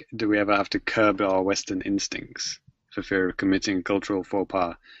says, like, do we ever have to curb our Western instincts for fear of committing a cultural faux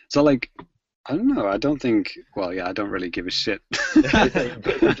pas? So, like, I don't know. I don't think. Well, yeah, I don't really give a shit.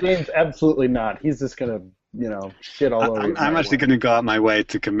 James, absolutely not. He's just gonna, shit all over. I'm actually gonna go out my way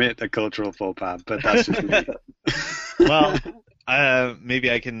to commit a cultural faux pas, but that's just me. Well, maybe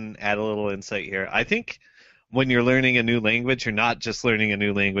I can add a little insight here. I think when you're learning a new language, you're not just learning a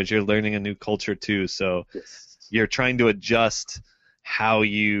new language. You're learning a new culture too. So you're trying to adjust how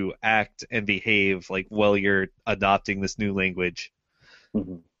you act and behave, like, while you're adopting this new language.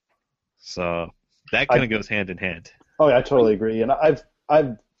 Mm-hmm. So that kind of goes hand in hand. Oh yeah, I totally agree. And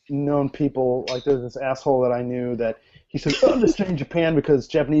I've known people, like, there's this asshole that I knew that he said, I'm just staying in Japan because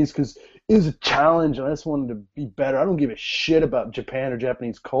Japanese it was a challenge and I just wanted to be better. I don't give a shit about Japan or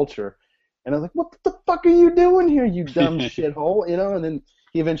Japanese culture. And I was like, what the fuck are you doing here, you dumb shithole? And then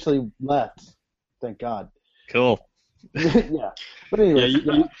he eventually left. Thank God. Cool. Yeah. But anyway.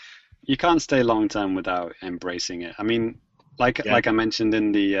 Yeah, you can't stay long term without embracing it. I mean, like I mentioned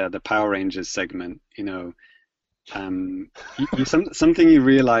in the Power Rangers segment, something you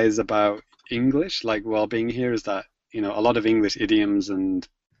realize about English, like, while being here, is that a lot of English idioms and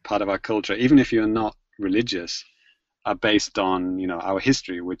part of our culture, even if you're not religious, are based on, our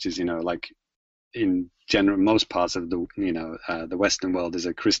history, which is, like in general, most parts of the, the Western world is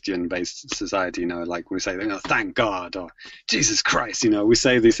a Christian-based society. Like we say, thank God or Jesus Christ. We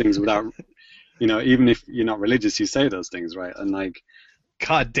say these things without, even if you're not religious, you say those things, right? And like,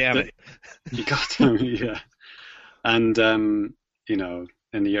 God damn it. God damn it, yeah. And in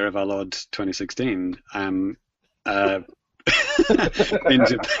the year of our Lord 2016, in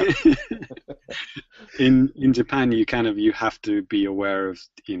Japan, in Japan, you have to be aware of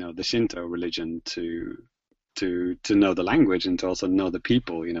the Shinto religion to know the language and to also know the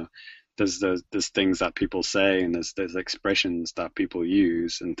people. There's things that people say, and there's expressions that people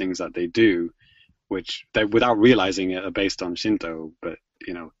use and things that they do, which they, without realizing it, are based on Shinto, but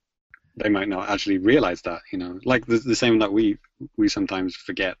they might not actually realize that. Like the same that we sometimes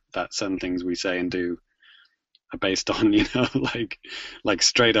forget that certain things we say and do are based on like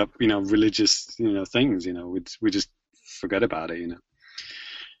straight up religious things. We just forget about it.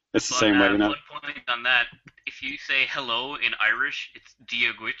 It's the same way. One point on that: if you say hello in Irish, it's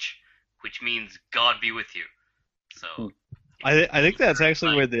Diogwich, which means God be with you. So I think that's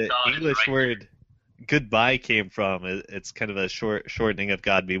actually where the English word goodbye came from. It's kind of a shortening of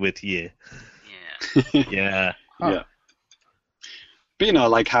God be with you. Yeah. Yeah. Yeah. But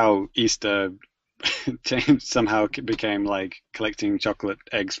like how Easter somehow became like collecting chocolate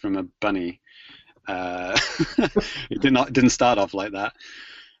eggs from a bunny. It didn't start off like that,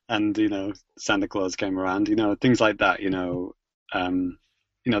 and Santa Claus came around. Things like that.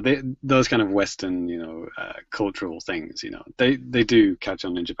 Those kind of Western cultural things. They do catch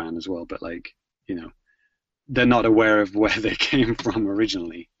on in Japan as well, but like they're not aware of where they came from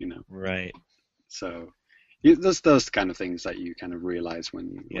originally. Right. So. There's those kind of things that you kind of realize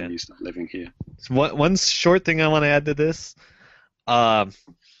when you start living here. So one short thing I want to add to this. I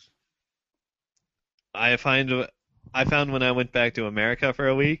found when I went back to America for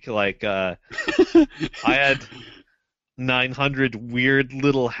a week, like I had 900 weird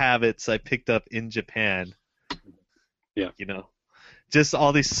little habits I picked up in Japan. Yeah. Just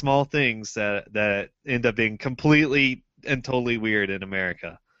all these small things that end up being completely and totally weird in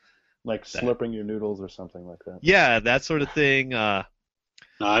America. Like slurping your noodles or something like that. Yeah, that sort of thing. No,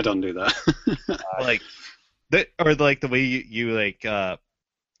 I don't do that. Or like the way you like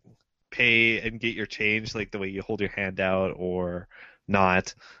pay and get your change, like the way you hold your hand out or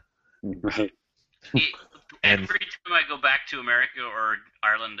not. Right. Every time I go back to America or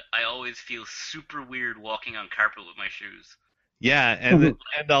Ireland, I always feel super weird walking on carpet with my shoes. Yeah, and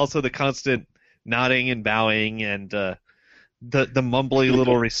also the constant nodding and bowing and the mumbly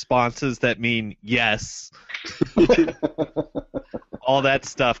little responses that mean yes. All that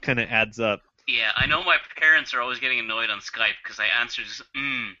stuff kind of adds up. Yeah, I know my parents are always getting annoyed on Skype because I answer just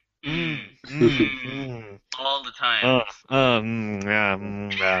all the time.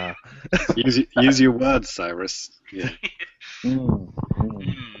 Use your words, Cyrus. Yeah.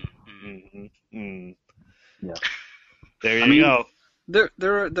 Yeah. There you go.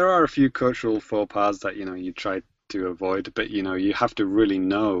 There are a few cultural faux pas that you try to avoid, but you have to really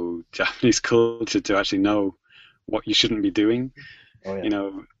know Japanese culture to actually know what you shouldn't be doing. Oh, yeah.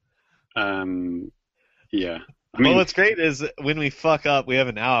 Yeah. I mean, what's great is when we fuck up, we have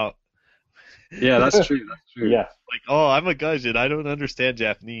an out. Yeah, that's true. Yeah. Like, oh, I'm a gaijin. I don't understand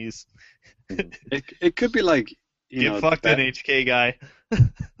Japanese. It could be like Get fucked in, HK guy.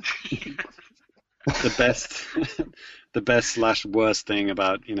 The best / worst thing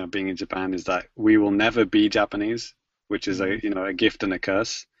about being in Japan is that we will never be Japanese, which is a gift and a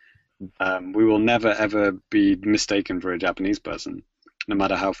curse. We will never ever be mistaken for a Japanese person, no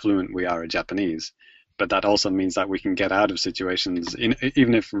matter how fluent we are in Japanese. But that also means that we can get out of situations,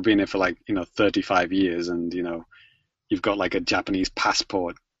 even if we've been here for 35 years, and you've got like a Japanese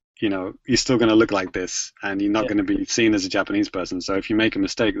passport. You're still going to look like this, and you're not going to be seen as a Japanese person. So if you make a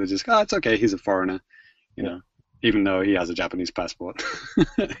mistake, they're just, it's okay, he's a foreigner, even though he has a Japanese passport.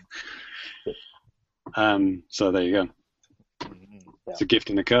 So there you go. It's a gift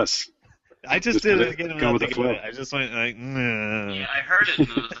and a curse. I just did it again. Go with the flow. I just went like, Yeah, I heard it, and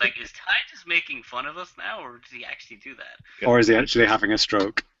it was like, is Ty just making fun of us now, or did he actually do that? Or is he actually having a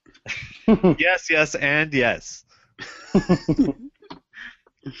stroke? Yes, and yes.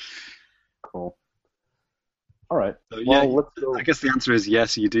 Cool. All right. So, let's go. I guess the answer is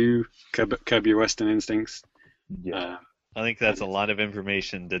yes, you do curb your Western instincts. Yeah. I think that's a lot of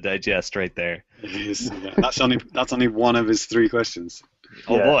information to digest right there. It is. Yeah. That's only one of his 3 questions.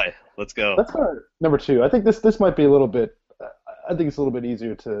 Oh boy, let's go. Let's go to number 2. I think this might be a little bit. I think it's a little bit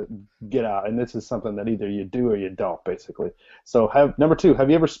easier to get out, and this is something that either you do or you don't, basically. So, number 2, have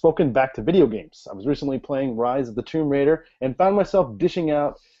you ever spoken back to video games? I was recently playing Rise of the Tomb Raider and found myself dishing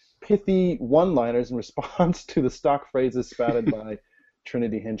out pithy one-liners in response to the stock phrases spouted by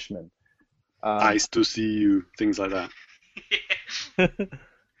Trinity henchmen. Nice to see you, things like that.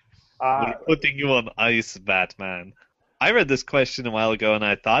 We're putting you on ice, Batman. I read this question a while ago, and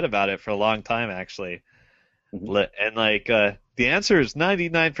I thought about it for a long time, actually. Mm-hmm. And, like, the answer is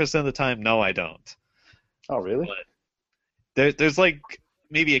 99% of the time, no, I don't. Oh, really? But there's, like,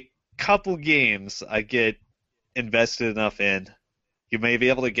 maybe a couple games I get invested enough in. You may be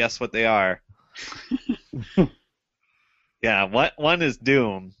able to guess what they are. Yeah, one is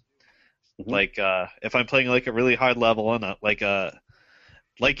Doom. Mm-hmm. Like, if I'm playing, like, a really hard level and,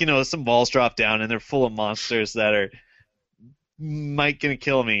 some balls drop down and they're full of monsters that might gonna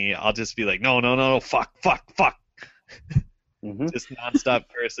kill me, I'll just be like, no, fuck. Mm-hmm. Just nonstop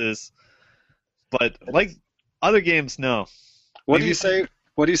curses. But like other games, no. What do you say?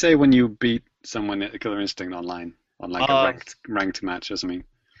 What do you say when you beat someone at Killer Instinct online on like a ranked match or something?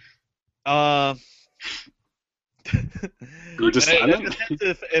 You just silent?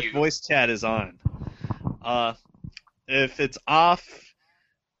 If voice chat is on. If it's off,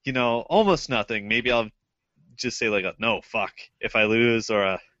 almost nothing. Maybe I'll just say like no, fuck, if I lose,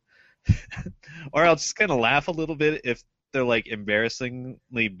 or or I'll just kind of laugh a little bit if they're like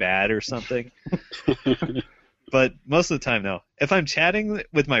embarrassingly bad or something. But most of the time, no. If I'm chatting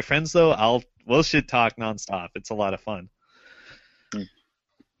with my friends, though, we'll shit talk nonstop. It's a lot of fun.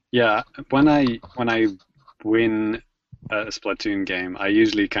 Yeah, when I win a Splatoon game, I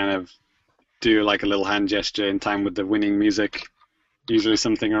usually kind of do like a little hand gesture in time with the winning music. Usually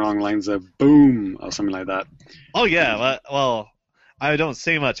something along the lines of boom or something like that. Oh yeah, well, I don't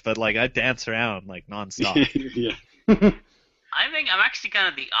say much, but like I dance around like nonstop. Yeah. I think I'm actually kind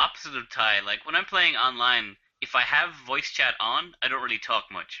of the opposite of Ty. Like when I'm playing online, if I have voice chat on, I don't really talk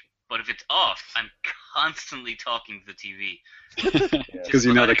much. But if it's off, I'm constantly talking to the TV. Because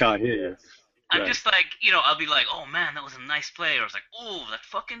they can't hear you. I'm just like, I'll be like, oh man, that was a nice play. Or I was like, oh, that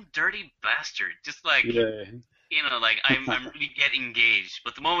fucking dirty bastard. Just like, I'm really get engaged.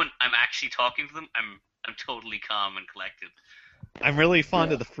 But the moment I'm actually talking to them, I'm totally calm and collected. I'm really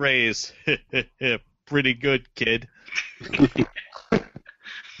fond of the phrase, pretty good, kid.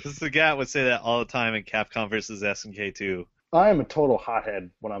 This is the guy would say that all the time in Capcom versus SNK 2. I am a total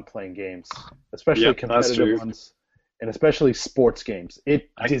hothead when I'm playing games, especially competitive ones, and especially sports games.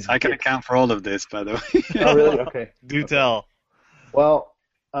 I can account for all of this, by the way. Oh, really? Okay. Do tell. Well,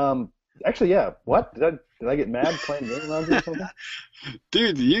 actually, yeah. What? Did I get mad playing Game Lounge or something?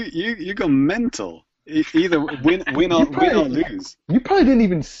 Dude, you go mental. Either win or lose. You probably didn't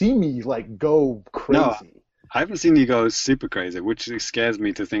even see me like go crazy. No, I haven't seen you go super crazy, which scares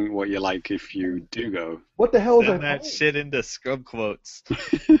me to think what you're like if you do go. What the hell is Send that shit into scrub quotes.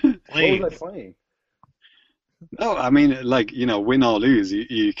 What was I playing? No, I mean, like, win or lose,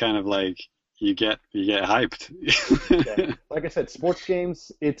 you kind of like, you get hyped. Yeah. Like I said, sports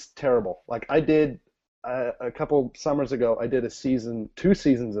games, it's terrible. Like I did a couple summers ago, I did 2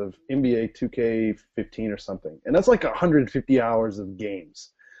 seasons of NBA 2K15 or something, and that's like 150 hours of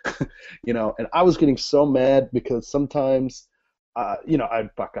games. And I was getting so mad because sometimes, I'd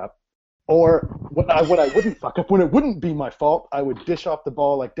fuck up. Or when I wouldn't fuck up, when it wouldn't be my fault, I would dish off the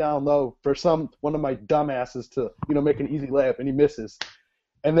ball like down low for one of my dumbasses to, make an easy layup, and he misses.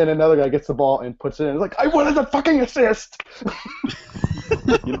 And then another guy gets the ball and puts it in. It's like, I wanted a fucking assist!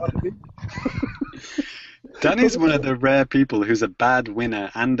 You know what I mean? Danny's one of the rare people who's a bad winner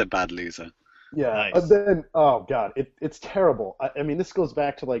and a bad loser. Yeah, nice. Then, oh god, it's terrible. I mean, this goes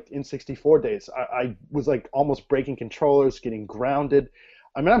back to like N64 days. I was like almost breaking controllers, getting grounded.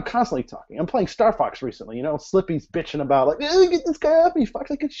 I mean, I'm constantly talking. I'm playing Star Fox recently. Slippy's bitching about like, get this guy up, you fuck.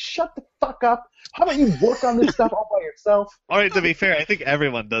 Like, shut the fuck up. How about you work on this stuff all by yourself? All right, to be fair, I think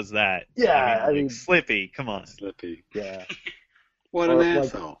everyone does that. Yeah, I mean Slippy, come on. Slippy. Yeah. What an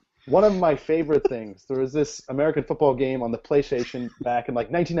asshole. One of my favorite things, there was this American football game on the PlayStation back in like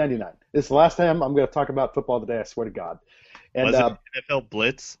 1999. This is the last time I'm going to talk about football today, I swear to God. And, was it NFL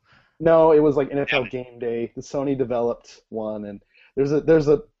Blitz? No, it was like NFL Game Day. The Sony developed one, and there's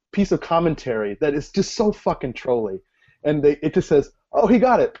a piece of commentary that is just so fucking trolly. And it just says, oh, he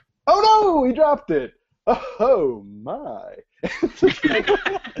got it. Oh, no, he dropped it. Oh, my.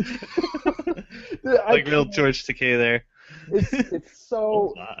 Like real George Takei there. It's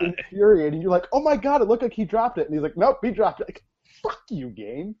so infuriating. You're like, oh my god, it looked like he dropped it. And he's like, nope, he dropped it. Like, fuck you,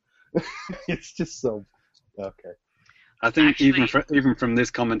 game. It's just so... Okay. I think Actually, even from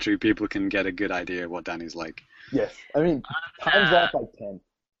this commentary, people can get a good idea of what Danny's like. Yes, I mean, times that by 10.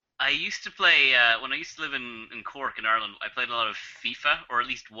 I used to play when I used to live in Cork in Ireland. I played a lot of FIFA, or at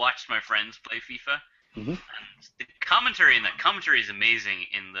least watched my friends play FIFA. Mm-hmm. And the commentary in that commentary is amazing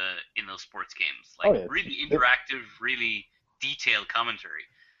in those sports games. Like really interactive, really detailed commentary.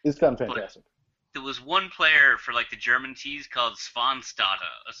 It's gotten fantastic. But there was one player for like the German teams called Svanstata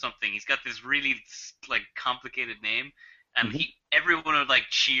or something. He's got this really like complicated name, and everyone would like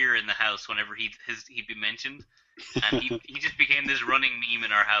cheer in the house whenever he'd be mentioned. And he just became this running meme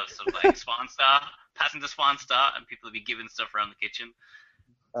in our house of like Svanstad, passing to Svanstad, and people would be giving stuff around the kitchen.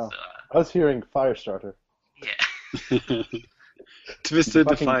 Oh, so, I was hearing Firestarter. Yeah. Twisted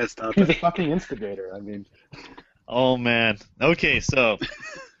the Firestarter. He's a fucking instigator, I mean. Oh, man. Okay, so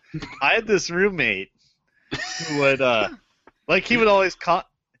I had this roommate who would, like, he would always quote,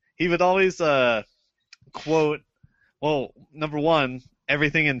 well, number one,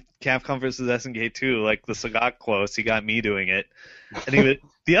 everything in Capcom vs. SNK 2, like the Sagat quotes, he got me doing it. And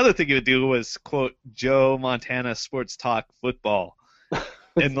the other thing he would do was quote Joe Montana Sports Talk Football.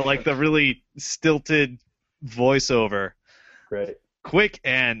 And like the really stilted voiceover. Great. Quick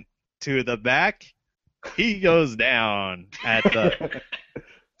and to the back, he goes down at the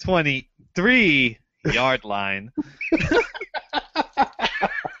 23-yard line.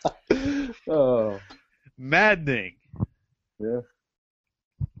 Oh. Maddening. Yeah.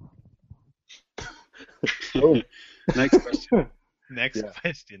 Oh. Next question. Next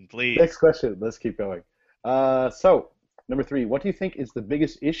question, please. Next question. Let's keep going. So, number 3. What do you think is the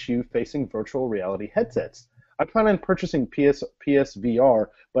biggest issue facing virtual reality headsets? I plan on purchasing PSVR,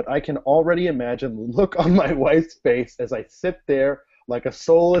 but I can already imagine the look on my wife's face as I sit there like a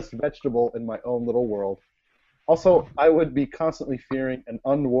soulless vegetable in my own little world. Also, I would be constantly fearing an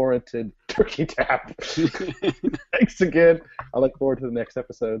unwarranted turkey tap. Thanks again. I look forward to the next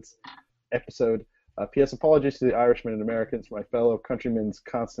episode. P.S. Apologies to the Irishmen and Americans for my fellow countrymen's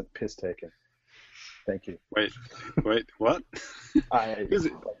constant piss taking. Thank you. Wait, what?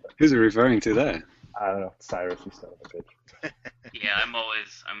 Who's it referring to there? I don't know. Cyrus, you son of a bitch. Yeah, I'm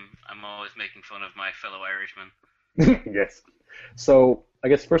always making fun of my fellow Irishmen. Yes. So, I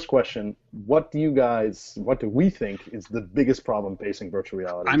guess first question: what do we think is the biggest problem facing virtual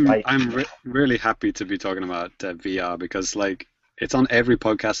reality? I'm really happy to be talking about VR because like it's on every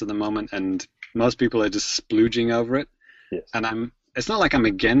podcast at the moment, and most people are just splooging over it. Yes. And it's not like I'm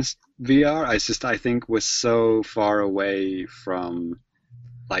against VR. I think we're so far away from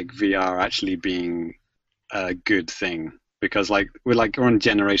like VR actually being a good thing because like we're on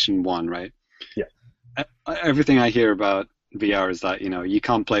generation 1, right? Yeah. Everything I hear about VR is that you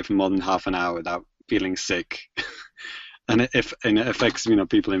can't play for more than half an hour without feeling sick, and it affects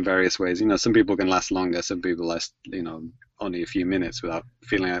people in various ways. Some people can last longer, some people last only a few minutes without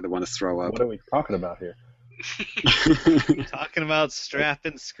feeling like they want to throw up. What are we talking about here? Talking about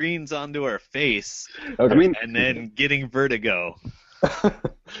strapping screens onto our face, okay. And then getting vertigo.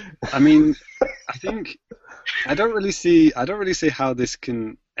 I mean, I don't really see how this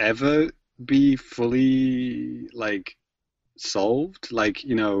can ever be fully like solved. Like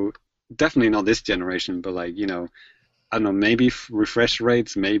definitely not this generation, but like I don't know, maybe refresh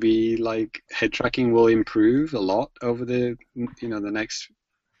rates, maybe like head tracking will improve a lot over the the next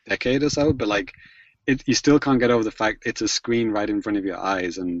decade or so. But like you still can't get over the fact it's a screen right in front of your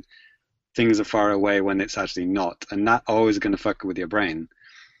eyes and things are far away when it's actually not, and that always going to fuck with your brain.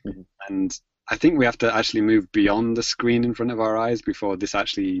 Mm-hmm. And I think we have to actually move beyond the screen in front of our eyes before this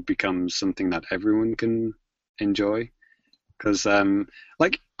actually becomes something that everyone can enjoy. Because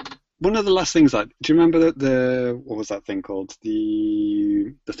like one of the last things do you remember the what was that thing called,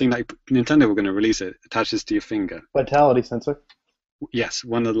 the thing that Nintendo were going to release, it attaches to your finger, vitality sensor? Yes,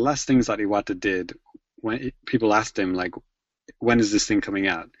 one of the last things that Iwata did when people asked him like, when is this thing coming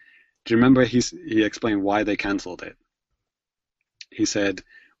out? Do you remember he explained why they cancelled it? He said,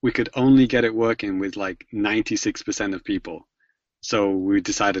 we could only get it working with like 96% of people, so we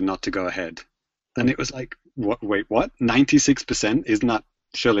decided not to go ahead. And it was like, wait, what? 96%? Isn't that,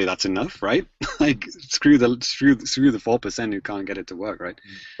 surely that's enough, right? Like screw the 4% who can't get it to work, right?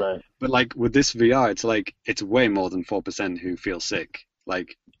 Right. But like with this VR, it's like it's way more than 4% who feel sick.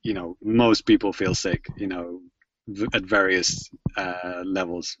 Like most people feel sick. At various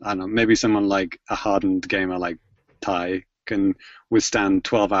levels. I don't know, maybe someone like a hardened gamer like Ty can withstand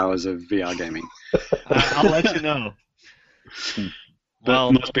 12 hours of VR gaming. I'll let you know.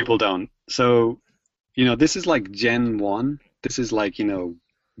 But most people don't. So, this is like Gen 1. This is like, the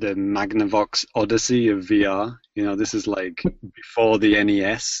Magnavox Odyssey of VR. This is like before the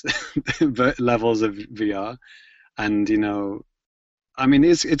NES levels of VR. And I mean,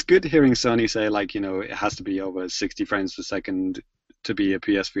 it's good hearing Sony say like, it has to be over 60 frames per second to be a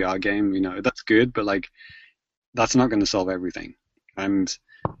PSVR game. That's good, but like that's not going to solve everything. And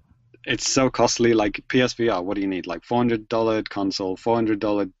it's so costly. Like PSVR, what do you need? Like $400 console,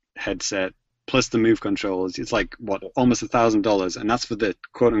 $400 headset, plus the Move controls. It's like what, almost $1,000, and that's for the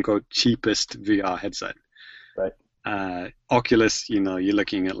quote unquote cheapest VR headset. Right. Oculus, you're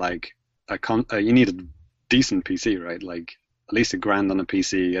looking at like you need a decent PC, right? Like at least $1,000 on a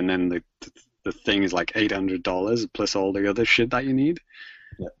PC, and then the thing is like $800 plus all the other shit that you need.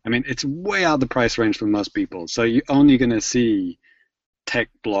 Yeah. I mean, it's way out the price range for most people. So you're only going to see tech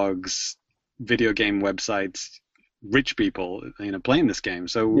blogs, video game websites, rich people, playing this game.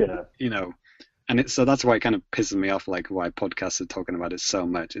 So, and so that's why it kind of pisses me off, like why podcasts are talking about it so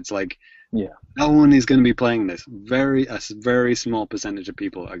much. It's like, no one is going to be playing this. A very small percentage of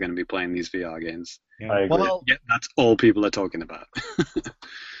people are going to be playing these VR games. Yeah. I agree. Well, That's all people are talking about.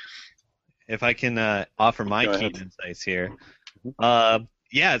 if I can offer my key insights here,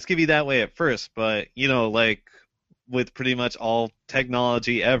 it's gonna be that way at first, but like with pretty much all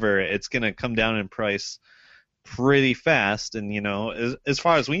technology ever, it's gonna come down in price pretty fast. And as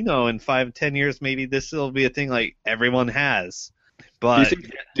far as we know, in 5-10 years, maybe this will be a thing like everyone has. But do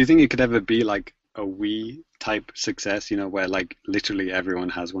you think it could ever be like a Wii type success? Where like literally everyone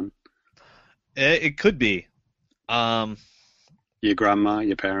has one. It could be. Your grandma,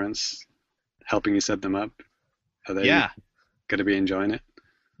 your parents, helping you set them up. Are they going to be enjoying it?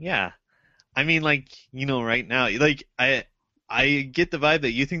 Yeah. I mean, like, right now, like, I get the vibe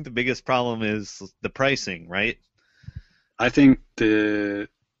that you think the biggest problem is the pricing, right? I think the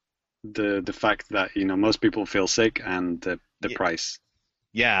fact that, most people feel sick and the price.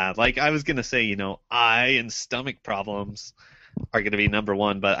 Yeah, like I was going to say, eye and stomach problems are going to be number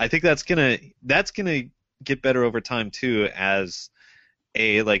one, but I think that's going to get better over time too, as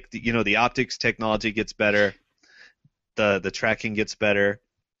the optics technology gets better, the tracking gets better.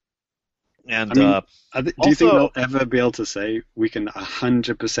 And do you think they'll ever be able to say we can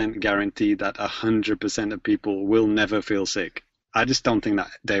 100% guarantee that 100% of people will never feel sick? I just don't think that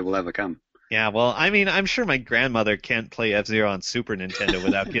day will ever come. Yeah, well, I mean, I'm sure my grandmother can't play F-Zero on Super Nintendo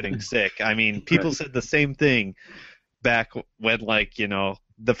without getting sick. I mean, people said the same thing back when, like,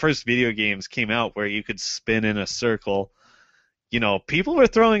 the first video games came out where you could spin in a circle. People were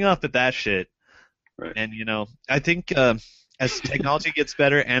throwing up at that shit. Right. And, I think as technology gets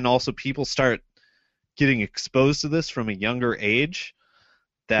better and also people start getting exposed to this from a younger age,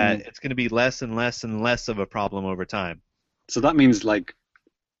 that it's going to be less and less and less of a problem over time. So that means, like,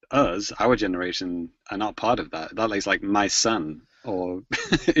 our generation, are not part of that. That is like my son, or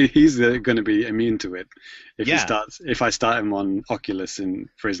he's going to be immune to it if I start him on Oculus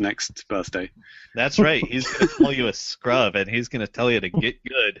for his next birthday. That's right. He's going to call you a scrub, and he's going to tell you to get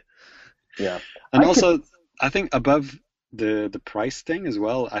good. Yeah. And I think above the price thing as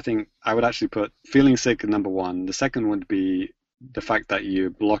well, I think I would actually put feeling sick at number one. The second would be the fact that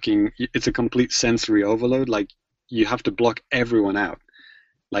you're blocking. It's a complete sensory overload. Like, you have to block everyone out.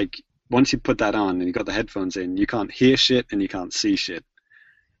 Like, once you put that on and you got the headphones in, you can't hear shit and you can't see shit.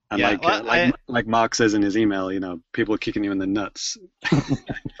 And like Mark says in his email, people are kicking you in the nuts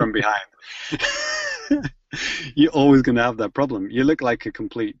from behind. You're always going to have that problem. You look like a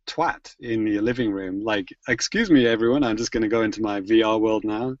complete twat in your living room. Like, excuse me, everyone, I'm just going to go into my VR world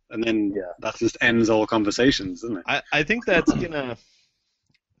now. And then that just ends all conversations, doesn't it? I think that's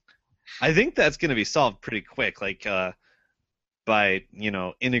gonna be solved pretty quick. Like, by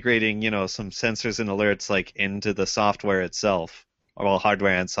integrating some sensors and alerts like into the software itself, or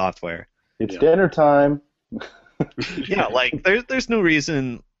hardware and software. It's dinner time. Yeah, like there's no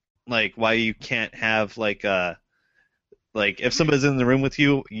reason like why you can't have like if somebody's in the room with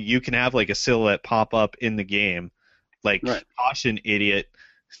you, you can have like a silhouette pop up in the game, like caution idiot,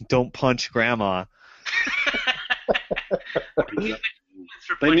 don't punch grandma.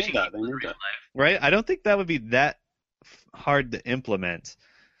 They need that. Right? I don't think that would be that hard to implement.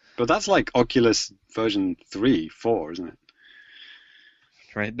 But that's like Oculus version 3, 4, isn't it?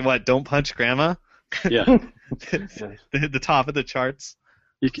 Right? What? Don't punch grandma? Yeah. The top of the charts.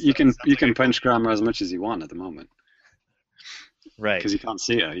 You can punch grandma as much as you want at the moment. Right. Because you can't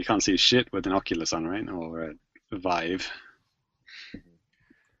see her. You can't see shit with an Oculus on, right? Or a Vive.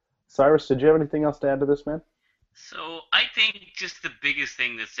 Cyrus, did you have anything else to add to this, man? So I think just the biggest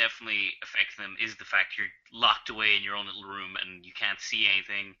thing that's definitely affects them is the fact you're locked away in your own little room and you can't see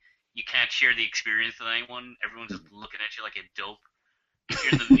anything. You can't share the experience with anyone. Everyone's just looking at you like a dope. If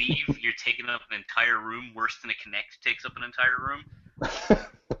you're in the Vive, you're taking up an entire room, worse than a Kinect takes up an entire room.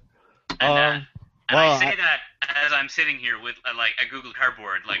 I say that as I'm sitting here with like a Google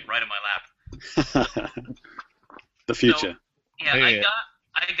Cardboard like right on my lap. The future. So, yeah, I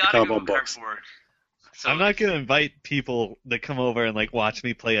got a Google box. Cardboard. So I'm not gonna invite people to come over and like watch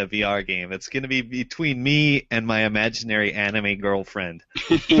me play a VR game. It's gonna be between me and my imaginary anime girlfriend.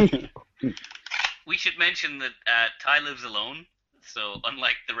 We should mention that Ty lives alone, so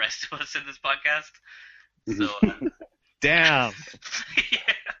unlike the rest of us in this podcast. So Damn.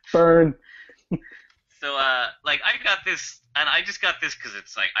 yeah. Burn. So like I got this, and I just got this because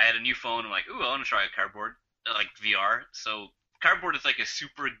it's like I had a new phone. I'm like, ooh, I want to try a Cardboard, like VR. So Cardboard is like a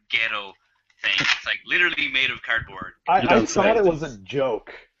super ghetto thing. It's like literally made of cardboard. I thought it was a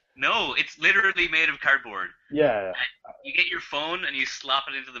joke. No, it's literally made of cardboard. Yeah. And you get your phone and you slap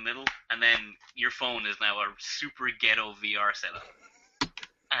it into the middle, and then your phone is now a super ghetto VR setup.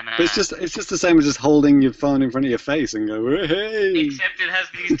 And, but it's just the same as just holding your phone in front of your face and go, hey! Except it has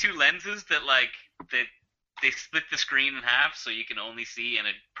these two lenses that they split the screen in half so you can only see, and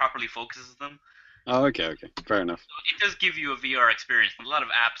it properly focuses them. Oh, okay, fair enough. So it does give you a VR experience. A lot of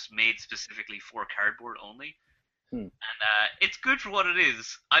apps made specifically for cardboard only, and it's good for what it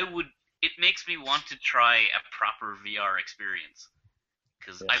is. It makes me want to try a proper VR experience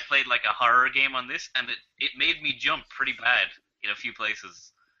because I played like a horror game on this, and it made me jump pretty bad in a few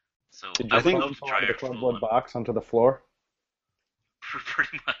places. So Did I you would fall love to try the it. cardboard box onto the floor?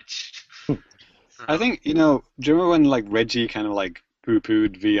 Pretty much. So, I think, do you remember when like Reggie kind of like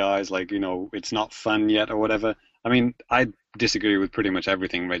poo-pooed VR as like, it's not fun yet or whatever? I mean, I disagree with pretty much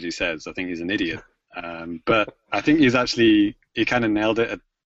everything Reggie says. I think he's an idiot. But I think he kind of nailed it.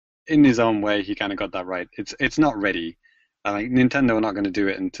 In his own way, he kind of got that right. It's not ready. Nintendo are not going to do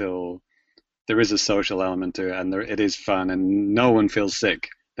it until there is a social element to it and it is fun and no one feels sick.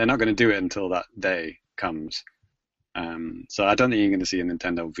 They're not going to do it until that day comes. So I don't think you're going to see a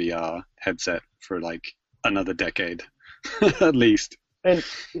Nintendo VR headset for like another decade, at least. And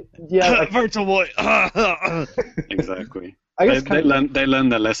yeah, Virtual Boy. Exactly. I guess they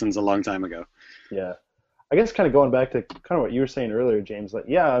learned their lessons a long time ago. Yeah. I guess kind of going back to kind of what you were saying earlier, James, like,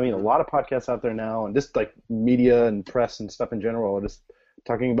 yeah, I mean, a lot of podcasts out there now and just like media and press and stuff in general are just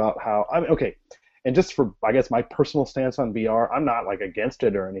talking about how, okay, and just for, I guess, my personal stance on VR, I'm not like against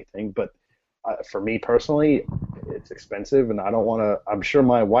it or anything, but for me personally, it's expensive and I don't want to, I'm sure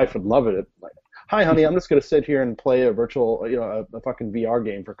my wife would love it. Like, hi, honey, I'm just going to sit here and play a virtual, a fucking VR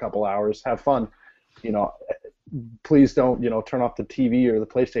game for a couple hours, have fun, please don't, turn off the TV or the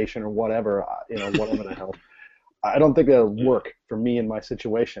PlayStation or whatever, whatever the hell. I don't think that'll work for me in my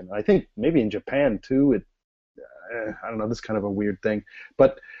situation. I think maybe in Japan too. I don't know. This is kind of a weird thing,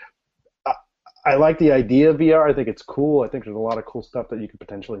 but I like the idea of VR. I think it's cool. I think there's a lot of cool stuff that you could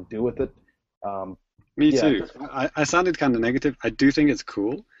potentially do with it. Me too. I sounded kind of negative. I do think it's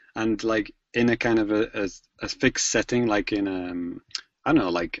cool, and like in a kind of a fixed setting, like in I don't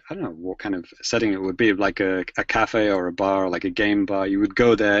know what kind of setting it would be, like a cafe or a bar, or like a game bar. You would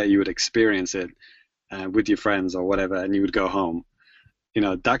go there, you would experience it with your friends or whatever, and you would go home.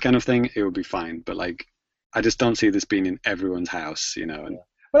 That kind of thing, it would be fine. But like, I just don't see this being in everyone's house, and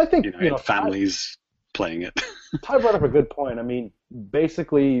but I think families playing it. Ty brought up a good point. I mean,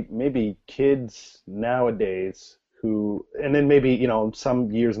 basically, maybe kids nowadays who, and then maybe some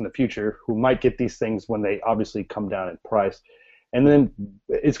years in the future, who might get these things when they obviously come down in price. And then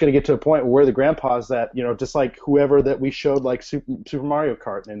it's going to get to a point where the grandpas that, just like whoever that we showed like Super Mario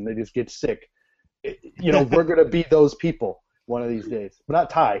Kart and they just get sick, we're going to be those people one of these days. But not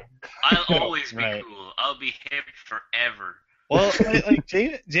Ty. I'll always be cool. I'll be hip forever. Well, like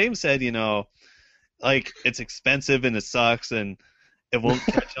James said, like it's expensive and it sucks and it won't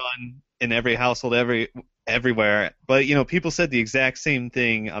catch on in every household everywhere. But, people said the exact same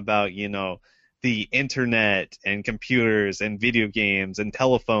thing about, the internet and computers and video games and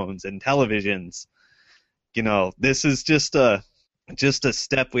telephones and televisions. This is just a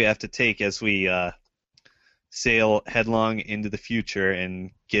step we have to take as we sail headlong into the future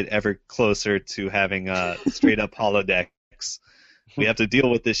and get ever closer to having straight up holodecks. We have to deal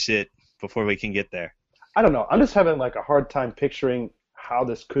with this shit before we can get there. I don't know. I'm just having like a hard time picturing how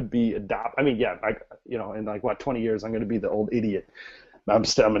this could be adopted. I mean, yeah, in like 20 years, I'm going to be the old idiot. I'm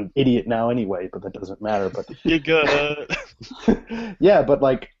an idiot now anyway, but that doesn't matter. But you're good. Yeah, but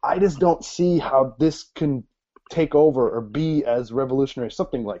like I just don't see how this can take over or be as revolutionary as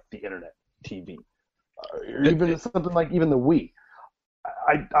something like the internet, TV, or even something like even the Wii.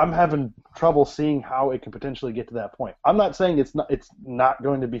 I'm having trouble seeing how it can potentially get to that point. I'm not saying it's not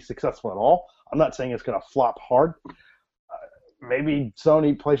going to be successful at all. I'm not saying it's going to flop hard. Maybe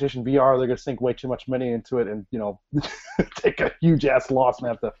Sony, PlayStation VR, they're going to sink way too much money into it and, take a huge-ass loss and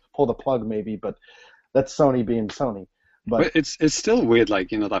have to pull the plug maybe. But That's Sony being Sony. But it's still weird, like,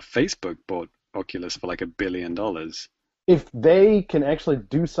 that Facebook bought Oculus for like $1 billion. If they can actually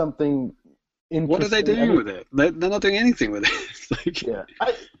do something interesting, what are they doing with it? They're not doing anything with it. It's like, yeah,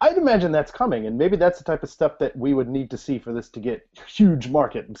 I'd imagine that's coming, and maybe that's the type of stuff that we would need to see for this to get huge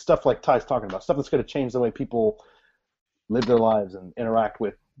market, and stuff like Ty's talking about, stuff that's going to change the way people live their lives and interact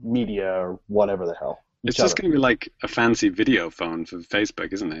with media or whatever the hell. It's just going to be like a fancy video phone for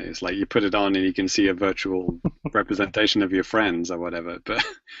Facebook, isn't it? It's like you put it on and you can see a virtual representation of your friends or whatever, but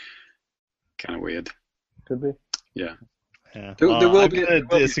kind of weird. Could be. Yeah. Yeah. I'm going to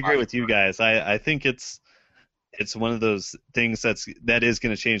disagree with you guys. I think it's one of those things that is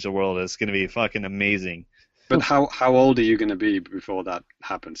going to change the world. It's going to be fucking amazing. But how old are you going to be before that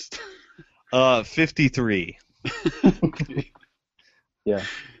happens? 53. Yeah.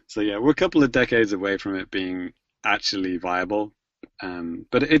 So yeah, we're a couple of decades away from it being actually viable.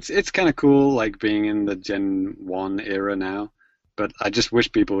 But it's kind of cool, like being in the Gen 1 era now. But I just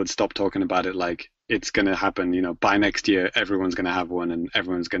wish people would stop talking about it like it's going to happen, by next year everyone's going to have one and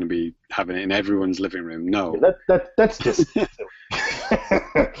everyone's going to be having it in everyone's living room. No. That's just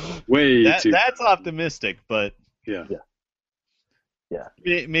way too. That's optimistic, but yeah.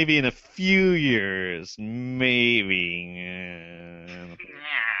 Maybe in a few years, maybe.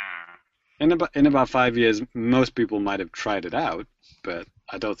 In about 5 years, most people might have tried it out, but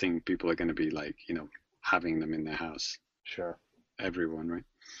I don't think people are going to be like, having them in their house. Sure. Everyone, right?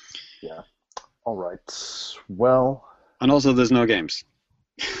 Yeah. All right. Well. And also, there's no games.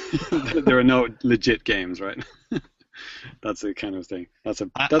 There are no legit games, right? That's the kind of thing.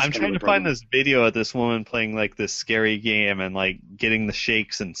 I'm trying to find this video of this woman playing like this scary game and like getting the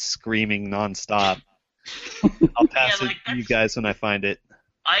shakes and screaming nonstop. I'll pass it to you guys when I find it.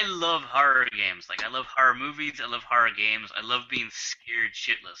 I love horror games. Like, I love horror movies. I love horror games. I love being scared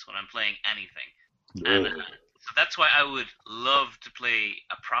shitless when I'm playing anything. And so that's why I would love to play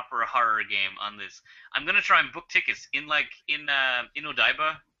a proper horror game on this. I'm gonna try and book tickets in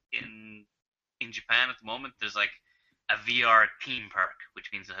Odaiba in Japan at the moment. There's like a VR theme park,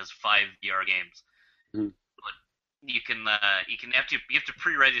 which means it has 5 VR games. Mm. But you have to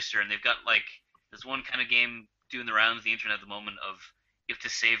pre-register, and they've got like there's one kind of game doing the rounds the internet at the moment of you have to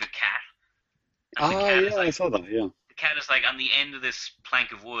save a cat. And I saw that. Yeah. The cat is like on the end of this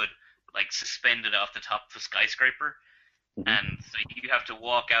plank of wood, like suspended off the top of a skyscraper, and so you have to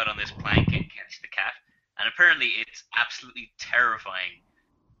walk out on this plank and catch the cat. And apparently, it's absolutely terrifying.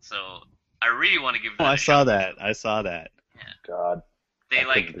 So I really want to give that. I saw that. Yeah. God.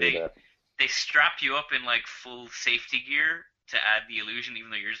 They strap you up in like full safety gear to add the illusion,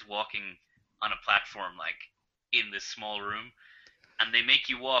 even though you're just walking on a platform like in this small room, and they make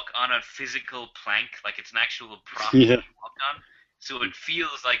you walk on a physical plank, like it's an actual prop you walk on. So it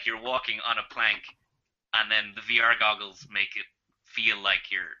feels like you're walking on a plank, and then the VR goggles make it feel like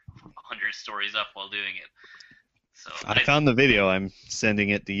you're 100 stories up while doing it. So I found the video. I'm sending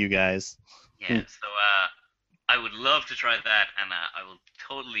it to you guys. Yeah, so I would love to try that, and I will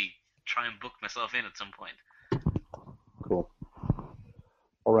totally try and book myself in at some point. Cool.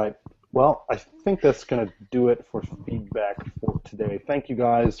 All right. Well, I think that's going to do it for feedback for today. Thank you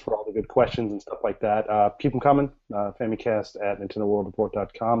guys for all the good questions and stuff like that. Keep them coming. Famicast at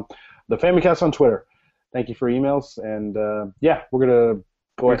NintendoWorldReport.com. The Famicast on Twitter. Thank you for emails. And, we're going to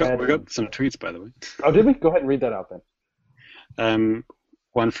go ahead. We got some tweets, by the way. Oh, did we? Go ahead and read that out then.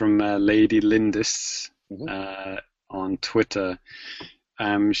 One from Lady Lindis on Twitter.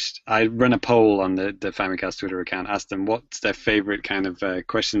 I run a poll on the Famicast Twitter account, asked them what's their favorite kind of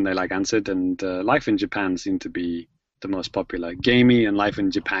question they like answered, and Life in Japan seemed to be the most popular. Gamey and Life in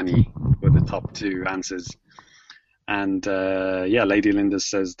Japani were the top 2 answers. And Lady Linda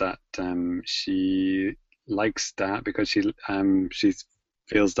says that she likes that because she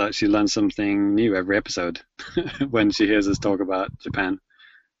feels that she learns something new every episode when she hears us talk about Japan.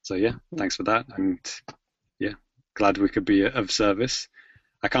 So yeah, thanks for that, and yeah, glad we could be of service.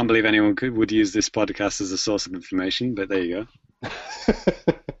 I can't believe anyone would use this podcast as a source of information, but there you go.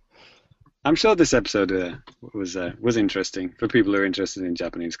 I'm sure this episode was interesting for people who are interested in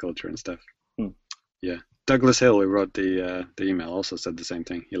Japanese culture and stuff. Yeah, Douglas Hill, who wrote the email, also said the same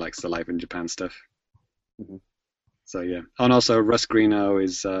thing. He likes the Life in Japan stuff. So yeah, and also Russ Greeno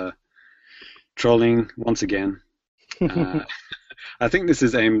is trolling once again. I think this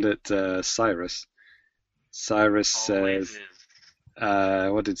is aimed at Cyrus. Cyrus says.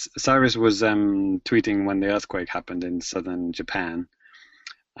 Cyrus was tweeting when the earthquake happened in southern Japan,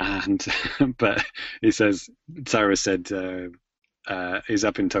 and but he says Cyrus said he's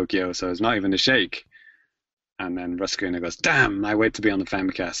up in Tokyo, so it's not even a shake. And then Ruscuna goes, "Damn! I wait to be on the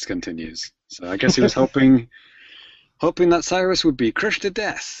Famicast." Continues. So I guess he was hoping that Cyrus would be crushed to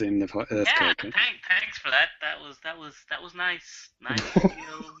death in the Earthquake. Yeah, thanks for that. That was nice. Nice.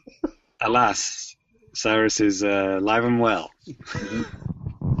 Alas, Cyrus is alive and well.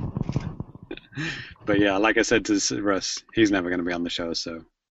 But yeah, like I said to Russ, he's never going to be on the show, so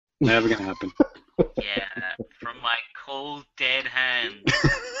never going to happen. Yeah, from my cold, dead hand.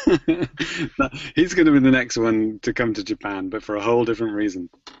 He's going to be the next one to come to Japan, but for a whole different reason.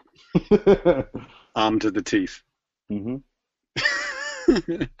 Armed to the teeth. Mm-hmm.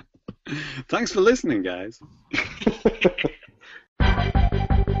 Thanks for listening, guys.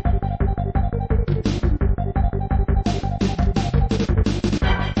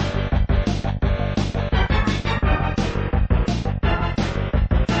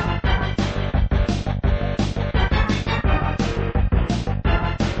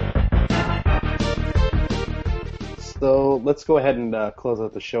 So let's go ahead and close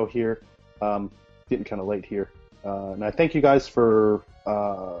out the show here. Getting kind of late here. And I thank you guys for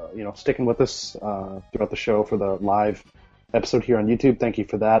sticking with us throughout the show for the live episode here on YouTube. Thank you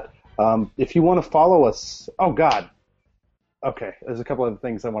for that. If you want to follow us, okay, there's a couple of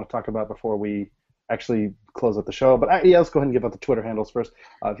things I want to talk about before we actually close out the show. But let's go ahead and give out the Twitter handles first.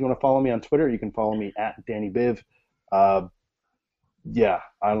 If you want to follow me on Twitter, you can follow me at DannyBiv. I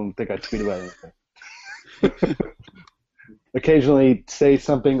don't think I tweet about anything. Occasionally say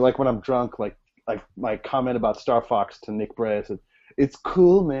something like when I'm drunk, like my comment about Star Fox to Nick Bray. I said, "It's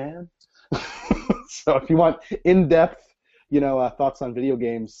cool, man." So if you want in-depth, thoughts on video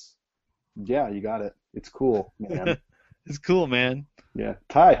games, yeah, you got it. It's cool, man. It's cool, man. Yeah,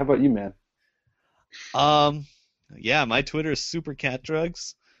 Ty, how about you, man? Yeah, my Twitter is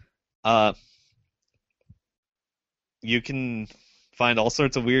SuperCatDrugs. You can find all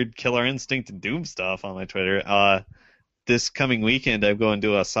sorts of weird Killer Instinct and Doom stuff on my Twitter. This coming weekend, I'm going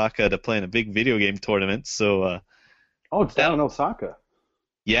to Osaka to play in a big video game tournament. So, it's down in Osaka.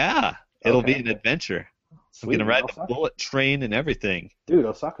 Yeah, it'll be an adventure. Sweet, I'm gonna ride Osaka. the bullet train and everything. Dude,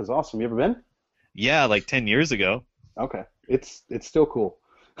 Osaka's awesome. You ever been? Yeah, like 10 years ago. Okay, it's still cool.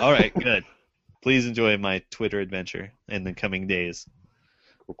 All right, good. Please enjoy my Twitter adventure in the coming days.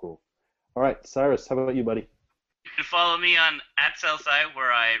 Cool. All right, Cyrus, how about you, buddy? You can follow me on @Cellsci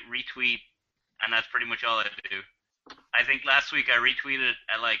where I retweet, and that's pretty much all I do. I think last week I retweeted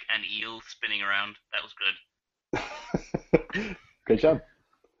at like an eel spinning around. That was good. Good job.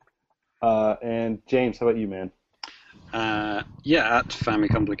 And James, how about you, man? At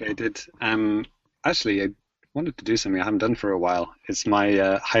Famicomplicated. Actually, I wanted to do something I haven't done for a while. It's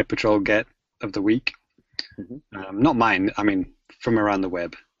my Hyper Patrol Get of the week. Mm-hmm. Not mine. I mean, from around the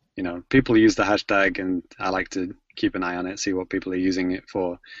web. People use the hashtag, and I like to keep an eye on it, see what people are using it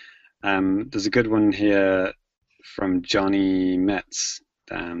for. There's a good one here from Johnny Metz.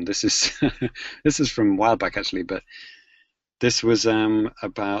 This is this is from a while back actually, but this was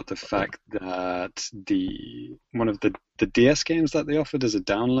about the fact that one of the DS games that they offered as a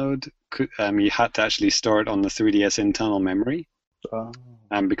download, you had to actually store it on the 3DS internal memory,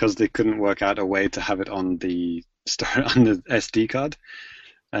 because they couldn't work out a way to have it on the SD card.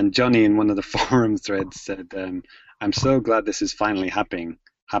 And Johnny in one of the forum threads said, "I'm so glad this is finally happening.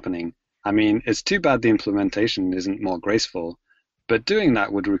 I mean, it's too bad the implementation isn't more graceful, but doing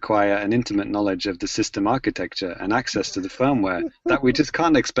that would require an intimate knowledge of the system architecture and access to the firmware that we just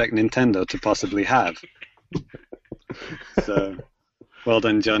can't expect Nintendo to possibly have." So, well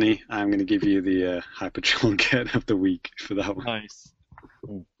done, Johnny. I'm going to give you the Hyper Patrol Get of the week for that one. Nice.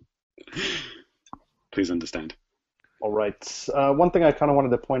 Please understand. All right. One thing I kind of wanted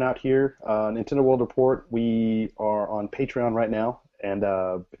to point out here, Nintendo World Report, we are on Patreon right now. And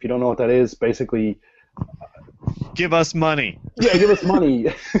if you don't know what that is, basically... give us money. Yeah, give us money.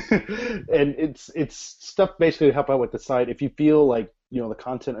 And it's stuff basically to help out with the site. If you feel like, the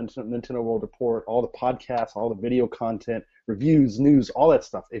content on Nintendo World Report, all the podcasts, all the video content, reviews, news, all that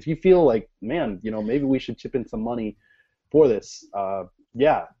stuff, if you feel like, man, maybe we should chip in some money for this,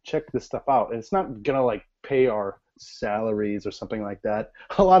 check this stuff out. And it's not going to, pay our salaries or something like that.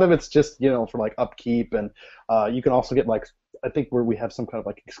 A lot of it's just, for, upkeep. And you can also get, I think where we have some kind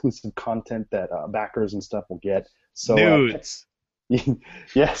of exclusive content that backers and stuff will get. So nudes.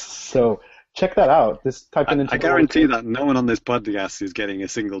 Yes. So check that out. Just type in. I guarantee that no one on this podcast is getting a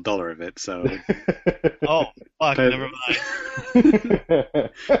single dollar of it. So. Oh fuck! Never mind.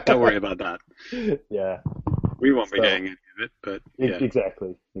 Don't worry about that. Yeah. We won't be getting any of it, but yeah.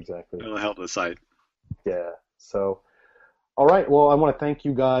 Exactly. It'll help the site. Yeah. So. All right. Well, I want to thank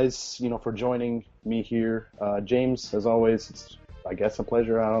you guys, for joining me here. James, as always, it's, I guess, a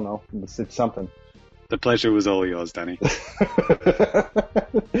pleasure. I don't know. It's something. The pleasure was all yours, Danny.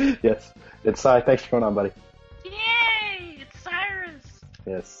 Yes. It's Ty. Thanks for coming on, buddy. Yay! It's Cyrus!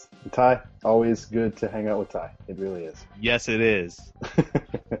 Yes. And Ty, always good to hang out with Ty. It really is. Yes, it is.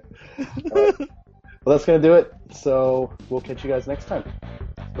 Right. Well, that's going to do it. So we'll catch you guys next time.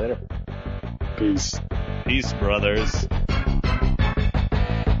 Later. Peace. Peace, brothers.